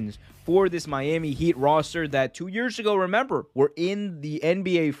additions for this Miami Heat roster that 2 years ago, remember, were in the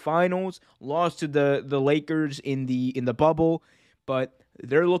NBA Finals, lost to the Lakers in the bubble, but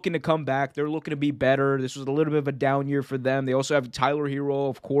they're looking to come back. They're looking to be better. This was a little bit of a down year for them. They also have Tyler Hero,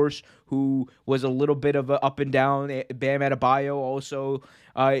 of course, who was a little bit of a up and down. Bam Adebayo also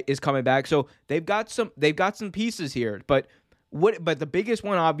is coming back. So they've got some pieces here. But the biggest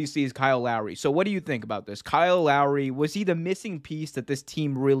one obviously is Kyle Lowry. So what do you think about this? Kyle Lowry, was he the missing piece that this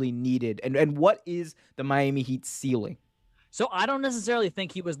team really needed? And what is the Miami Heat ceiling? So I don't necessarily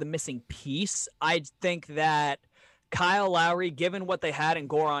think he was the missing piece. I think that Kyle Lowry, given what they had in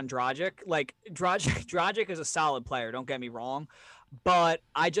Goran Dragic, like Dragic is a solid player, don't get me wrong, but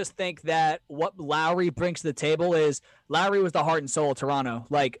I just think that what Lowry brings to the table is Lowry was the heart and soul of Toronto.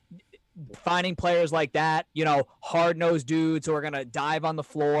 Like finding players like that, you know, hard-nosed dudes who are going to dive on the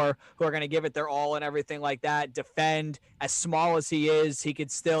floor, who are going to give it their all and everything like that, defend. As small as he is, he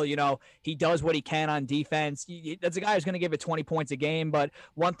could still, you know, he does what he can on defense. That's a guy who's going to give it 20 points a game, but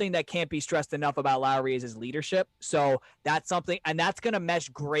one thing that can't be stressed enough about Lowry is his leadership. So that's something, and that's going to mesh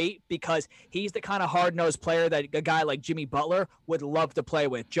great because he's the kind of hard-nosed player that a guy like Jimmy Butler would love to play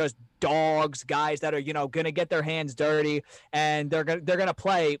with. Just dogs, guys that are, you know, going to get their hands dirty, and they're going to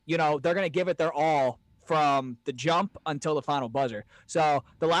play, you know, they're going to give it their all from the jump until the final buzzer. So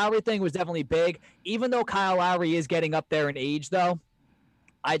the Lowry thing was definitely big. Even though Kyle Lowry is getting up there in age, though,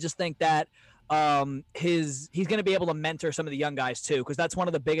 I just think that he's going to be able to mentor some of the young guys too, because that's one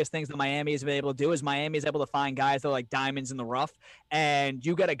of the biggest things that Miami has been able to do is Miami is able to find guys that are like diamonds in the rough. And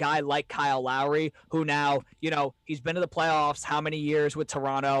you get a guy like Kyle Lowry, who now, you know, he's been to the playoffs how many years with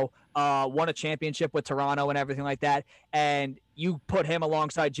Toronto, won a championship with Toronto and everything like that. And you put him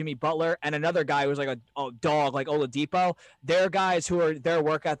alongside Jimmy Butler and another guy who's like a dog like Oladipo. They're guys who are, their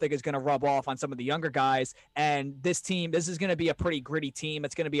work ethic is going to rub off on some of the younger guys. And this is going to be a pretty gritty team.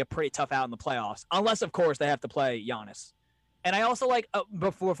 It's going to be a pretty tough out in the playoffs, unless of course they have to play Giannis. And I also like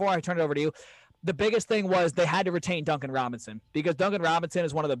before I turn it over to you, the biggest thing was they had to retain Duncan Robinson, because Duncan Robinson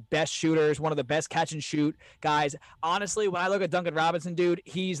is one of the best shooters, one of the best catch and shoot guys. Honestly, when I look at Duncan Robinson, dude,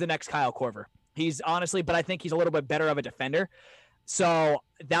 he's the next Kyle Korver. He's honestly, but I think he's a little bit better of a defender. So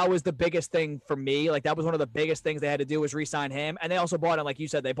that was the biggest thing for me. Like, that was one of the biggest things they had to do was re-sign him. And they also bought in, like you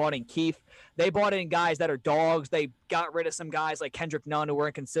said, they bought in Keith. They bought in guys that are dogs. They got rid of some guys like Kendrick Nunn, who were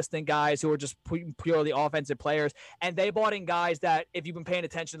inconsistent guys, who were just purely offensive players. And they bought in guys that, if you've been paying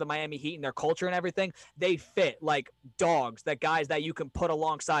attention to the Miami Heat and their culture and everything, they fit like dogs. That guys that you can put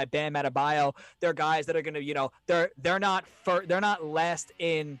alongside Bam Adebayo. They're guys that are going to, you know, they're not last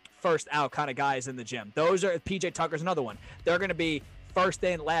in, first out kind of guys in the gym. Those are PJ Tucker's another one. They're going to be first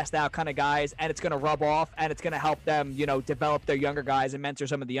in, last out kind of guys, and it's going to rub off, and it's going to help them, you know, develop their younger guys and mentor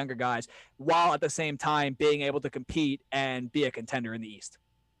some of the younger guys, while at the same time being able to compete and be a contender in the East.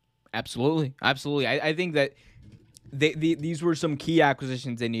 Absolutely. I think that these were some key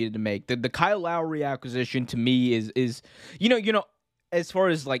acquisitions they needed to make. The Kyle Lowry acquisition to me is you know. As far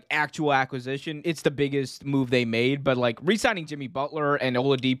as like actual acquisition, it's the biggest move they made. But like re-signing Jimmy Butler and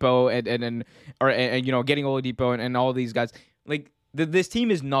Oladipo and you know, getting Oladipo and all these guys, like this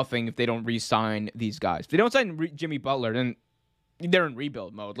team is nothing if they don't re-sign these guys. If they don't sign Jimmy Butler, then they're in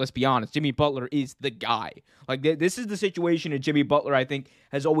rebuild mode. Let's be honest. Jimmy Butler is the guy. Like, this is the situation that Jimmy Butler, I think,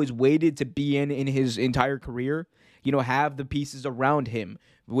 has always waited to be in his entire career. You know, have the pieces around him,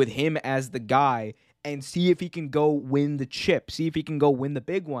 with him as the guy, and see if he can go win the chip, see if he can go win the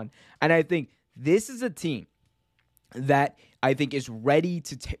big one. And I think this is a team that I think is ready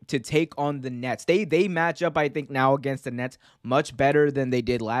to take on the Nets. They match up, I think, now against the Nets much better than they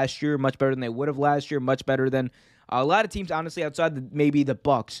did last year, much better than they would have last year, much better than a lot of teams, honestly, outside maybe the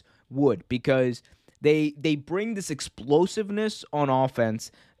Bucks would, because they bring this explosiveness on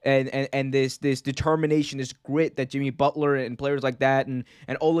offense and this determination, this grit that Jimmy Butler and players like that and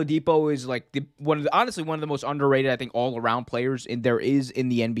Oladipo is like honestly one of the most underrated, I think, all around players there is in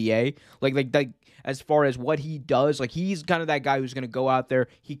the NBA. Like as far as what he does, like he's kind of that guy who's going to go out there.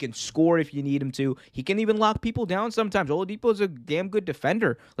 He can score if you need him to. He can even lock people down sometimes. Oladipo is a damn good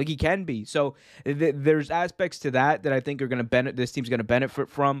defender, like he can be. So there's aspects to that I think are going to this team's going to benefit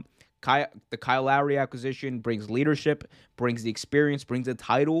from. The Kyle Lowry acquisition brings leadership, brings the experience, brings a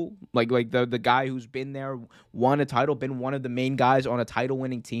title. Like the guy who's been there, won a title, been one of the main guys on a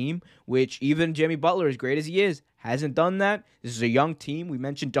title-winning team, which even Jimmy Butler, as great as he is, hasn't done that. This is a young team. We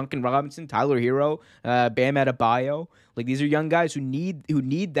mentioned Duncan Robinson, Tyler Hero, Bam Adebayo. Like, these are young guys who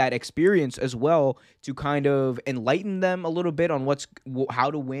need that experience as well to kind of enlighten them a little bit on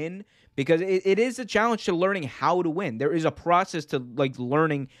how to win. Because it is a challenge to learning how to win. There is a process to like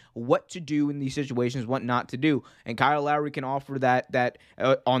learning what to do in these situations, what not to do. And Kyle Lowry can offer that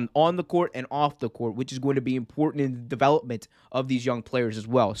on the court and off the court, which is going to be important in the development of these young players as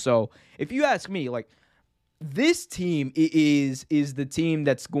well. So if you ask me, like, this team is the team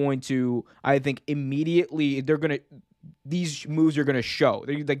that's going to, I think, immediately these moves are gonna show.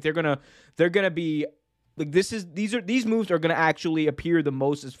 They're gonna be. Like, these moves are going to actually appear the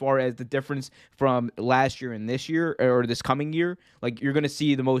most as far as the difference from last year and this year, or this coming year. Like, you're going to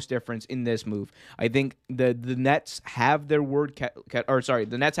see the most difference in this move. I think the Nets have their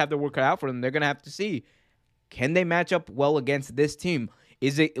the Nets have their work cut out for them. They're going to have to see, can they match up well against this team?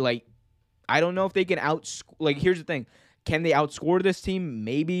 Is it like, I don't know if they can here's the thing. Can they outscore this team?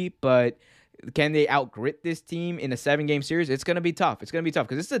 Maybe, but can they outgrit this team in a 7-game series? It's going to be tough. It's going to be tough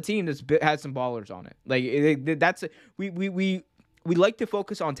because this is a team that's has some ballers on it. Like, that's we like to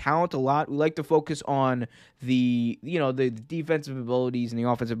focus on talent a lot. We like to focus on the defensive abilities and the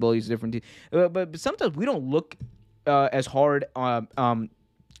offensive abilities of different teams. But sometimes we don't look as hard.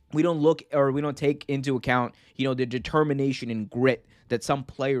 We don't look, or we don't take into account, the determination and grit that some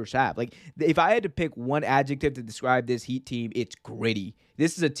players have. Like, if I had to pick one adjective to describe this Heat team, it's gritty.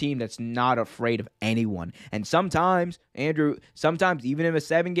 This is a team that's not afraid of anyone. And sometimes, Andrew, even in a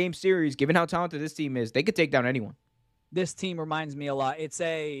 7-game series, given how talented this team is, they could take down anyone. This team reminds me a lot. It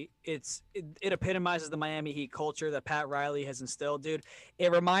epitomizes the Miami Heat culture that Pat Riley has instilled, dude.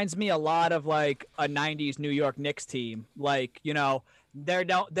 It reminds me a lot of like a 90s New York Knicks team. Like, you know, they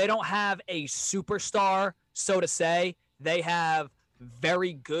don't have a superstar, so to say. They have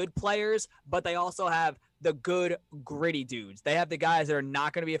very good players, but they also have the good gritty dudes. They have the guys that are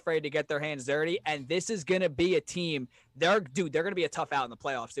not going to be afraid to get their hands dirty, and this is going to be a team. They're going to be a tough out in the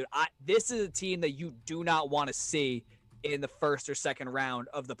playoffs, dude. This is a team that you do not want to see in the first or second round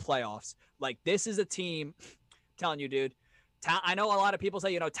of the playoffs. Like, this is a team, I'm telling you, dude, I know a lot of people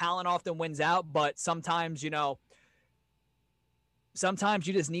say, you know, talent often wins out, but sometimes, you know, sometimes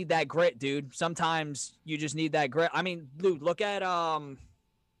you just need that grit, dude. Sometimes you just need that grit. I mean, dude, look at,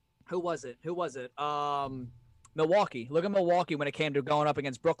 who was it? Milwaukee. Look at Milwaukee when it came to going up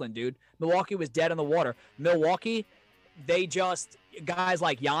against Brooklyn, dude. Milwaukee was dead in the water. Milwaukee, they just, guys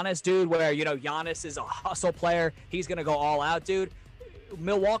like Giannis, dude, where, you know, Giannis is a hustle player. He's going to go all out, dude.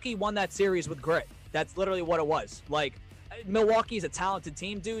 Milwaukee won that series with grit. That's literally what it was. Like, Milwaukee is a talented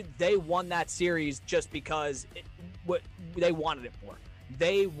team, dude. They won that series just because they wanted it more.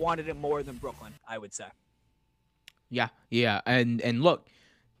 They wanted it more than Brooklyn, I would say. Yeah. And look,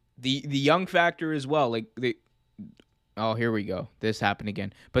 the young factor as well. Like, oh, here we go. This happened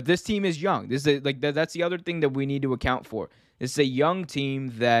again. But this team is young. This is like that's the other thing that we need to account for. It's a young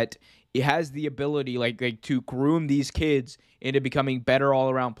team that it has the ability like to groom these kids into becoming better all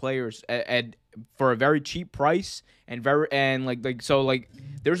around players at for a very cheap price and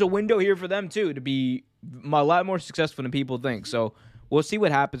there's a window here for them too to be a lot more successful than people think. So we'll see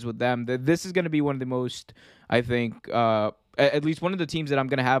what happens with them. This is going to be one of the most, I think, at least one of the teams that I'm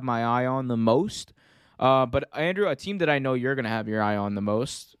going to have my eye on the most. But Andrew, a team that I know you're going to have your eye on the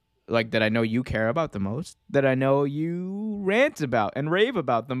most, like that I know you care about the most, that I know you rant about and rave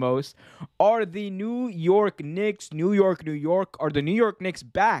about the most, are the New York Knicks. New York. Are the New York Knicks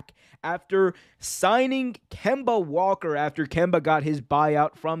back after signing Kemba Walker after Kemba got his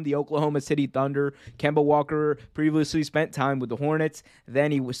buyout from the Oklahoma City Thunder? Kemba Walker previously spent time with the Hornets.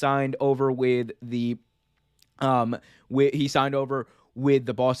 Then he was signed over with the with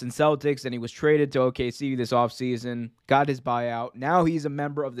the Boston Celtics, and he was traded to OKC this offseason, got his buyout. Now he's a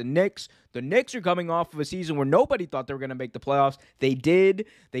member of the Knicks. The Knicks are coming off of a season where nobody thought they were going to make the playoffs. They did.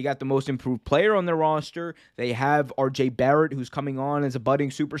 They got the most improved player on their roster. They have RJ Barrett, who's coming on as a budding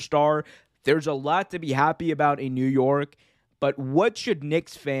superstar. There's a lot to be happy about in New York. But what should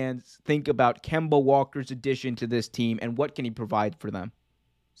Knicks fans think about Kemba Walker's addition to this team, and what can he provide for them?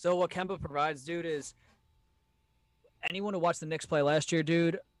 So what Kemba provides, dude, is anyone who watched the Knicks play last year,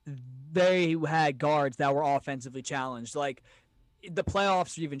 dude, they had guards that were offensively challenged. Like, the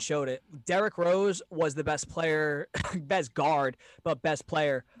playoffs even showed it. Derrick Rose was the best player, best guard, but best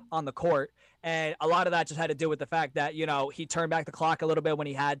player on the court. And a lot of that just had to do with the fact that, you know, he turned back the clock a little bit when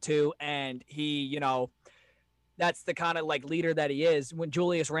he had to. And he, you know, that's the kind of like leader that he is. When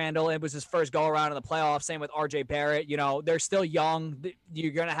Julius Randle, it was his first go around in the playoffs. Same with RJ Barrett. You know, they're still young.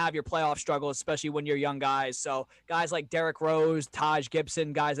 You're going to have your playoff struggles, especially when you're young guys. So guys like Derrick Rose, Taj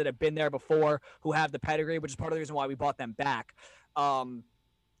Gibson, guys that have been there before who have the pedigree, which is part of the reason why we bought them back.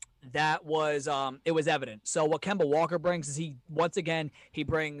 That was it was evident. So what Kemba Walker brings is he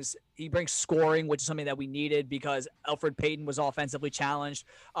brings scoring, which is something that we needed because Elfrid Payton was offensively challenged.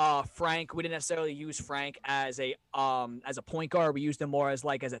 Frank, we didn't necessarily use Frank as a point guard. We used him more as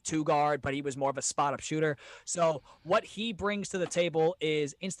a 2 guard, but he was more of a spot up shooter. So what he brings to the table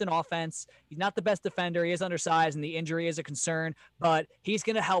is instant offense. He's not the best defender. He is undersized and the injury is a concern, but he's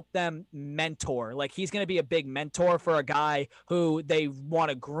going to help them mentor. Like, he's going to be a big mentor for a guy who they want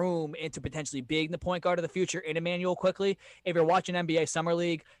to groom into potentially being the point guard of the future in Immanuel Quickley. If you're watching NBA Summer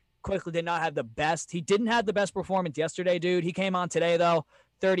League, Quickley did not have the best. He didn't have the best performance yesterday, dude. He came on today, though,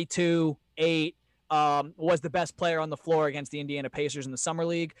 32, 8, was the best player on the floor against the Indiana Pacers in the Summer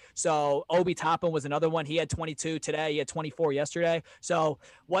League. So Obi Toppin was another one. He had 22 today. He had 24 yesterday. So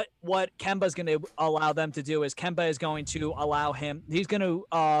what Kemba's going to allow them to do is Kemba is going to allow him. He's going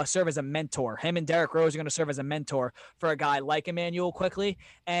to serve as a mentor. Him and Derrick Rose are going to serve as a mentor for a guy like Immanuel Quickley,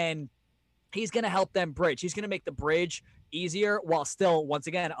 and he's going to help them bridge. He's going to make the bridge easier while still, once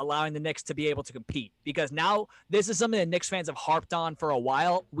again, allowing the Knicks to be able to compete. Because now this is something that Knicks fans have harped on for a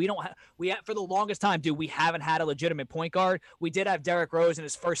while. For the longest time, dude, we haven't had a legitimate point guard. We did have Derrick Rose in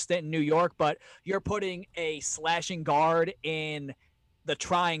his first stint in New York, but you're putting a slashing guard in the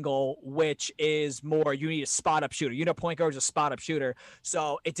triangle, which is more you need a spot up shooter. You know, point guard is a spot up shooter,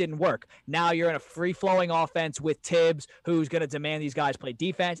 so it didn't work. Now you're in a free flowing offense with Tibbs, who's going to demand these guys play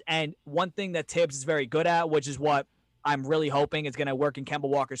defense. And one thing that Tibbs is very good at, which is what I'm really hoping is going to work in Kemba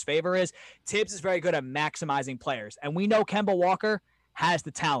Walker's favor, is Tibbs is very good at maximizing players. And we know Kemba Walker has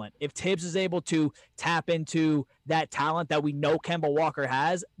the talent. If Tibbs is able to tap into that talent that we know Kemba Walker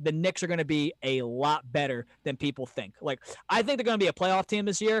has, the Knicks are going to be a lot better than people think. Like, I think they're going to be a playoff team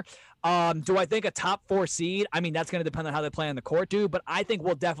this year. Do I think a top 4 seed? I mean, that's going to depend on how they play on the court, dude, but I think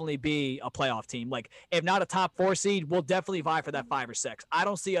we'll definitely be a playoff team. Like, if not a top 4 seed, we'll definitely vie for that 5 or 6. I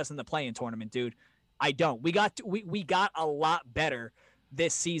don't see us in the play-in tournament, dude. I don't. We got a lot better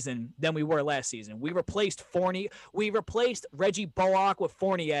this season than we were last season. We replaced Fournier. We replaced Reggie Bullock with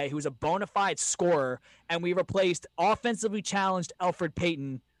Fournier, who's a bona fide scorer, and we replaced offensively challenged Elfrid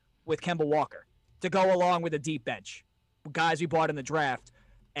Payton with Kemba Walker to go along with a deep bench. Guys we bought in the draft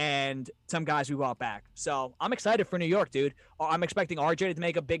and some guys we brought back. So I'm excited for New York, dude. I'm expecting RJ to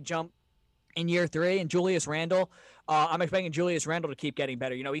make a big jump in year 3, and Julius Randle. I'm expecting Julius Randle to keep getting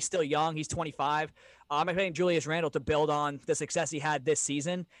better. You know, he's still young. He's 25. I'm expecting Julius Randle to build on the success he had this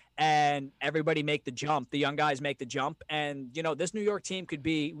season, and everybody make the jump. The young guys make the jump. And, you know, this New York team could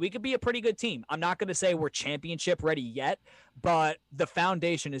be a pretty good team. I'm not going to say we're championship ready yet, but the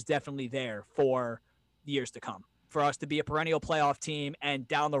foundation is definitely there for years to come for us to be a perennial playoff team and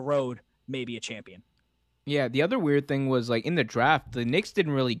down the road, maybe a champion. Yeah, the other weird thing was, like, in the draft, the Knicks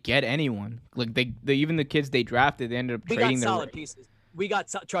didn't really get anyone. Like, they even the kids they drafted, they ended up trading their solid pieces.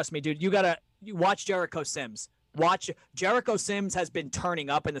 Trust me, dude. You watch Jericho Sims. Jericho Sims has been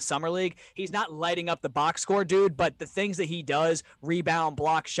turning up in the summer league. He's not lighting up the box score, dude, but the things that he does, rebound,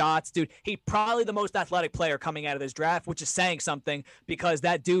 block shots, dude, he's probably the most athletic player coming out of this draft, which is saying something because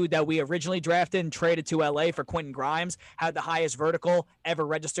that dude that we originally drafted and traded to LA for Quentin Grimes had the highest vertical ever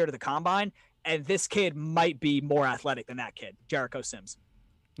registered at the combine. And this kid might be more athletic than that kid, Jericho Sims.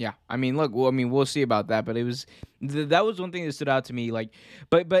 Yeah, I mean, look, we'll see about that, but that was one thing that stood out to me. Like,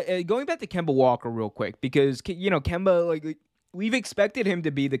 but going back to Kemba Walker real quick, because, you know, Kemba, like, we've expected him to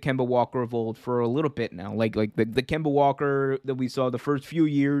be the Kemba Walker of old for a little bit now, like the Kemba Walker that we saw the first few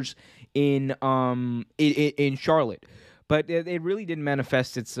years in Charlotte. But it really didn't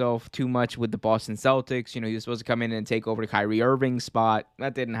manifest itself too much with the Boston Celtics. You know, he was supposed to come in and take over the Kyrie Irving spot.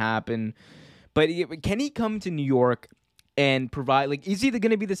 That didn't happen. But can he come to New York and provide, like, is he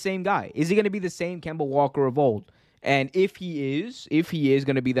going to be the same guy? Is he going to be the same Kemba Walker of old? And if he is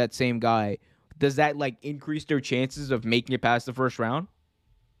going to be that same guy, does that, like, increase their chances of making it past the first round?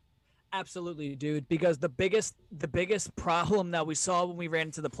 Absolutely, dude, because the biggest problem that we saw when we ran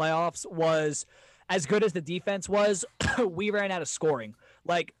into the playoffs was, as good as the defense was, we ran out of scoring.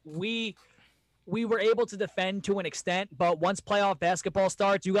 Like, we were able to defend to an extent, but once playoff basketball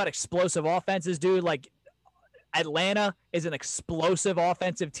starts, you got explosive offenses, dude. Like, Atlanta is an explosive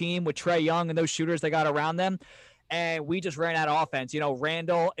offensive team with Trae Young and those shooters they got around them. And we just ran out of offense. You know,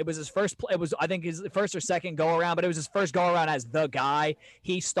 Randall, it was I think his first or second go around, but it was his first go around as the guy.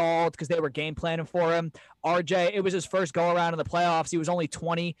 He stalled because they were game planning for him. RJ, it was his first go around in the playoffs. He was only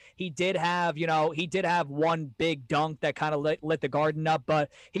 20. He did have one big dunk that kind of lit the garden up, but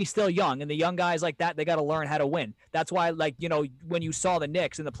he's still young. And the young guys like that, they got to learn how to win. That's why, like, you know, when you saw the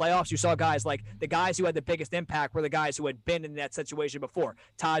Knicks in the playoffs, you saw guys like the guys who had the biggest impact were the guys who had been in that situation before.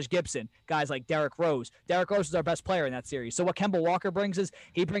 Taj Gibson, guys like Derrick Rose. Derrick Rose is our best player in that series. So what Kemba Walker brings is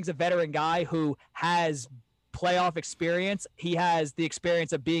he brings a veteran guy who has playoff experience. He has the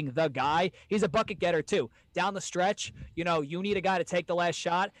experience of being the guy. He's a bucket getter too. Down the stretch, you know, you need a guy to take the last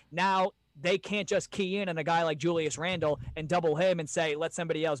shot. Now they can't just key in on a guy like Julius Randle and double him and say, let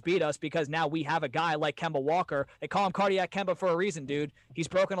somebody else beat us, because now we have a guy like Kemba Walker. They call him Cardiac Kemba for a reason, dude. He's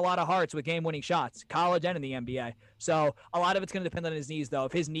broken a lot of hearts with game-winning shots, college and in the NBA. So a lot of it's going to depend on his knees, though.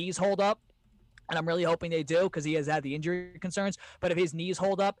 If his knees hold up, and I'm really hoping they do because he has had the injury concerns. But if his knees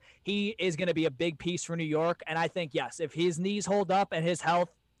hold up, he is going to be a big piece for New York. And I think, yes, if his knees hold up and his health,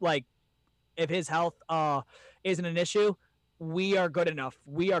 isn't an issue, we are good enough.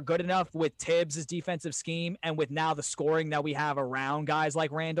 We are good enough with Tibbs' defensive scheme and with now the scoring that we have around guys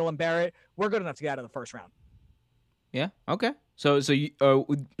like Randall and Barrett. We're good enough to get out of the first round. Yeah. Okay. So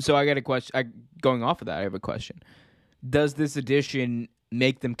I got a question. Going off of that, I have a question. Does this addition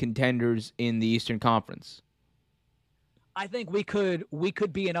make them contenders in the Eastern Conference? I think we could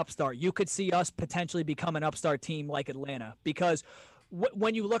be an upstart. You could see us potentially become an upstart team like Atlanta, because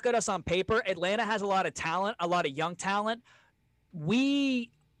when you look at us on paper, Atlanta has a lot of talent, a lot of young talent.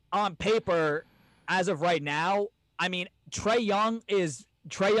 We, on paper, as of right now, I mean, Trae Young's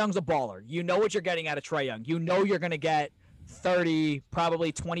a baller. You know what you're getting out of Trae Young. You know you're going to get 30,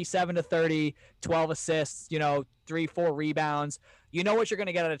 probably 27 to 30, 12 assists, 3-4 rebounds. You know what you're going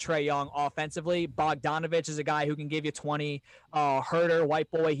to get out of Trae Young offensively. Bogdanovich is a guy who can give you 20. Herder,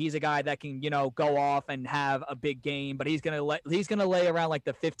 white boy, he's a guy that can, go off and have a big game, but he's going to lay around like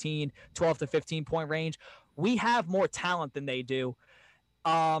the 12 to 15 point range. We have more talent than they do.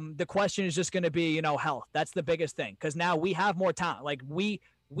 The question is just going to be, health. That's the biggest thing, because now we have more talent. Like we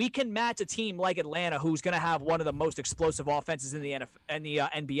can match a team like Atlanta, who's going to have one of the most explosive offenses in the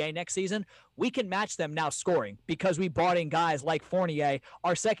NBA next season. We can match them now scoring because we brought in guys like Fournier.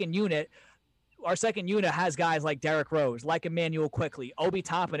 Our second unit has guys like Derrick Rose, like Emmanuel Quickley, Obi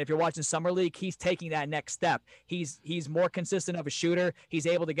Toppin. If you're watching Summer League, he's taking that next step. He's more consistent of a shooter. He's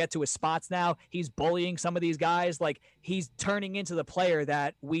able to get to his spots now. He's bullying some of these guys. Like, he's turning into the player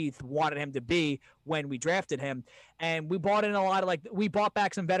that we wanted him to be when we drafted him. And we brought in we brought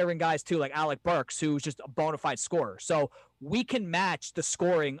back some veteran guys too, like Alec Burks, who's just a bona fide scorer. So we can match the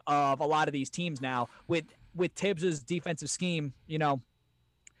scoring of a lot of these teams now with Tibbs's defensive scheme.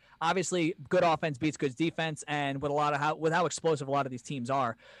 Obviously, good offense beats good defense, and with how explosive a lot of these teams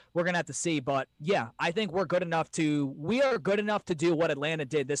are, we're gonna have to see. But yeah, I think we are good enough to do what Atlanta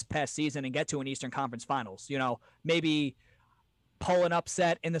did this past season and get to an Eastern Conference Finals. Maybe pull an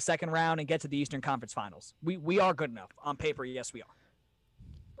upset in the second round and get to the Eastern Conference Finals. We are good enough on paper. Yes, we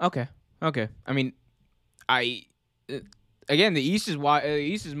are. Okay. I mean, again, the East is wide. The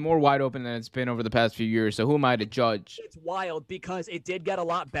East is more wide open than it's been over the past few years. So who am I to judge? It's wild because it did get a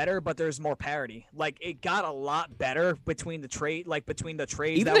lot better, but there's more parity. Like, it got a lot better between the trades,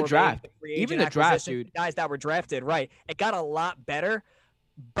 even the draft, dude. Guys that were drafted, right? It got a lot better,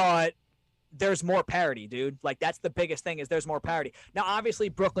 but there's more parity, dude. Like, that's the biggest thing, is there's more parity. Now, obviously,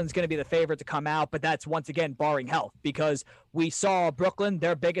 Brooklyn's going to be the favorite to come out, but that's once again barring health, because we saw Brooklyn,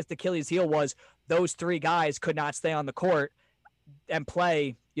 their biggest Achilles heel was those three guys could not stay on the court and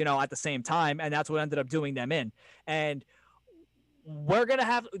play, at the same time, and that's what ended up doing them in. And we're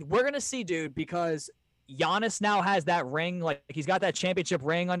gonna see, dude, because Giannis now has that ring. Like, he's got that championship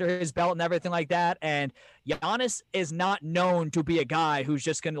ring under his belt and everything like that. And Giannis is not known to be a guy who's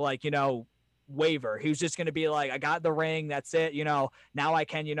just gonna waver. He's just going to be like, I got the ring. That's it. Now I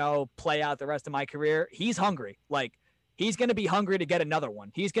can, play out the rest of my career. He's hungry. Like, he's going to be hungry to get another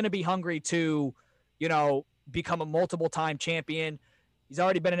one. He's going to be hungry to, become a multiple time champion. He's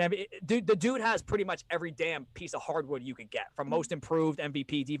already been the dude has pretty much every damn piece of hardwood you could get, from most improved,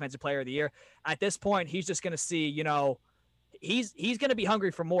 MVP, defensive player of the year. At this point, he's just going to see, he's going to be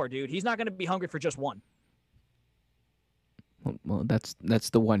hungry for more, dude. He's not going to be hungry for just one. Well, that's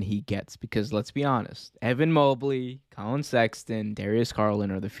the one he gets, because let's be honest, Evan Mobley, Colin Sexton, Darius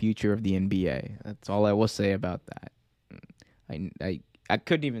Garland are the future of the NBA. That's all I will say about that. I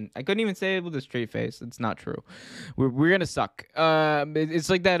couldn't even say it with a straight face. It's not true. We're gonna suck. It's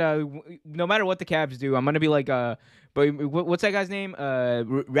like that. No matter what the Cavs do, I'm gonna be like but what's that guy's name?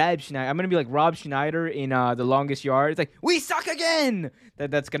 Rob Schneider. I'm gonna be like Rob Schneider in The Longest Yard. It's like, we suck again.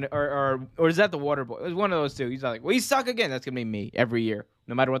 That's gonna or is that the Water Boy? It's one of those two. He's like, we suck again. That's gonna be me every year,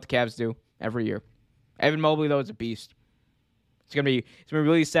 no matter what the Cavs do. Every year. Evan Mobley though is a beast. It's gonna be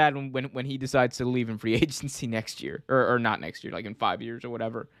really sad when he decides to leave in free agency next year, or not next year, like in 5 years or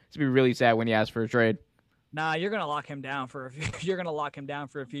whatever. It's gonna be really sad when he asks for a trade. Nah, you're gonna lock him down for a few. You're gonna lock him down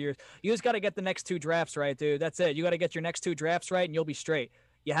for a few years. You just got to get the next two drafts right, dude. That's it. You got to get your next two drafts right, and you'll be straight.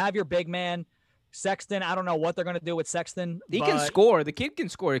 You have your big man, Sexton. I don't know what they're gonna do with Sexton. He can score. The kid can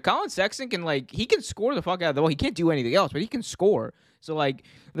score. Colin Sexton he can score the fuck out of the ball. He can't do anything else, but he can score. So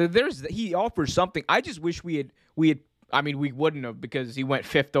he offers something. I just wish we had. I mean, we wouldn't have, because he went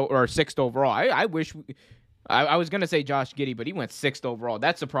 5th or 6th overall. I wish. I was going to say Josh Giddey, but he went 6th overall.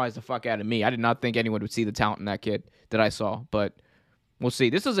 That surprised the fuck out of me. I did not think anyone would see the talent in that kid that I saw, but we'll see.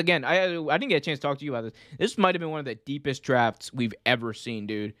 This is, again, I didn't get a chance to talk to you about this. This might have been one of the deepest drafts we've ever seen,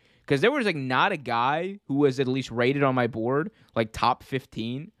 dude, because there was not a guy who was at least rated on my board, top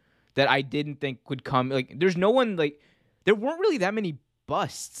 15, that I didn't think could come. There's no one, there weren't really that many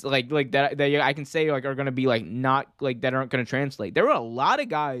busts that I can say are going to be not that aren't going to translate. There were a lot of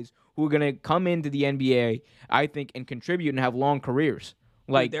guys who are going to come into the NBA, I think, and contribute and have long careers.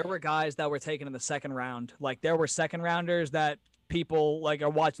 Dude, there were guys that were taken in the second round. There were second rounders that people are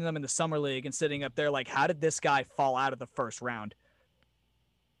watching them in the summer league and sitting up there how did this guy fall out of the first round?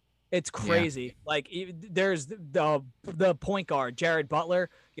 It's crazy. Yeah. There's the point guard, Jared Butler.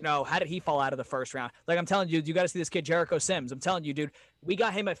 How did he fall out of the first round? I'm telling you, you got to see this kid, Jericho Sims. I'm telling you, dude, we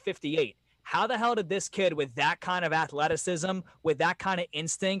got him at 58. How the hell did this kid with that kind of athleticism, with that kind of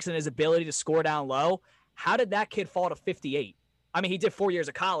instincts and his ability to score down low, how did that kid fall to 58? I mean, he did 4 years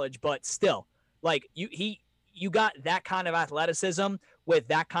of college, but still, you got that kind of athleticism with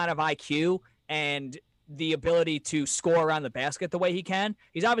that kind of IQ and the ability to score around the basket the way he can.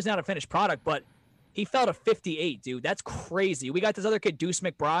 He's obviously not a finished product, but he fell to 58, dude. That's crazy. We got this other kid, Deuce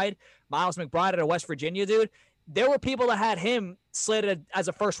McBride, Miles McBride out of West Virginia, dude. There were people that had him slated as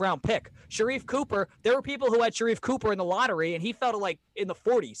a first-round pick. Sharif Cooper, there were people who had Sharif Cooper in the lottery, and he fell to, like, in the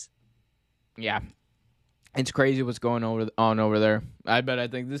 40s. Yeah. It's crazy what's going on over there. I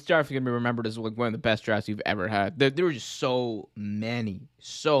think this draft is going to be remembered as like one of the best drafts you've ever had. There were just so many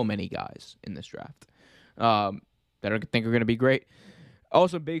guys in this draft that I think are going to be great.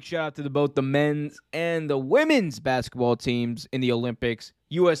 Also, big shout out to both the men's and the women's basketball teams in the Olympics.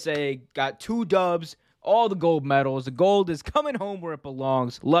 USA got 2 dubs, all the gold medals. The gold is coming home where it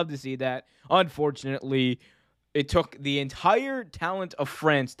belongs. Love to see that. Unfortunately, it took the entire talent of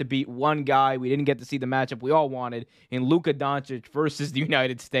France to beat one guy. We didn't get to see the matchup we all wanted in Luka Doncic versus the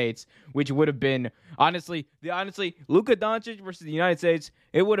United States, which would have been, honestly, Luka Doncic versus the United States,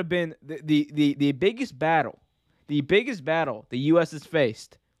 it would have been the biggest battle the U.S. has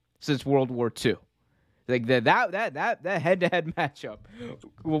faced since World War II. Like that head-to-head matchup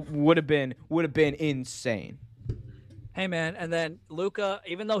would have been insane. Hey man, and then Luka,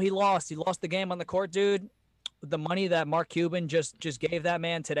 even though he lost the game on the court, dude. The money that Mark Cuban just gave that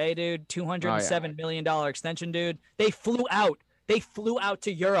man today, dude, $207 million extension, dude. They flew out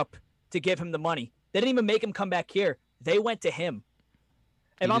to Europe to give him the money. They didn't even make him come back here. They went to him.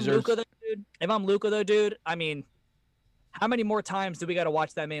 If I'm Luka though, dude, I mean, how many more times do we got to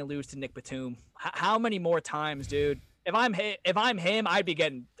watch that man lose to Nick Batum? How many more times, dude? If I'm him, I'd be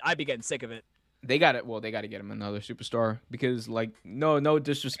getting sick of it. They got to get him another superstar because, like, no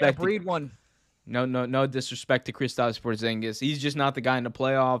disrespect. Breed one. No disrespect to Kristaps Porzingis. He's just not the guy in the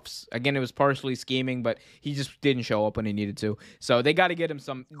playoffs. Again, it was partially scheming, but he just didn't show up when he needed to. So they got to get him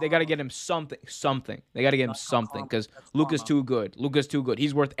something. They got to get him something. They got to get him something because Luka's too good.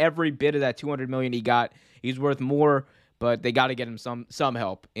 He's worth every bit of that $200 million he got. He's worth more, but they got to get him some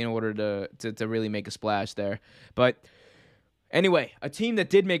help in order to really make a splash there. But anyway, a team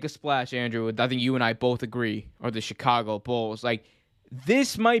that did make a splash, Andrew, I think you and I both agree, are the Chicago Bulls. Like,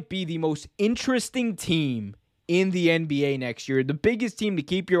 this might be the most interesting team in the NBA next year. The biggest team to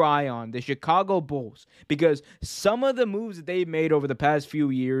keep your eye on, the Chicago Bulls, because some of the moves that they've made over the past few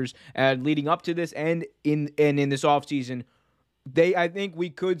years and leading up to this and in this offseason, I think we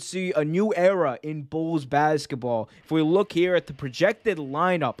could see a new era in Bulls basketball. If we look here at the projected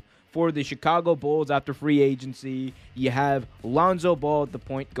lineup for the Chicago Bulls after free agency, you have Lonzo Ball at the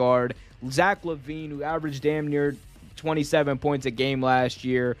point guard, Zach LaVine, who averaged damn near 27 points a game last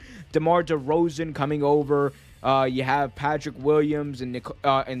year. DeMar DeRozan coming over. You have Patrick Williams and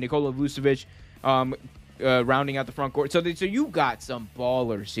Nikola Vucevic rounding out the front court. So you got some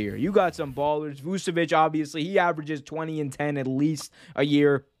ballers here. Vucevic, obviously, he averages 20 and 10 at least a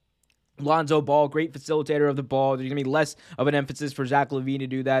year. Lonzo Ball, great facilitator of the ball. There's going to be less of an emphasis for Zach LaVine to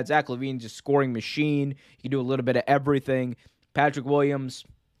do that. Zach LaVine's just scoring machine. He can do a little bit of everything. Patrick Williams,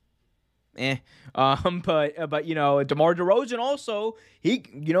 but you know, DeMar DeRozan also,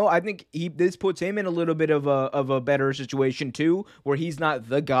 I think this puts him in a little bit of a better situation too, where he's not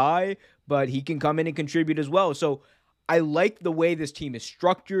the guy, but he can come in and contribute as well. So I like the way this team is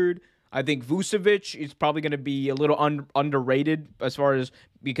structured. I think Vucevic is probably going to be a little underrated as far as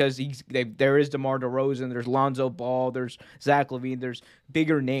because there is DeMar DeRozan, there's Lonzo Ball, there's Zach LaVine, there's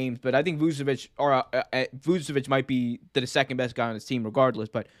bigger names, but I think Vucevic might be the second best guy on this team regardless.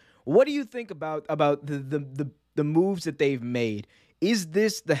 But what do you think about the moves that they've made? Is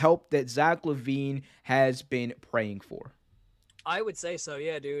this the help that Zach LaVine has been praying for? I would say so,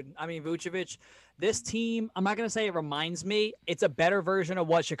 yeah, dude. I mean, Vucevic, this team, I'm not going to say it reminds me. It's a better version of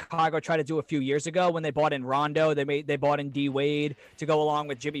what Chicago tried to do a few years ago when they bought in Rondo. They bought in D. Wade to go along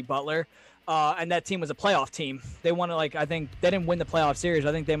with Jimmy Butler. And that team was a playoff team. They won I think they didn't win the playoff series.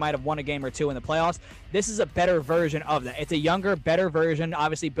 I think they might have won a game or two in the playoffs. This is a better version of that. It's a younger, better version,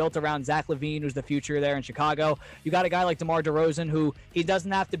 obviously built around Zach LaVine, who's the future there in Chicago. You got a guy like DeMar DeRozan, who he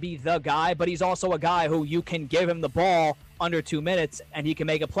doesn't have to be the guy, but he's also a guy who you can give him the ball under 2 minutes and he can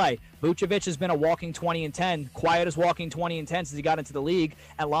make a play. Vucevic has been a walking 20 and 10, quiet as walking 20 and 10 since he got into the league.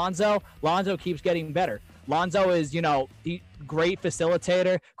 And Lonzo keeps getting better. Lonzo is, the great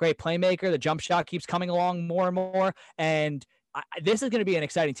facilitator, great playmaker. The jump shot keeps coming along more and more. And this is going to be an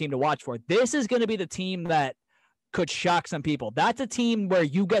exciting team to watch for. This is going to be the team that could shock some people. That's a team where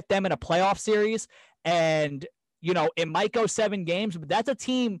you get them in a playoff series and, it might go 7 games, but that's a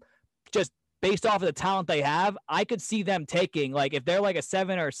team just based off of the talent they have. I could see them taking, like, if they're like a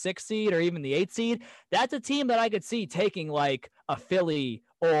 7 or 6 seed or even the 8 seed, that's a team that I could see taking like a Philly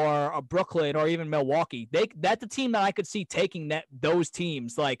or a Brooklyn or even Milwaukee. That's a team that I could see taking those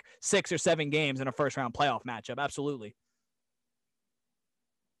teams like 6 or 7 games in a first round playoff matchup. Absolutely.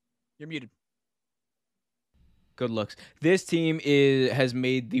 You're muted. Good looks. This team has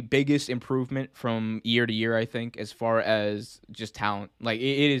made the biggest improvement from year to year, I think, as far as just talent. Like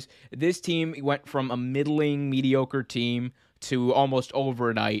it is, this team went from a middling, mediocre team to almost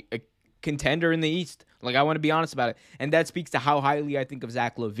overnight a contender in the East. Like, I want to be honest about it. And that speaks to how highly I think of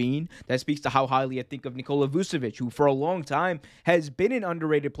Zach LaVine. That speaks to how highly I think of Nikola Vucevic, who for a long time has been an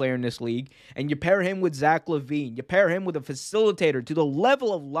underrated player in this league. And you pair him with Zach LaVine. You pair him with a facilitator to the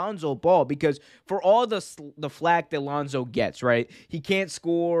level of Lonzo Ball, because for all the flack that Lonzo gets, right? He can't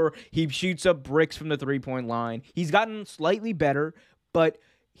score. He shoots up bricks from the three-point line. He's gotten slightly better, but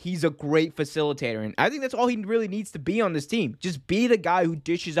he's a great facilitator, and I think that's all he really needs to be on this team. Just be the guy who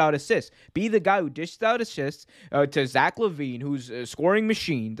dishes out assists. Be the guy who dishes out assists to Zach LaVine, who's a scoring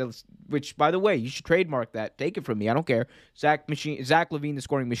machine, which, by the way, you should trademark that. Take it from me. I don't care. Zach LaVine, the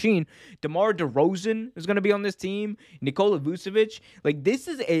scoring machine. DeMar DeRozan is going to be on this team. Nikola Vucevic. Like, this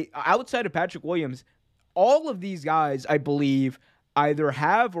is outside of Patrick Williams, all of these guys, I believe, either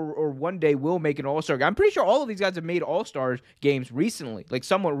have or one day will make an All-Star game. I'm pretty sure all of these guys have made All-Star games recently, like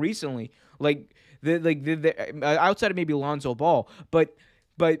somewhat recently, like outside of maybe Lonzo Ball, but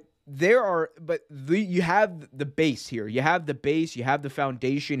you have the base here. You have the base. You have the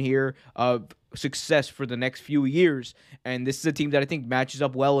foundation here of success for the next few years, and this is a team that I think matches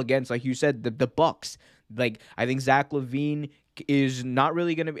up well against, like you said, the Bucks. Like, I think Zach LaVine is not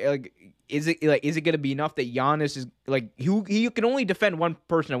really going to be like. Is it going to be enough that Giannis is like he can only defend one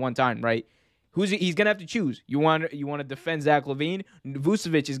person at one time, right? He's going to have to choose. You want to defend Zach LaVine?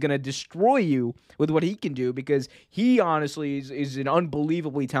 Vucevic is going to destroy you with what he can do, because he honestly is an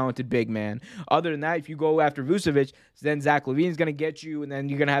unbelievably talented big man. Other than that, if you go after Vucevic, then Zach LaVine is going to get you, and then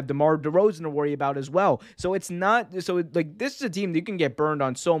you're going to have DeMar DeRozan to worry about as well. So it's not like this is a team that you can get burned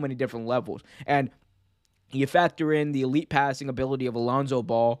on so many different levels. And you factor in the elite passing ability of Alonzo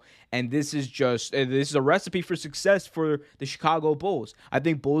Ball, and this is a recipe for success for the Chicago Bulls. I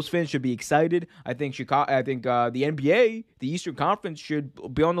think Bulls fans should be excited. I think the NBA, the Eastern Conference, should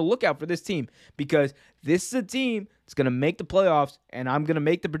be on the lookout for this team, because this is a team that's going to make the playoffs, and I'm going to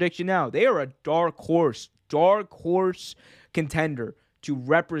make the prediction now. They are a dark horse contender to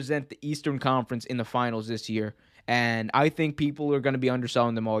represent the Eastern Conference in the finals this year, and I think people are going to be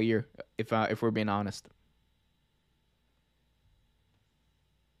underselling them all year, if we're being honest.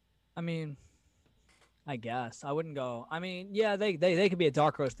 I mean, I guess I wouldn't go. I mean, yeah, they could be a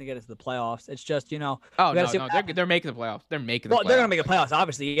dark horse to get into the playoffs. It's just, Oh, no, they're making the playoffs. They're making the playoffs. They're gonna make the playoffs,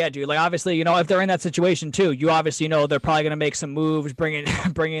 obviously. Yeah, dude. Like, obviously, if they're in that situation too, you obviously know they're probably gonna make some moves, bring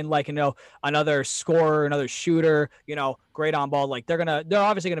in like, another scorer, another shooter, great on ball. Like, they're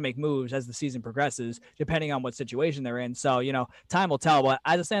obviously gonna make moves as the season progresses, depending on what situation they're in. So, time will tell. But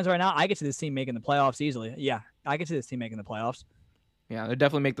as it stands right now, I get to this team making the playoffs easily. Yeah, I get to this team making the playoffs. Yeah, they'll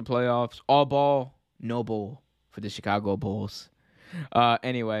definitely make the playoffs. All ball, no bull for the Chicago Bulls.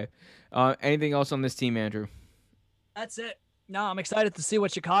 Anyway, anything else on this team, Andrew? That's it. No, I'm excited to see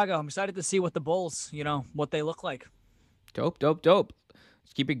I'm excited to see what the Bulls, what they look like. Dope.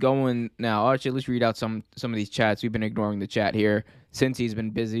 Let's keep it going now. Actually, let's read out some of these chats. We've been ignoring the chat here since he's been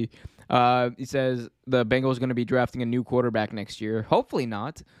busy. He says the Bengals are going to be drafting a new quarterback next year. Hopefully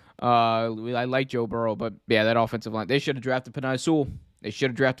not. I like Joe Burrow, but yeah, that offensive line. They should have drafted Penei Sewell.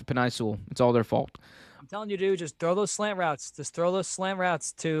 It's all their fault. I'm telling you, dude, just throw those slant routes. Just throw those slant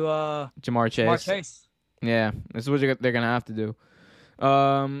routes to Ja'Marr Chase. Yeah, this is what they're going to have to do.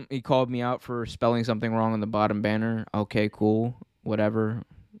 He called me out for spelling something wrong on the bottom banner. Okay, cool. Whatever.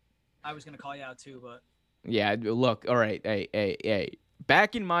 I was going to call you out too, but. Yeah, look, all right. Hey.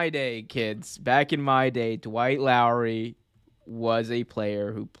 Back in my day, kids, Dwight Lowry was a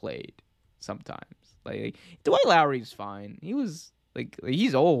player who played sometimes. Like, Dwight Lowry's fine. He was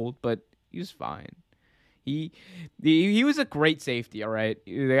he's old, but he was fine. He was a great safety. All right,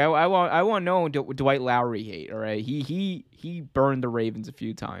 I want no Dwight Lowry hate. All right, he burned the Ravens a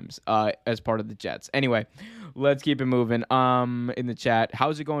few times as part of the Jets. Anyway, let's keep it moving. In the chat,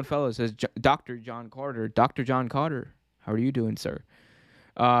 how's it going, fellas? Says Dr. John Carter. Dr. John Carter, how are you doing, sir?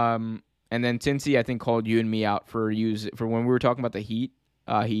 And then Cincy, I think, called you and me out for when we were talking about the Heat.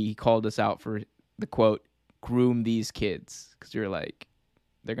 He called us out for the quote, "Groom these kids," because you're like,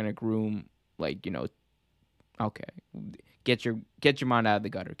 they're gonna groom, like, okay, get your mind out of the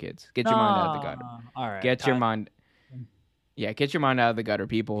gutter, kids. Get your mind out of the gutter. All right, get your mind out of the gutter,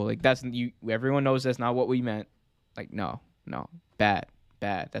 people. Like, that's you. Everyone knows that's not what we meant. Like, no, bad.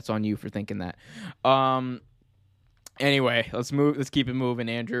 That's on you for thinking that. Anyway, let's move. Let's keep it moving,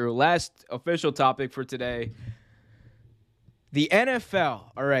 Andrew. Last official topic for today. The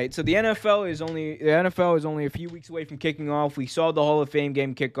NFL. All right, so the NFL is only a few weeks away from kicking off. We saw the Hall of Fame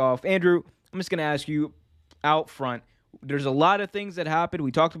game kick off. Andrew, I'm just going to ask you out front. There's a lot of things that happened.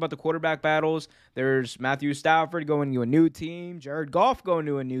 We talked about the quarterback battles. There's Matthew Stafford going to a new team, Jared Goff going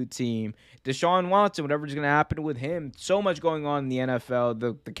to a new team, Deshaun Watson, whatever's going to happen with him. So much going on in the NFL.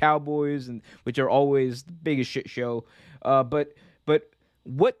 The Cowboys, which are always the biggest shit show. But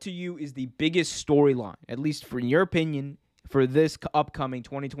what to you is the biggest storyline, at least in your opinion, for this upcoming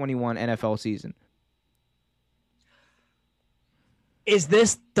 2021 NFL season? Is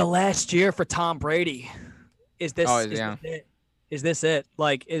this the last year for Tom Brady? Is this it? Is this it?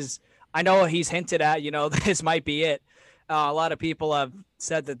 I know he's hinted at, this might be it. A lot of people have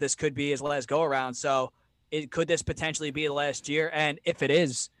said that this could be his last go around. So could this potentially be the last year? And if it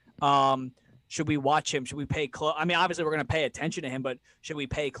is, should we watch him? Should we pay close? I mean, obviously we're going to pay attention to him, but should we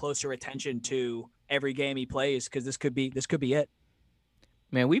pay closer attention to every game he plays? Because this could be it.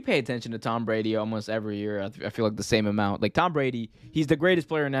 Man, we pay attention to Tom Brady almost every year. I feel like the same amount. Like Tom Brady, he's the greatest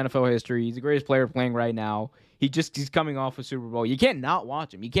player in NFL history. He's the greatest player playing right now. He's coming off a Super Bowl. You can't not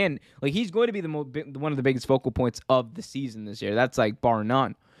watch him. You can't he's going to be one of the biggest focal points of the season this year. That's bar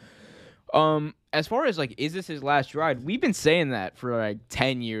none. As far as is this his last ride? We've been saying that for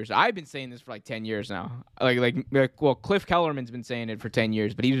 10 years. I've been saying this for 10 years now. Cliff Kellerman's been saying it for 10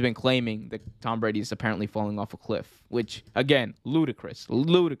 years, but he's been claiming that Tom Brady is apparently falling off a cliff, which again, ludicrous.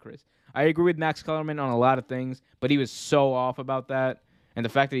 I agree with Max Kellerman on a lot of things, but he was so off about that, and the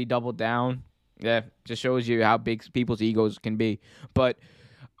fact that he doubled down, just shows you how big people's egos can be. But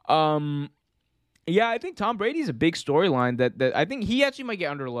yeah, I think Tom Brady's a big storyline that I think he actually might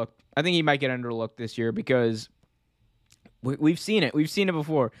get underlooked. I think he might get underlooked this year because we've seen it. We've seen it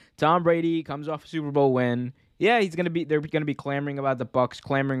before. Tom Brady comes off a Super Bowl win. Yeah, they're gonna be clamoring about the Bucs,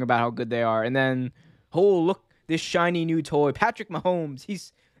 clamoring about how good they are, and then look, this shiny new toy, Patrick Mahomes.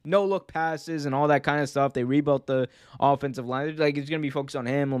 He's no-look passes and all that kind of stuff. They rebuilt the offensive line. It's going to be focused on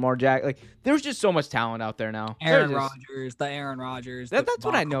him, Lamar Jackson. There's just so much talent out there now. Aaron Rodgers. That's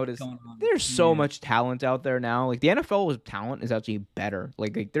what I noticed. There's so much talent out there now. The NFL's talent is actually better.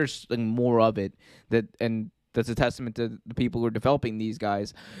 There's more of it, and that's a testament to the people who are developing these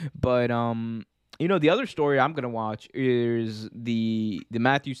guys. But the other story I'm going to watch is the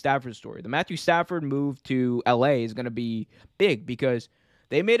Matthew Stafford story. The Matthew Stafford move to LA is going to be big because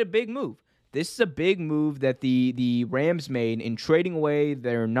they made a big move. This is a big move that the Rams made in trading away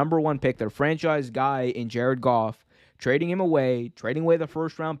their number one pick, their franchise guy in Jared Goff, trading away the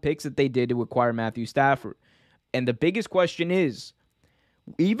first-round picks that they did to acquire Matthew Stafford. And the biggest question is,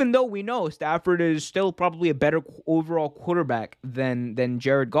 even though we know Stafford is still probably a better overall quarterback than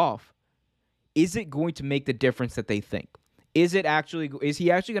Jared Goff, is it going to make the difference that they think? Is he actually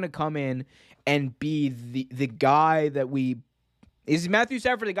going to come in and be the guy that is Matthew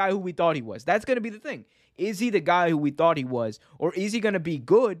Stafford the guy who we thought he was? That's going to be the thing. Is he the guy who we thought he was? Or is he going to be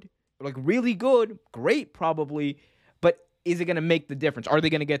good, really good, great probably, but is it going to make the difference? Are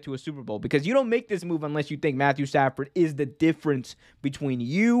they going to get to a Super Bowl? Because you don't make this move unless you think Matthew Stafford is the difference between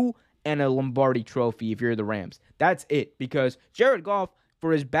you and a Lombardi trophy if you're the Rams. That's it. Because Jared Goff,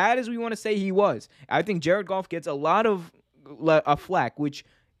 for as bad as we want to say he was, I think Jared Goff gets a lot of flack, which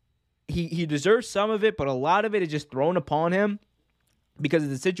he deserves some of it, but a lot of it is just thrown upon him because of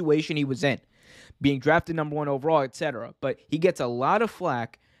the situation he was in, being drafted number one overall, etc. But he gets a lot of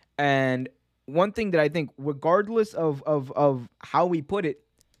flack, and one thing that I think, regardless of how we put it,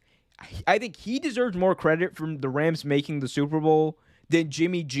 I think he deserves more credit from the Rams making the Super Bowl than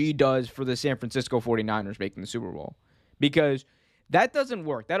Jimmy G does for the San Francisco 49ers making the Super Bowl. Because that doesn't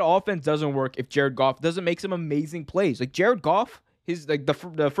work. That offense doesn't work if Jared Goff doesn't make some amazing plays. Jared Goff,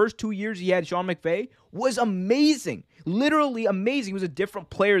 the first 2 years he had Sean McVay was amazing, literally amazing. He was a different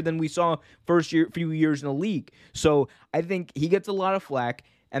player than we saw few years in the league. So I think he gets a lot of flack,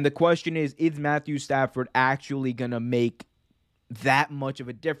 and the question is Matthew Stafford actually gonna make that much of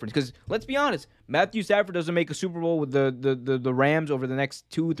a difference? Because let's be honest, Matthew Stafford doesn't make a Super Bowl with the Rams over the next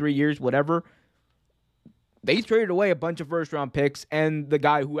 2-3 years, whatever. They traded away a bunch of first-round picks and the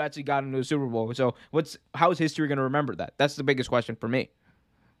guy who actually got into the Super Bowl. So how's history going to remember that? That's the biggest question for me.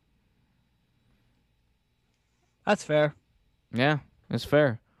 That's fair. Yeah, that's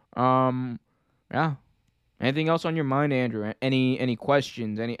fair. Yeah. Anything else on your mind, Andrew? Any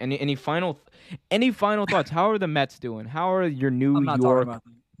questions? Any final thoughts? How are the Mets doing? How are your New York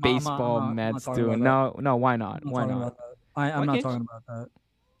baseball Mets doing? No, why not? Why not? I'm not talking about that.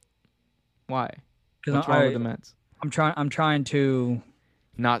 Why? What's wrong with the Mets? I'm trying to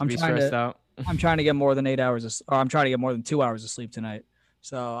not be stressed out. I'm trying to get more than 8 hours, or I'm trying to get more than 2 hours of sleep tonight.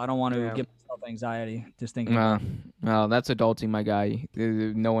 So I don't want to give myself anxiety just thinking about it. Well, that's adulting, my guy.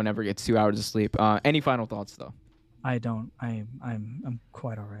 No one ever gets 2 hours of sleep. Any final thoughts, though? I don't. I'm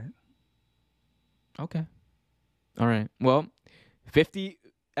quite all right. Okay. All right. Well, 50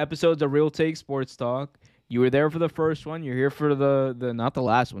 episodes of Real Take Sports Talk. You were there for the first one. You're here for the not the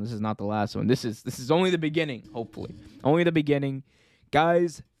last one. This is not the last one. This is only the beginning, hopefully. Only the beginning.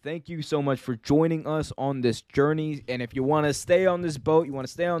 Guys, thank you so much for joining us on this journey. And if you want to stay on this boat, you want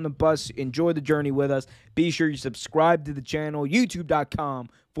to stay on the bus, enjoy the journey with us, be sure you subscribe to the channel,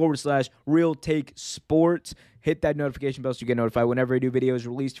 youtube.com/Real Take Sports. Hit that notification bell so you get notified whenever a new video is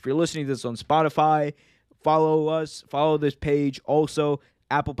released. If you're listening to this on Spotify, follow us, follow this page. Also,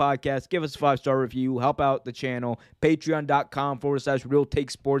 Apple Podcasts, give us a 5-star review, help out the channel. Patreon.com/Real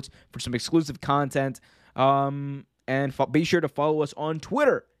Take Sports for some exclusive content. And be sure to follow us on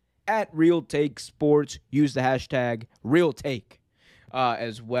Twitter at Real Take Sports. Use the hashtag Real Take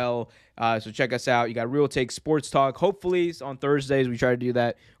as well. So check us out. You got Real Take Sports Talk. Hopefully on Thursdays, we try to do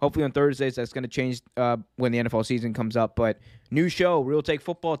that. Hopefully on Thursdays, that's going to change when the NFL season comes up. But new show, Real Take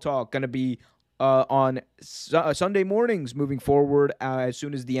Football Talk, going to be on Sunday mornings moving forward as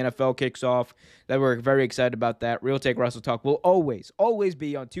soon as the NFL kicks off. That we're very excited about that. Real Take Wrestle Talk will always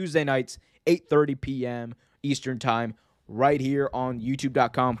be on Tuesday nights, 8:30 p.m. Eastern Time, right here on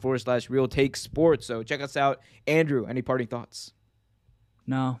youtube.com/Real Take Sports. So check us out. Andrew, any parting thoughts?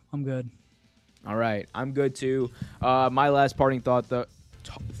 No, I'm good. All right, I'm good too. My last parting thought, though,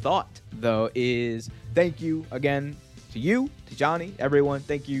 is thank you again to you, to Johnny, everyone.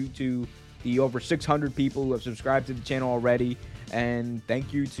 Thank you to the over 600 people who have subscribed to the channel already, and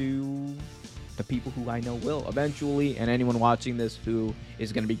thank you to the people who I know will eventually, and anyone watching this who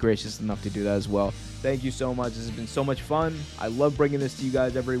is going to be gracious enough to do that as well. Thank you so much. This has been so much fun. I love bringing this to you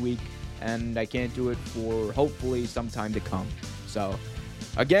guys every week, and I can't do it for hopefully some time to come. So,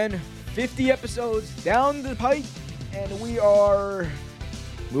 again, 50 episodes down the pike, and we are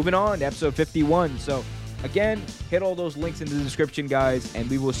moving on to episode 51. So, again, hit all those links in the description, guys, and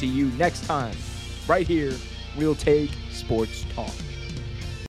we will see you next time right here, Real Take Sports Talk.